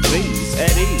none of these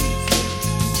at ease.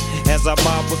 As I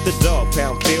mob with the dog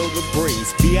pound, feel the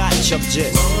breeze. Biatch, I'm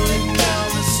just rolling down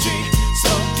the street,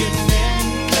 smoking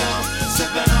in love,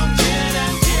 sipping on gin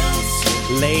and gills.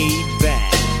 Laid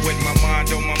back. With my mind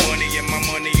on my money and my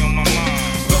money on my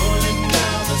mind. Rolling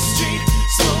down the street,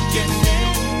 smoking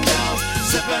in love,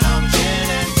 sipping on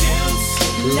gin and gills.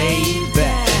 Laid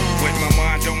back. With my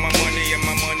mind on my money and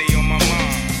my money on my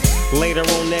mind. Later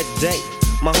on that day,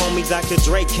 my homie Dr.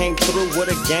 Dre came through with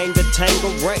a gang to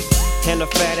Tango Ray. and a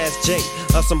fat ass J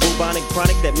of some bubonic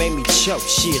chronic that made me choke.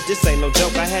 Shit, this ain't no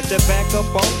joke. I had to back up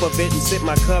off of it and sit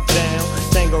my cup down.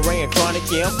 Tangeray and chronic,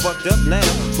 yeah, I'm fucked up now,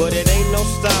 but it ain't no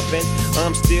stopping.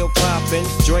 I'm still popping.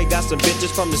 Dre got some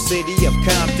bitches from the city of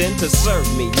Compton to serve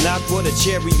me, not with a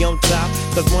cherry on top.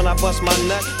 Cause when I bust my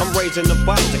nut, I'm raising the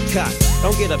bar to cock.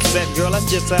 Don't get upset, girl, that's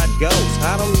just how it goes.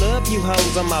 I don't love you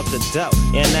hoes, I'm out the dough,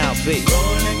 and I'll be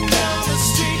rolling down the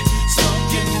street,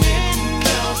 smoking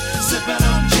window, sipping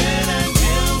on gin and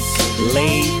juice,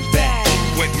 laid back.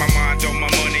 With my mind on my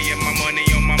money and my money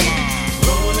on my mind.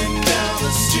 Rolling down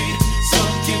the street,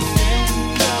 smoking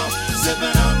window,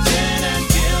 sipping on gin and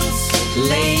juice,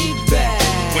 laid back.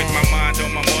 With my mind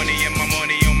on my money and my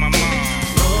money on my mind.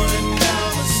 Rolling down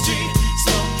the street,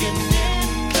 smoking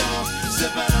window,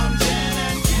 sipping on gin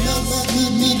and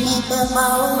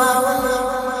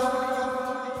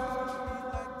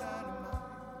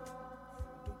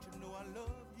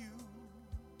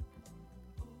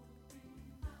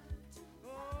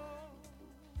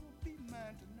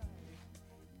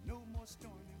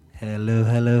Hello,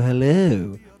 hello,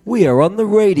 hello. We are on the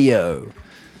radio.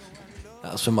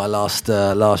 That was from my last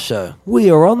show. We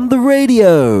are on the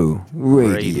radio.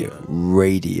 Radio,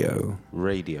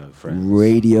 friends.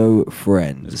 radio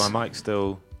friends. Is my mic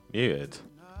still muted?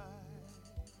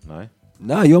 No?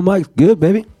 No, your mic's good,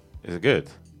 baby. Is it good?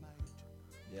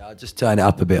 Yeah, I'll just turn it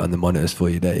up a bit on the monitors for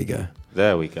you. There you go.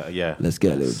 There we go, yeah. Let's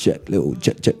get a little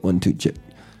check, 1, 2, check.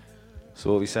 So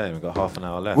what are we saying? We've got half an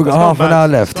hour left. We've got That's half not an mad- hour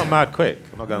left. It's not mad quick,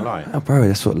 I'm not going to lie. Oh, bro,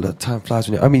 that's what time flies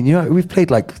when you... I mean, we've played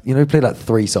like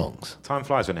 3 songs. Time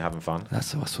flies when you're having fun.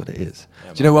 That's what it is.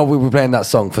 Do you know while we were playing that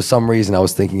song, for some reason I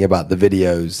was thinking about the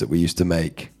videos that we used to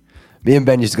make. Me and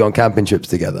Ben used to go on camping trips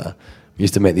together. We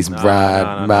used to make these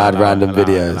random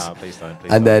videos. Please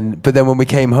don't. But then when we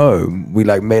came home, we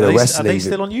like made a wrestling. Are they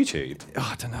still on YouTube? Oh,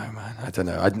 I don't know, man. I don't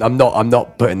know. I'm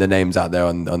not putting the names out there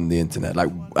on the internet.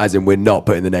 Like, as in, we're not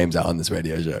putting the names out on this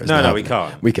radio show. It's not No, we happening.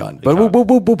 can't. We can't. But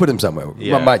we'll put them somewhere.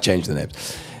 Yeah. We might change the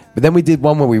names. But then we did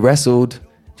one where we wrestled. Do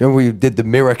you remember we did the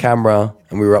mirror camera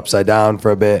and we were upside down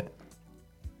for a bit?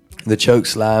 The choke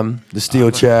slam, the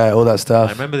steel chair, all that stuff.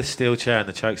 I remember the steel chair and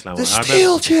the choke slam. The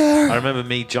steel chair. I remember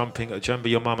me jumping. Do you remember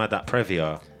your mum had that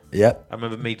Previa? Yep. I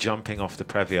remember me jumping off the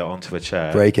Previa onto a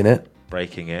chair. Breaking it.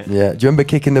 Yeah. Do you remember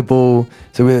kicking the ball?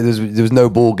 So there was no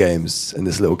ball games in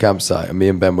this little campsite. And me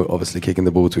and Ben were obviously kicking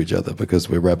the ball to each other because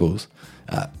we're rebels.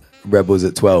 Rebels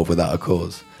at 12 without a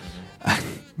cause.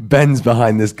 Ben's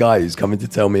behind this guy who's coming to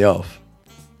tell me off.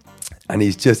 And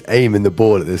he's just aiming the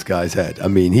ball at this guy's head. I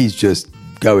mean, he's just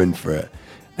going for it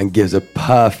and gives a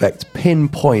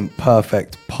pinpoint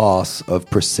perfect pass of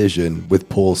precision with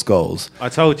Paul Scholes. I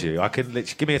told you, I can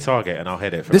literally give me a target and I'll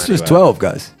hit it from This was anywhere. 12,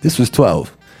 guys. This was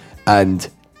 12. And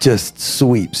just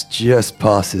sweeps just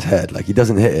past his head. Like, he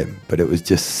doesn't hit him, but it was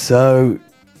just so...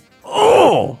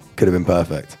 Oh! Could have been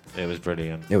perfect. It was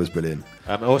brilliant. It was brilliant.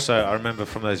 Also, I remember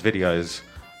from those videos,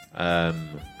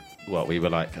 we were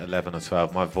like 11 or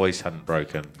 12, my voice hadn't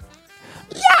broken.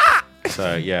 Yeah!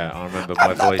 So, yeah, I remember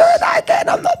my voice...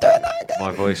 I'm not doing that again.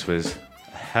 My voice was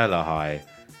hella high.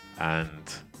 And,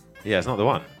 yeah, it's not the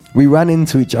one. We ran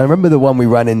into I remember the one we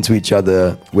ran into each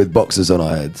other with boxes on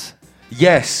our heads.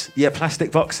 Yes, yeah,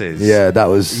 plastic boxes. Yeah, that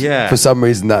was... Yeah. For some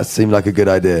reason, that seemed like a good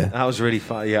idea. That was really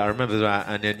fun. Yeah, I remember that.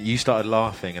 And then you started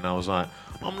laughing, and I was like,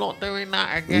 I'm not doing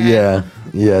that again.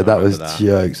 Yeah, that was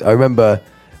jokes. I remember...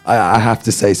 I have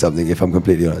to say something, if I'm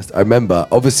completely honest. I remember...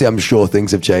 Obviously, I'm sure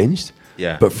things have changed.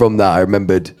 Yeah. But from that, I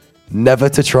remembered never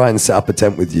to try and set up a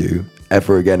tent with you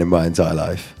ever again in my entire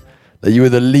life. Like, you were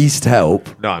the least help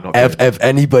No, I'm not of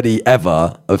anybody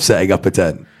ever of setting up a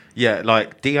tent. Yeah,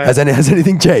 like DIY. Has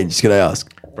anything changed? Can I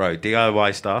ask? Bro,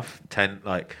 DIY stuff.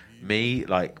 Me,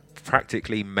 like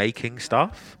practically making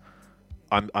stuff.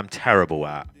 I'm terrible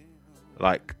at.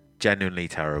 Like genuinely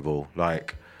terrible.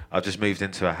 Like I've just moved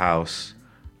into a house,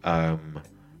 and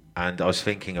I was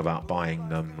thinking about buying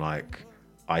them like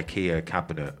IKEA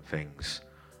cabinet things.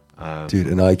 Dude,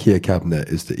 an IKEA cabinet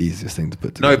is the easiest thing to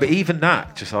put together. No, but even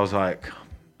that, I was like,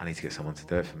 I need to get someone to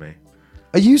do it for me.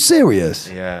 Are you serious?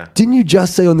 Yeah. Didn't you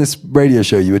just say on this radio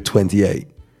show you were 28?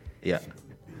 Yeah.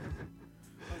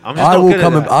 I'm just not good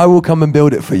at that. I will come and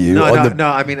build it for you. No.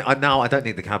 I mean, now I don't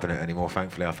need the cabinet anymore.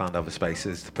 Thankfully, I found other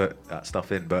spaces to put that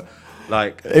stuff in. But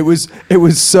like, it was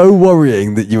so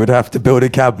worrying that you would have to build a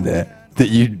cabinet that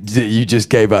you just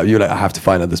gave up. You were like, I have to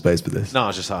find other space for this. No, I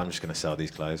was just like, I'm just going to sell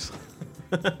these clothes.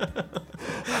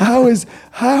 How is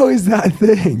that a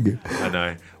thing? I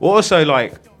know. Well, also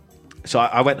like, so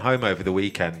I went home over the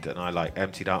weekend and I like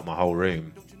emptied out my whole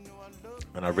room,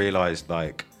 and I realised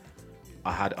like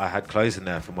I had clothes in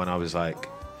there from when I was like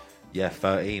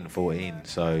 13, 14.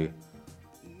 So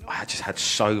I just had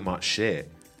so much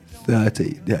shit.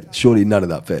 30. Yeah, surely none of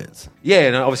that fits. Yeah,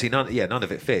 no, obviously none. Yeah, none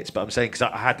of it fits. But I'm saying because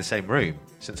I had the same room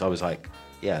since I was like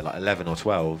 11 or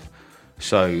 12.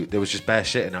 So there was just bare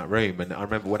shit in that room. And I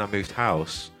remember when I moved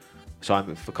house. So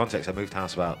for context, I moved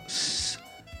house about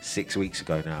 6 weeks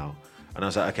ago now. And I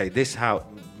was like, okay,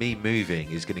 me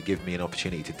moving is going to give me an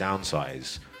opportunity to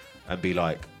downsize and be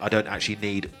like, I don't actually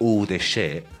need all this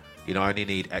shit. You know, I only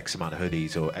need X amount of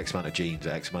hoodies or X amount of jeans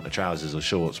or X amount of trousers or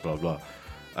shorts, blah, blah.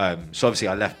 So obviously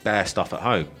I left bare stuff at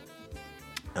home.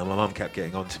 And my mum kept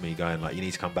getting on to me going like, you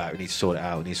need to come back, we need to sort it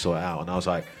out, we need to sort it out. And I was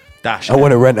like, I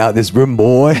want to rent out this room,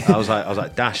 boy. I was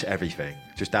like, dash everything.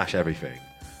 Just dash everything.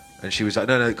 And she was like,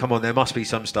 no, come on, there must be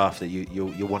some stuff that you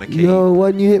want to keep. Yo,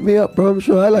 why don't you hit me up, bro? I'm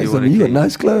sure I like something. You got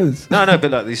nice clothes. No, but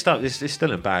like this stuff, it's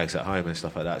still in bags at home and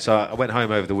stuff like that. So I went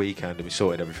home over the weekend and we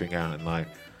sorted everything out and like,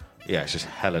 yeah, it's just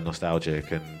hella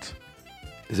nostalgic. And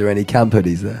is there any camp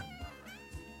hoodies there?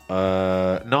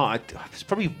 No, there's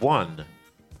probably one.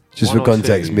 Just for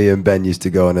context, me and Ben used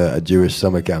to go on a Jewish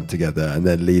summer camp together and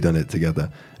then lead on it together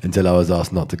until I was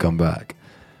asked not to come back.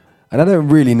 And I don't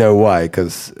really know why,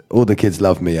 because all the kids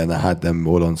loved me and I had them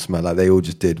all on smell. Like, they all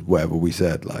just did whatever we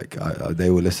said. Like, they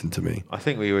all listened to me. I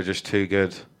think we were just too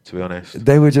good, to be honest.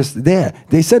 They were just there.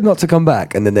 They said not to come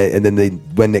back. And then they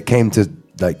when it came to,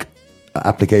 like,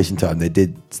 application time, they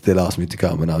did still ask me to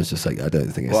come. And I was just like, I don't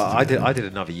think it's... Well, I did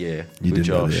another year with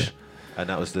Josh. And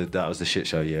that was the shit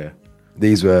show year.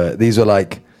 These were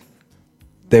like...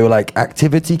 They were like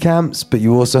activity camps, but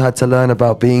you also had to learn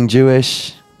about being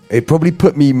Jewish. It probably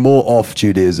put me more off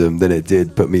Judaism than it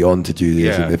did put me on to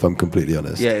Judaism, if I'm completely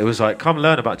honest. Yeah, it was like, come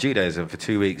learn about Judaism for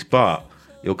 2 weeks, but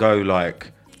you'll go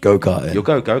like... Go-karting. You'll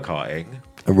go go-karting.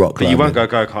 And rock climbing. But you won't go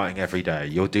go-karting every day.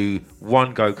 You'll do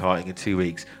one go-karting in 2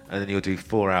 weeks, and then you'll do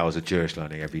 4 hours of Jewish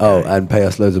learning every day. Oh, and pay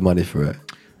us loads of money for it.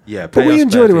 Yeah, but we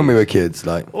enjoyed it when we were kids.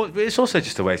 Like, well, it's also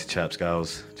just a way to chirp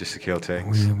girls, just to kill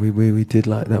things. We did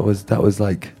like that was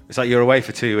like... It's like you're away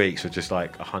for 2 weeks with just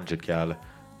like 100 gal.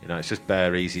 You know, it's just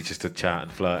bare easy just to chat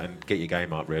and flirt and get your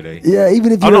game up, really. Yeah,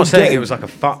 even if you I'm not saying it was like a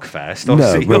fuck fest.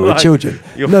 Obviously, no, we're children.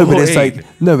 You're but it's like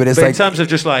but in terms of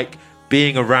just like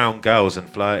being around girls and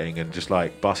flirting and just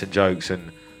like busting jokes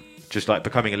and just like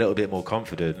becoming a little bit more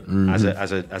confident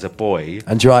as a boy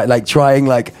and trying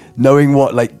knowing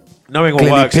what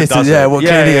works and doesn't. Yeah, what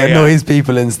clearly annoys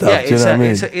people and stuff. Yeah, do you know what I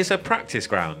mean? It's a practice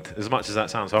ground. As much as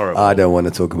that sounds horrible, I don't want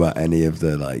to talk about any of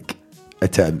the like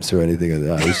attempts or anything like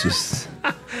that. It's just.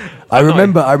 I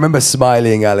remember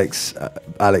smiling Alex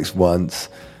once.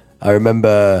 I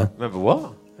remember. Remember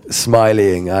what?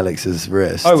 Smiling Alex's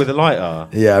wrist. Oh, with the lighter.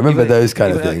 Yeah, I remember those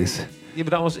kind of things. Yeah,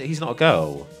 but he's not a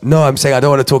girl. No, I'm saying I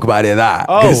don't want to talk about any of that.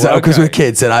 Because we're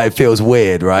kids and it feels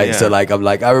weird, right? Yeah. So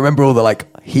I remember all the like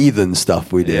heathen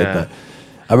stuff we did. Yeah. But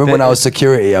I remember when I was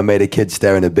security, I made a kid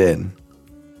stare in a bin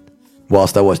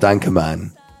whilst I watched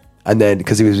Anchorman. And then,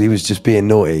 because he was just being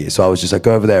naughty, so I was just like,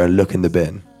 go over there and look in the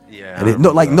bin. Yeah. And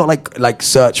not like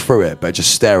search through it, but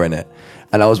just stare in it.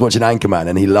 And I was watching Anchorman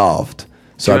and he laughed.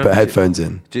 So I put headphones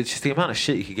in. Just the amount of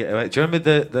shit you could get away. Do you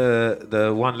remember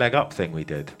the one leg up thing we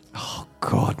did? Oh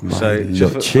God,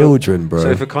 children, bro.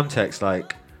 So for context,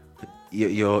 like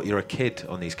you're a kid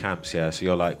on these camps, yeah. So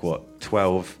you're like what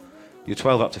 12? You're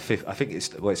 12 up to 15. I think it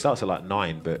starts at like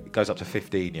 9, but it goes up to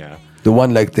 15, yeah. The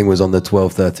one leg thing was on the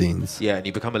 12, 13s. Yeah, and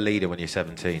you become a leader when you're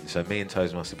 17. So me and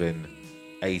Toes must have been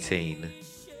 18,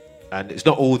 and it's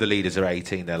not all the leaders are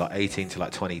 18. They're like 18 to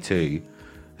like 22.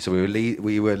 So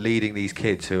we were leading these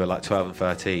kids who are like 12 and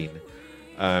 13.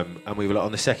 And we were like,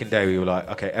 on the second day, we were like,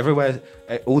 okay, everywhere,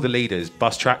 all the leaders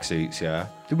bust tracksuits, yeah.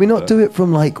 Did we not do it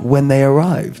from like when they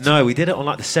arrived? No, we did it on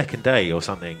like the second day or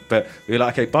something. But we were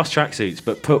like, okay, bust tracksuits,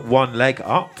 but put one leg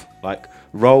up, like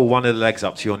roll one of the legs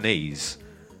up to your knees.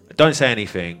 Don't say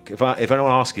anything. If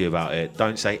anyone asks you about it,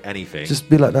 don't say anything. Just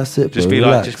be like, that's it, bro.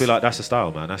 Just be like, that's the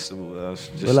style, man. That's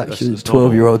just relax your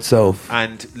 12-year-old self.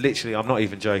 And literally, I'm not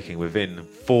even joking. Within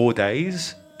 4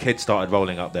 days, kids started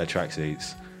rolling up their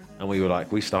tracksuits. And we were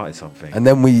like, we started something. And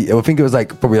then I think it was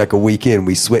probably a week in,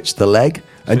 we switched the leg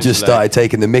and just started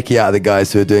taking the mickey out of the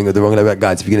guys who are doing the wrong leg.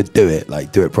 Guys, if you're going to do it,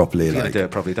 do it properly. If you're going to do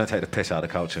it properly, don't take the piss out of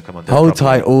the culture. Come on, do hold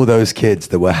tight all those kids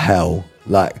that were hell.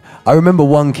 I remember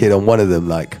one kid on one of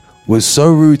them, was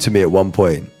so rude to me at one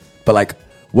point. But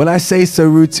when I say so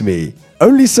rude to me,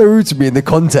 only so rude to me in the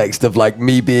context of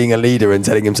me being a leader and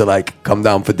telling him to come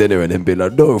down for dinner and him being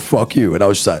like, no, fuck you. And I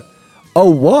was just like,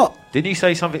 oh, what? Didn't you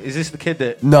say something? Is this the kid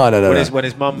that... No. When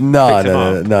his mum picked him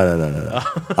up? No.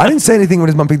 I didn't say anything when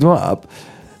his mum picked him up.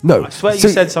 No. I swear you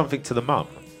said something to the mum.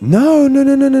 No.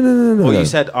 Or you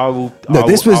said, I will... No,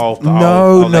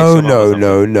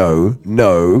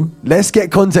 No. Let's get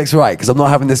context right, because I'm not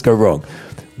having this go wrong.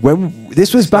 when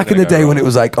this was back in gonna the go day when wrong. it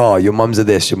was like, oh, your mums are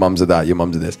this, your mums are that, your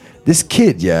mums are this. This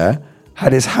kid, yeah,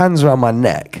 had his hands around my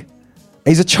neck.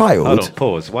 He's a child. Hold on,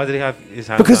 pause. Why did he have his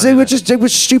hands? Because around they were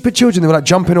stupid children. They were like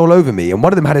jumping all over me, and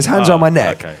one of them had his hands Oh, around my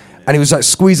neck, okay. and he was like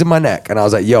squeezing my neck, and I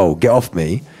was like, "Yo, get off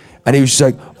me!" And he was just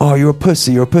like, "Oh, you're a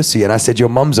pussy, you're a pussy," and I said, "Your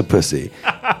mum's a pussy,"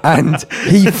 and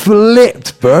he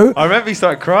flipped, bro. I remember he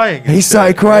started crying. He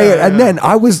started crying, and then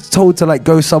I was told to like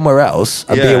go somewhere else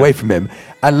and be Yeah. away from him.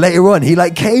 And later on, he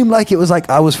like came like it was like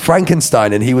I was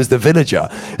Frankenstein and he was the villager.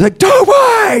 He's like, "Don't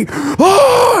worry,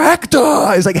 oh Hector!"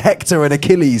 It was like Hector and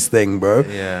Achilles thing, bro.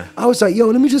 Yeah. I was like, "Yo,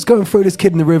 let me just go and throw this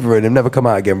kid in the river and he'll never come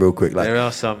out again real quick." Like, There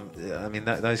are some. I mean,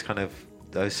 those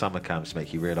summer camps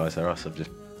make you realise there are some just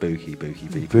booky people.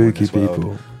 in booky this world.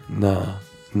 people.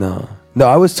 No.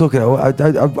 I was talking. I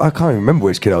can't even remember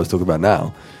which kid I was talking about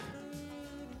now.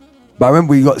 But I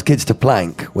remember we got kids to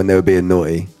plank when they were being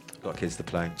naughty. Got kids to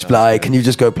plank. Just be like, "Can you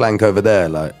just go plank over there,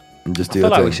 like, and just I do feel your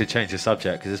like thing?" we should change the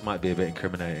subject because this might be a bit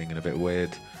incriminating and a bit weird.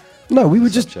 No, we were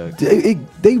just joke.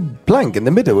 they plank in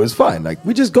the middle. It was fine. Like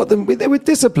we just got them. They were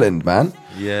disciplined, man.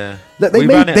 Yeah. Like, they We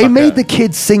ran it like made a- the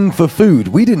kids sing for food.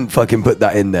 We didn't fucking put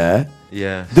that in there.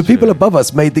 Yeah. The it's people true. above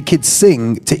us made the kids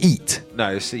sing to eat. No,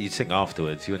 you'd sing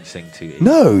afterwards. You wouldn't sing to eat.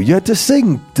 No, you had to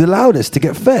sing the loudest to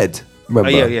get fed. Oh,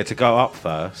 Remember? yeah. To go up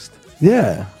first.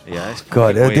 Yeah. Yeah. It's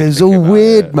God, fucking weird it was all thinking about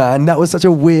weird, it. man. That was such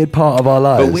a weird part of our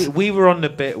lives. But we were on the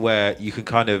bit where you could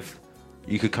kind of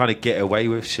get away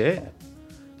with shit.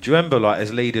 Do you remember, like,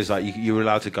 as leaders, like you were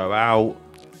allowed to go out?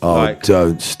 oh, like,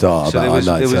 don't start so about there our was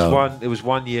nights out. there was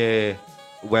one year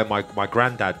where my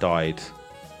granddad died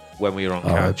when we were on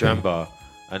camp. Do you remember?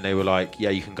 And they were like, yeah,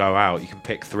 you can go out. You can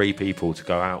pick 3 people to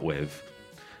go out with.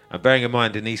 And bearing in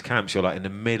mind, in these camps, you're like in the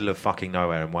middle of fucking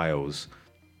nowhere in Wales.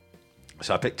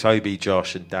 So I picked Toby,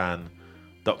 Josh, and Dan,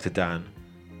 Dr. Dan.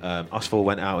 Us 4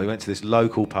 went out. We went to this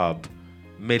local pub,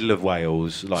 middle of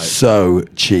Wales, like So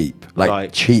cheap. Like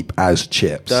Like, cheap as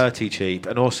chips. dirty cheap,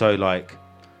 and also like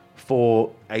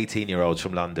 4 18-year-olds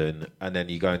from London, and then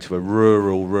you go into a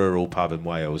rural pub in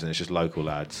Wales, and it's just local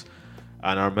lads.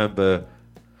 And I remember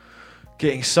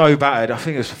getting so battered. I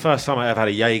think it was the first time I ever had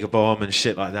a Jaeger bomb and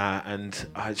shit like that. And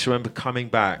I just remember coming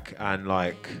back and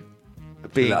like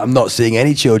being. I'm not seeing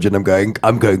any children.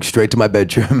 I'm going straight to my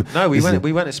bedroom. No, we Listen,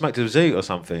 went and smoked a zoo or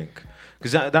something.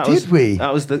 Because that Did was we?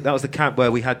 that was the camp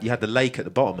where you had the lake at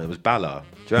the bottom. It was Bala.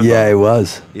 Do you remember? Yeah, it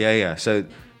was. Yeah. So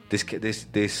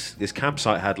this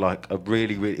campsite had like a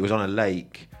really it was on a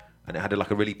lake, and it had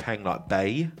like a really peng like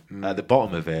bay at the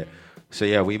bottom of it. So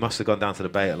yeah, we must have gone down to the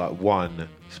bay at like 1,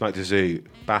 smoked a zoo,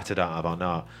 battered out of our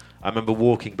nut. I remember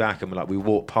walking back and we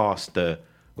walked past where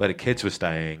the kids were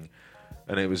staying,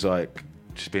 and it was like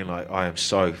just being like, I'm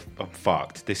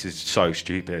fucked. This is so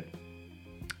stupid.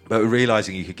 But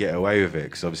realizing you could get away with it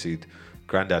because obviously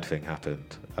granddad thing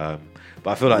happened. But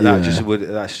I feel like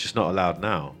that's just not allowed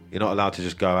now. You're not allowed to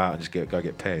just go out and just go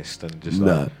get pissed and just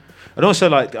No. like. And also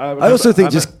like I also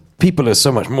think just people are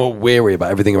so much more weary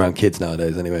about everything around kids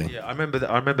nowadays. Anyway. Yeah, I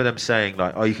remember them saying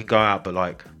like, "Oh, you can go out, but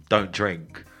like, don't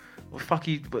drink." Well, fuck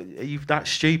you! But are you that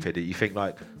stupid that you think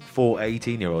like 4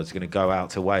 18-year-olds are going to go out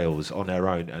to Wales on their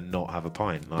own and not have a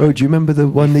pint? Like, Oh, do you remember the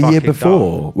one the year fucking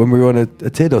before when we were on a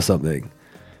TID or something?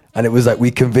 And it was like we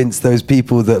convinced those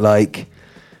people that like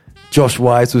Josh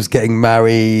Wise was getting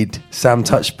married, Sam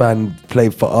Touchman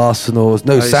played for Arsenal.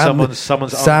 No, Sam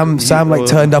like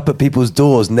turned up at people's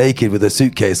doors naked with a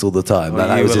suitcase all the time. Like,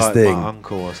 that was his thing. My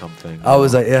uncle or something. I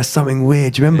was like, yeah, something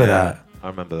weird. Do you remember that? I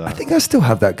remember that. I think I still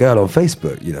have that girl on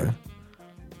Facebook, you know.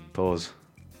 Pause.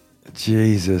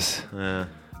 Jesus. Yeah.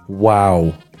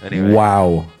 Wow. Anyway,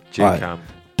 wow. Jew Right. camp.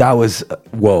 That was,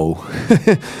 whoa.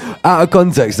 Out of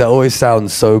context, that always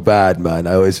sounds so bad, man.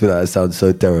 I always feel like that sounds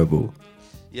so terrible.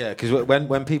 Yeah, because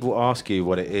when people ask you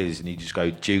what it is and you just go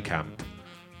Jew camp,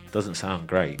 it doesn't sound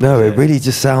great. No, does it really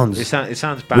just sounds It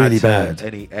sounds bad really to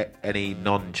bad. any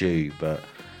non-Jew, but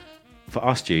for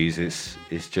us Jews,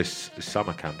 it's just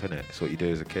summer camp, isn't it? It's what you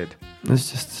do as a kid. It's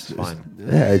just It's fine.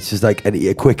 It's just like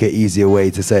a quicker, easier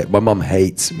way to say it. My mum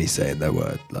hates me saying that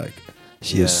word. Like,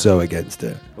 she is Yeah. so against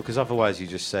it. Because otherwise you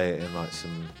just say it in like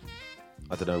some,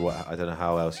 I don't know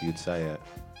how else you'd say it.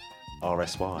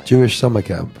 RSY. Jewish summer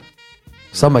camp.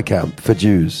 Summer camp for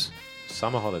Jews.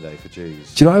 Summer holiday for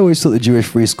Jews. Do you know, I always thought the Jewish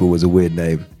free school was a weird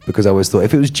name because I always thought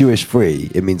if it was Jewish free,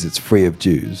 it means it's free of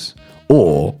Jews,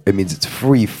 or it means it's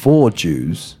free for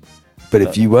Jews. But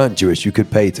if you weren't Jewish, you could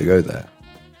pay to go there.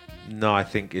 No, I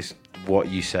think it's what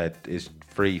you said is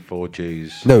free for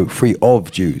Jews. No, free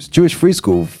of Jews. Jewish free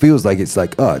school feels like it's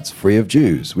like, oh, it's free of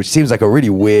Jews, which seems like a really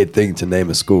weird thing to name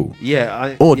a school.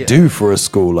 Yeah, Or do for a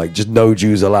school, like just no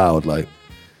Jews allowed. Like,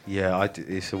 Yeah,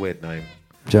 it's a weird name.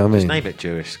 Do you know what I Just mean? name it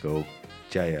Jewish school.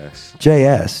 JS.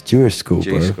 JS, Jewish school,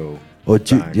 Jewish bro. school. Or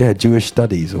Bang. Jewish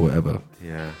studies or whatever.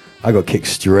 Yeah. I got kicked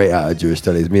straight out of Jewish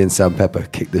studies. Me and Sam Pepper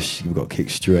got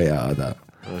kicked straight out of that.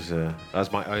 That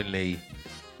was my only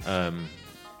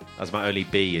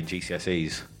B in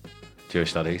GCSEs.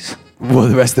 Jewish studies. Well,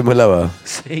 the rest of them were lower.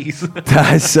 C's.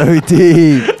 That is so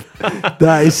deep.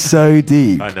 That is so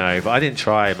deep. I know, but I didn't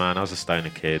try, man. I was a stoner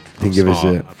kid. Didn't give a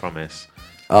Smart, shit. I promise.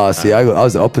 Oh, see, I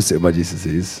was the opposite of my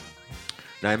GCSEs.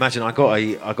 Now imagine I got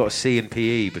a C in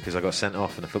PE because I got sent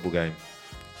off in a football game.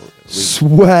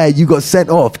 Swear you got sent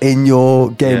off in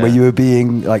your game Yeah. where you were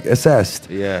being like assessed.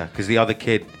 Yeah, because the other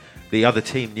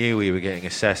team knew we were getting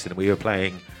assessed, and we were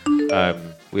playing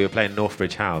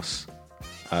Northbridge House,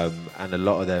 and a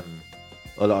lot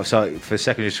of so for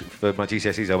secondary for my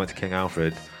GCSEs I went to King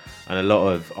Alfred, and a lot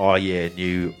of our year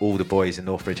knew all the boys in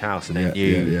Northbridge House, and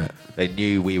they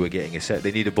knew we were getting assessed.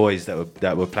 They knew the boys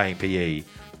that were playing PE,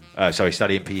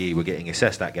 studying PE were getting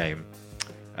assessed that game,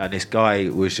 and this guy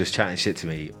was just chatting shit to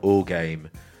me all game.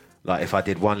 Like, if I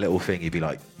did one little thing, he'd be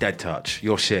like, dead touch,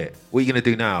 you're shit. What are you going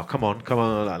to do now? Come on.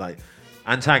 Like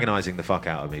antagonising the fuck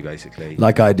out of me, basically.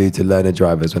 Like I do to learner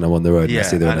drivers when I'm on the road and I Yeah,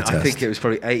 see them on and a test. I think it was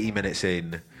probably 80 minutes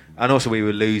in. And also we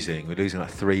were losing. We were losing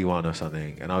like 3-1 or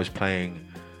something. And I was playing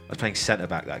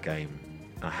centre-back that game.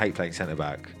 And I hate playing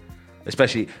centre-back.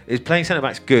 Especially, playing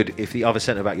centre-back's good if the other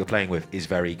centre-back you're playing with is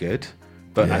very good.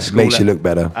 But Yeah, at it school makes you look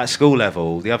better. At school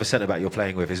level, the other centre-back you're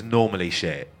playing with is normally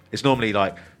shit. It's normally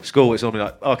like, school, it's normally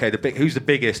like, okay, who's the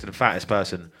biggest and fattest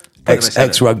person? Put them at centre-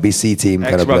 Ex-rugby C team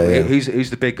kind of Ex-rugby, player. who's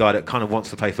the big guy that kind of wants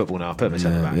to play football now? Put him at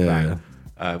centre-back,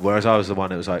 bang. Whereas I was the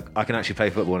one that was like, I can actually play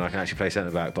football and I can actually play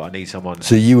centre-back, but I need someone...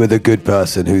 So you were the good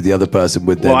person who the other person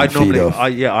would then feed off.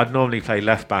 I'd normally play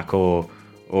left-back or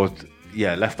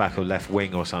left-back or left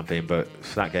wing or something, but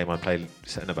for that game I'd play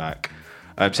centre-back.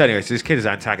 So anyway, this kid has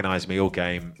antagonised me all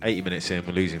game. 80 minutes in,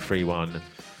 we're losing 3-1.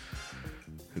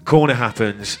 The corner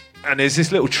happens, and there's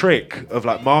this little trick of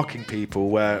like marking people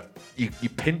where you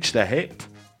pinch their hip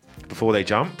before they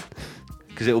jump,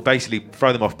 because it will basically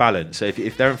throw them off balance. So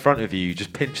if they're in front of you, you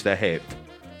just pinch their hip,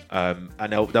 and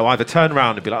they'll either turn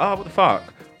around and be like, oh, what the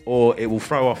fuck? Or it will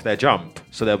throw off their jump,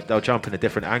 so they'll jump in a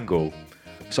different angle.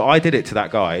 So I did it to that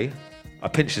guy. I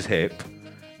pinched his hip,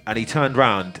 and he turned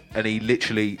round and he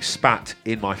literally spat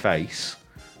in my face.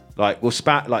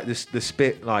 The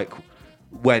spit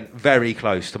went very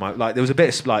close to my, there was a bit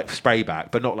of spray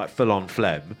back, but not full on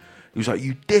phlegm. He was like,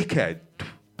 you dickhead,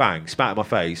 bang, spat in my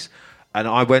face. And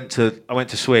I went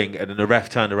to swing, and then the ref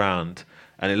turned around,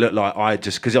 and it looked like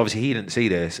because obviously he didn't see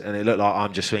this, and it looked like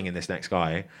I'm just swinging this next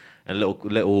guy, and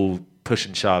little push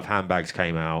and shove handbags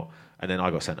came out, and then I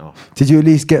got sent off. Did you at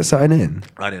least get something in?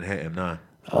 I didn't hit him, no.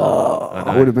 Oh,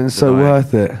 it would have been so annoying.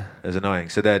 worth it. It was annoying.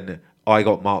 So then I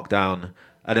got marked down,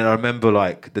 and then I remember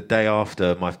the day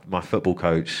after my football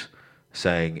coach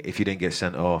saying, if you didn't get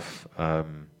sent off,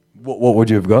 What would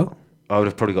you have got? I would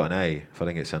have probably got an A if I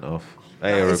didn't get sent off.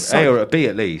 A or a B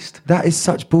at least. That is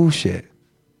such bullshit.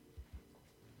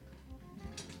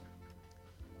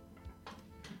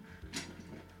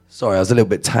 Sorry, I was a little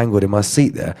bit tangled in my seat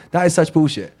there. That is such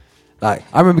bullshit. I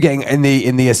remember getting in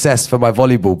the assess for my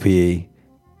volleyball PE,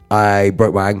 I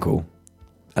broke my ankle,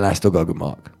 and I still got a good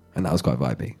mark, and that was quite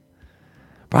vibey.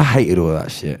 But I hated all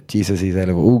that shit. GCSEs, A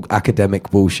level, all academic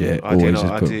bullshit. I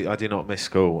do not miss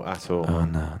school at all. Oh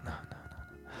no.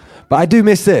 But I do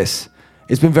miss this.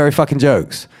 It's been very fucking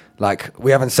jokes.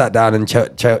 We haven't sat down and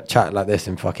chat like this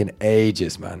in fucking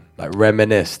ages, man.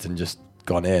 Reminisced and just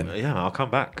gone in. Yeah, I'll come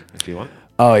back if you want.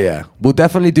 Oh yeah, we'll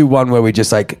definitely do one where we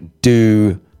just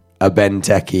do a Ben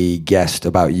Techie guest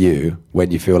about you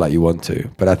when you feel like you want to.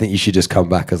 But I think you should just come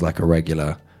back as a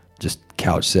regular, just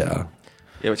couch sitter.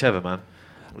 Yeah, whichever, man.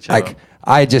 Whichever.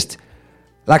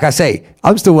 Like I say,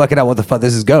 I'm still working out what the fuck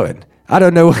this is going. I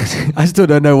don't know. I still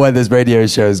don't know where this radio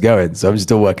show is going, so I'm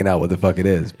still working out what the fuck it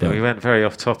is. But Yeah, we went very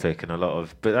off topic and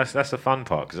but that's the fun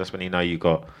part, because that's when you know you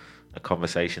got a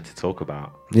conversation to talk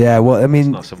about. yeah, well, I It's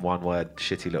mean, not some one-word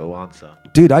shitty little answer.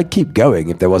 dude, I'd keep going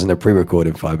if there wasn't a pre-record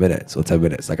in 5 minutes or 10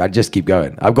 minutes. I'd just keep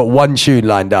going. I've got one tune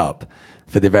lined up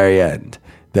for the very end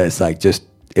that's just,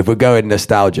 if we're going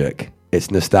nostalgic,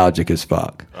 it's nostalgic as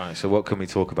fuck. All right, so what can we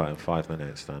talk about in 5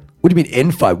 minutes then? What do you mean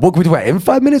in 5? What can we talk about in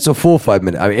 5 minutes or 4 5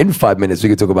 minutes? I mean, in 5 minutes we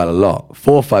can talk about a lot.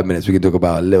 4 5 minutes we can talk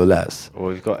about a little less. Well,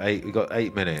 we've got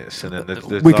 8 minutes, and then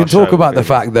the We can last talk show about will the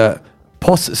fact that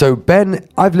so Ben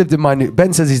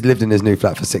says he's lived in his new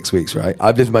flat for 6 weeks, right?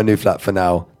 I've lived in my new flat for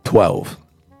now 12.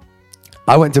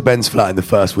 I went to Ben's flat in the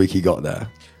first week he got there.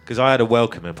 Because I had a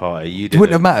welcoming party. You It didn't.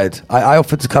 wouldn't have mattered. I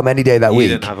offered to come any day that You week.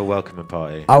 didn't have a welcoming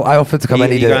party. I offered to come Are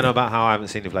any you day. going on about how I haven't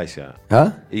seen your place yet? Huh?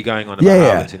 Are you going on about Yeah, how I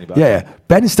yeah, haven't seen your place? yeah.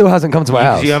 Ben still hasn't come to my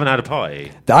house. You haven't had a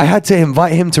party. I had to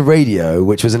invite him to radio,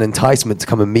 which was an enticement to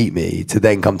come and meet me, to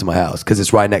then come to my house because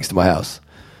it's right next to my house.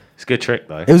 It's a good trick,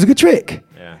 though. It was a good trick.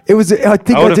 Yeah. It was. I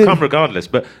think I would have did. come regardless.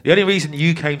 But the only reason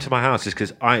you came to my house is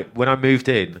because when I moved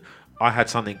in, I had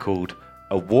something called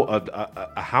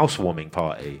a housewarming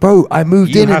party. Bro, I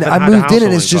moved You in and haven't I had a moved in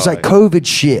and it's housewarming just like party. COVID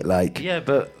shit. Like, Yeah,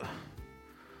 but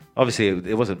obviously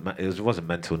it wasn't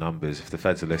mental numbers. If the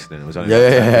feds are listening, it was only yeah,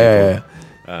 like yeah, 10 yeah, people.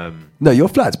 yeah. No, your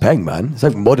flat's peng, man. It's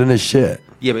like modern as shit.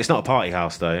 Yeah, but it's not a party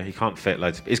house though. You can't fit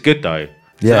loads. It's good though.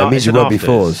 Yeah, it means you won't be afters.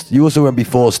 forced. You also won't be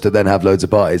forced to then have loads of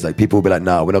parties. Like people will be like,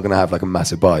 "No, we're not gonna have like a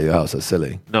massive party at your house. That's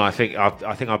silly." No, I think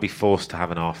I'll be forced to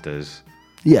have an afters.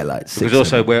 Yeah, like six, Because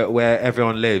also seven. where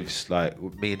everyone lives, like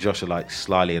me and Josh are like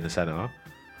slyly in the centre.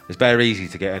 It's very easy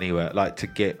to get anywhere, like to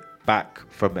get back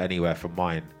from anywhere from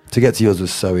mine, To get to yours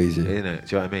was so easy. isn't it?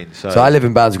 Do you know what I mean? So I live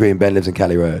in Bounds Green. Ben lives in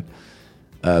Cali Road.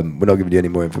 We're not giving you any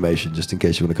more information just in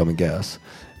case you want to come and get us.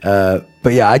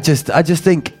 But yeah, I just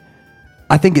think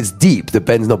it's deep that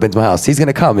Ben's not been to my house. He's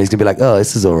gonna come. He's gonna be like, "Oh,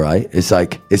 this is all right." It's been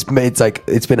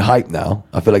hyped now.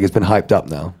 I feel like it's been hyped up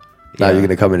now. Now Yeah. you're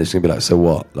gonna come in. It's gonna be like, "So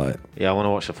what?" Like, Yeah, I want to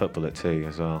watch the football at 2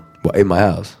 as well. what in my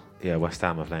house? Yeah, West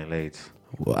Ham are playing Leeds.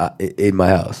 In my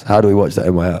house. How do we watch that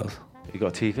in my house? You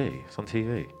got a TV? It's on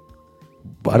TV.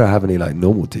 But I don't have any like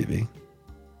normal TV.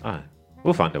 Oh,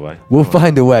 we'll find a way. We'll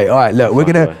find a way. All right, look, We'll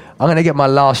find a way. I'm gonna get my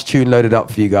last tune loaded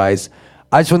up for you guys.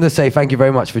 I just wanted to say thank you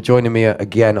very much for joining me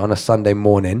again on a Sunday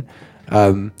morning.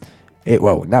 Now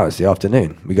it's the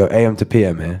afternoon. We go AM to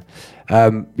PM here.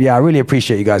 Yeah, I really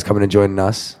appreciate you guys coming and joining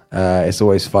us. It's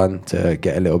always fun to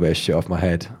get a little bit of shit off my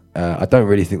head. I don't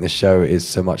really think the show is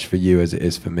so much for you as it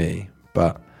is for me,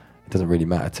 but it doesn't really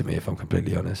matter to me if I'm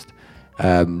completely honest.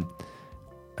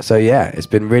 So yeah, it's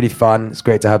been really fun. It's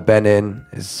great to have Ben in.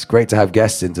 It's great to have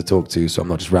guests in to talk to, so I'm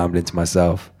not just rambling to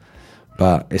myself.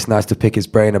 But it's nice to pick his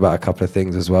brain about a couple of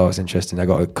things as well. It's interesting. I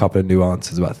got a couple of new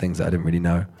answers about things that I didn't really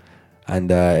know.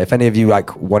 And if any of you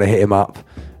like want to hit him up,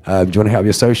 do you want to hit up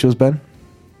your socials, Ben?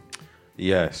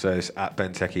 Yeah, so it's at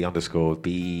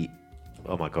BenTechie_B.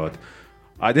 Oh my God.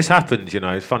 This happened,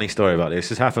 funny story about this.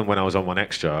 This happened when I was on One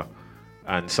Extra,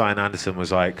 and Cyan Anderson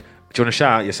was like, "Do you want to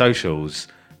shout out your socials?"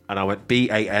 And I went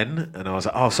BAN, and I was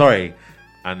like, "Oh, sorry."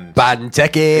 And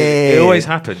BenTechie. It always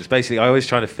happens. Basically, I always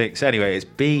try to fix. Anyway, it's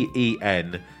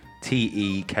BENTEKI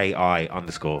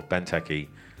 _ BenTechie.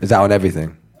 Is that on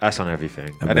everything? That's on everything.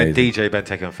 Amazing. And then DJ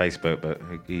BenTechie on Facebook, but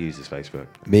he uses Facebook.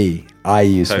 Me, I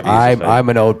use. Toby uses Facebook. I'm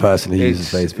an old person who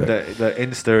uses It's Facebook. The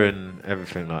Insta and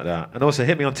everything like that. And also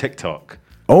hit me on TikTok.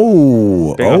 Big up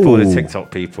all the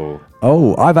TikTok people.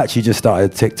 Oh, I've actually just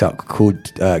started a TikTok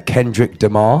called Kendrick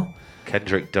Damar.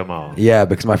 Kendrick Damar. Yeah,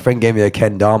 because my friend gave me a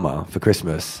Ken Dama for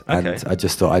Christmas, and Okay. I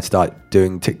just thought I'd start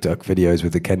doing TikTok videos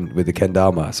with the Ken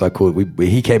Dama. So I called. We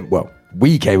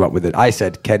came up with it. I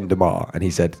said Ken Damar, and he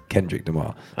said Kendrick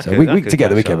Damar. So Okay, we that could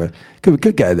together we catch came. on. We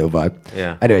could get a little vibe.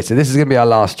 Yeah. Anyway, so this is gonna be our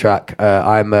last track.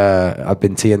 I've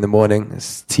been T in the morning.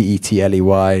 It's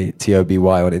TETLEY TOBY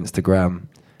on Instagram.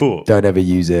 Boom. Don't ever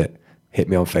use it. Hit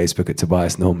me on Facebook at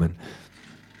Tobias Norman.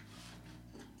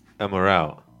 And we're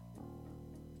out.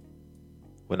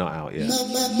 We're not out yet.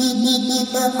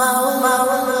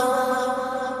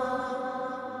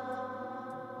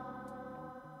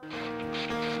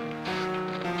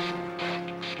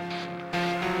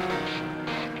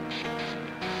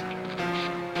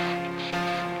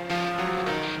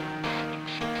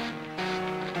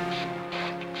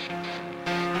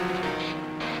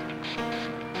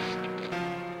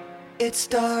 It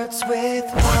starts with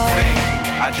one thing.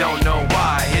 I don't know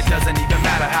why. It doesn't even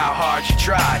matter how hard you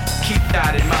try. Keep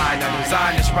that in mind. I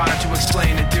designed this rhyme to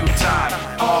explain in due time.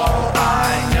 All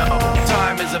I know,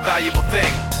 time is a valuable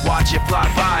thing. Watch it fly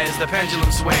by as the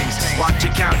pendulum swings. Watch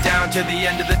it count down to the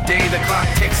end of the day. The clock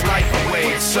takes life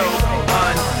away. It's so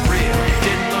unreal.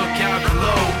 Didn't look out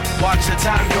below. Watch the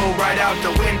time go right out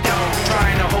the window.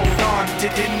 Trying to hold on to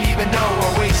didn't even know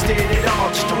or wasted it all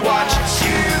just to watch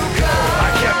you go. I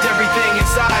kept everything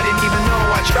inside, and even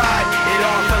though I tried, it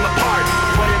all fell apart.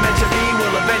 What it meant to be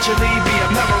will eventually be a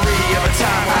memory of a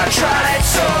time I tried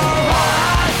so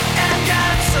hard and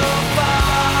got so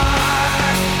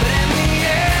far. But in the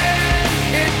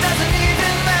end, it doesn't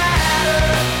even matter.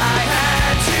 I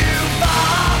had to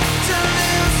fall to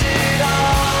lose it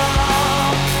all.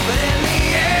 But in the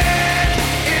end,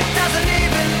 it doesn't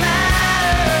even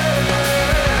matter.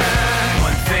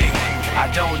 One thing, I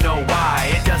don't know why.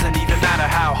 It doesn't even matter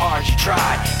how hard you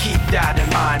try. Keep that in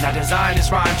mind. I designed this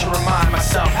rhyme to remind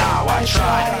myself how I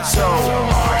tried so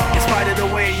hard. In spite of the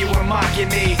way you were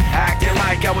mocking me, acting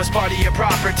like I was part of your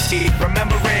property,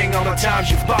 remembering all the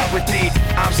times you fought with me,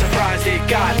 I'm surprised it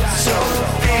got so.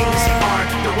 Things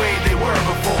aren't the way they were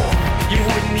before. You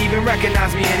wouldn't even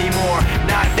recognize me anymore.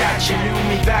 Not that you knew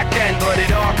me back then, but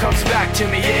it all comes back to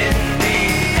me in the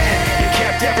end. You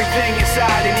kept everything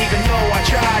inside, and even though I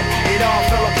tried, it all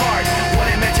fell apart. What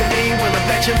it meant to me will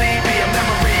eventually be a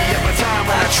memory of a time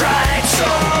when I tried so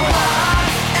hard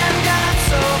and got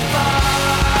so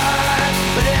far,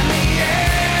 but in the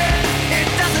end, it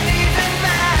doesn't even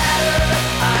matter.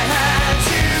 I had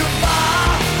to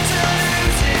fall to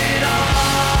lose it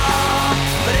all,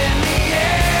 but in the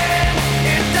end,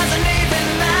 it doesn't even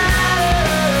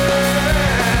matter.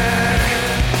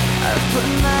 I've put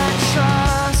my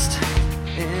trust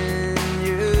in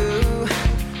you,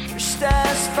 pushed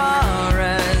as far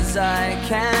as I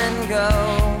can go.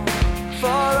 For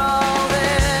all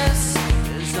this,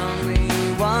 there's only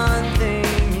one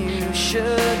thing you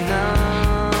should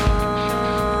know.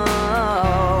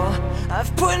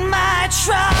 I've put my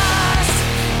trust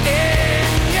in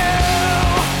you,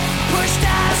 pushed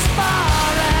as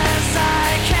far as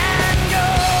I can go.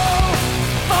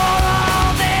 For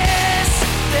all this,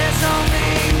 there's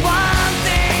only one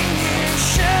thing you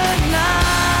should know.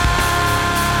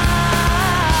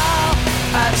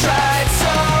 I tried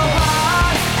so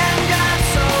hard and got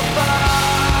so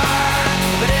far,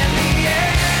 but in the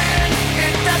end,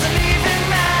 it doesn't even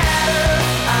matter.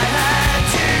 I had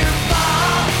to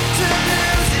fall to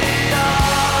lose it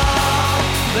all,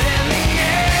 but in the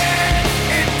end,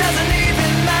 it doesn't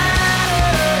even matter.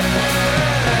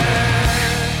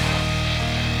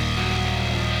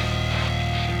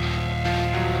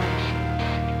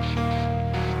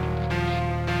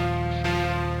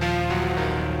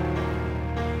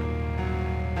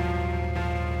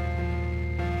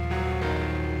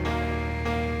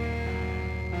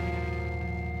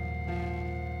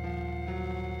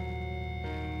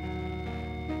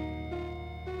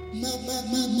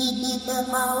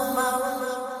 My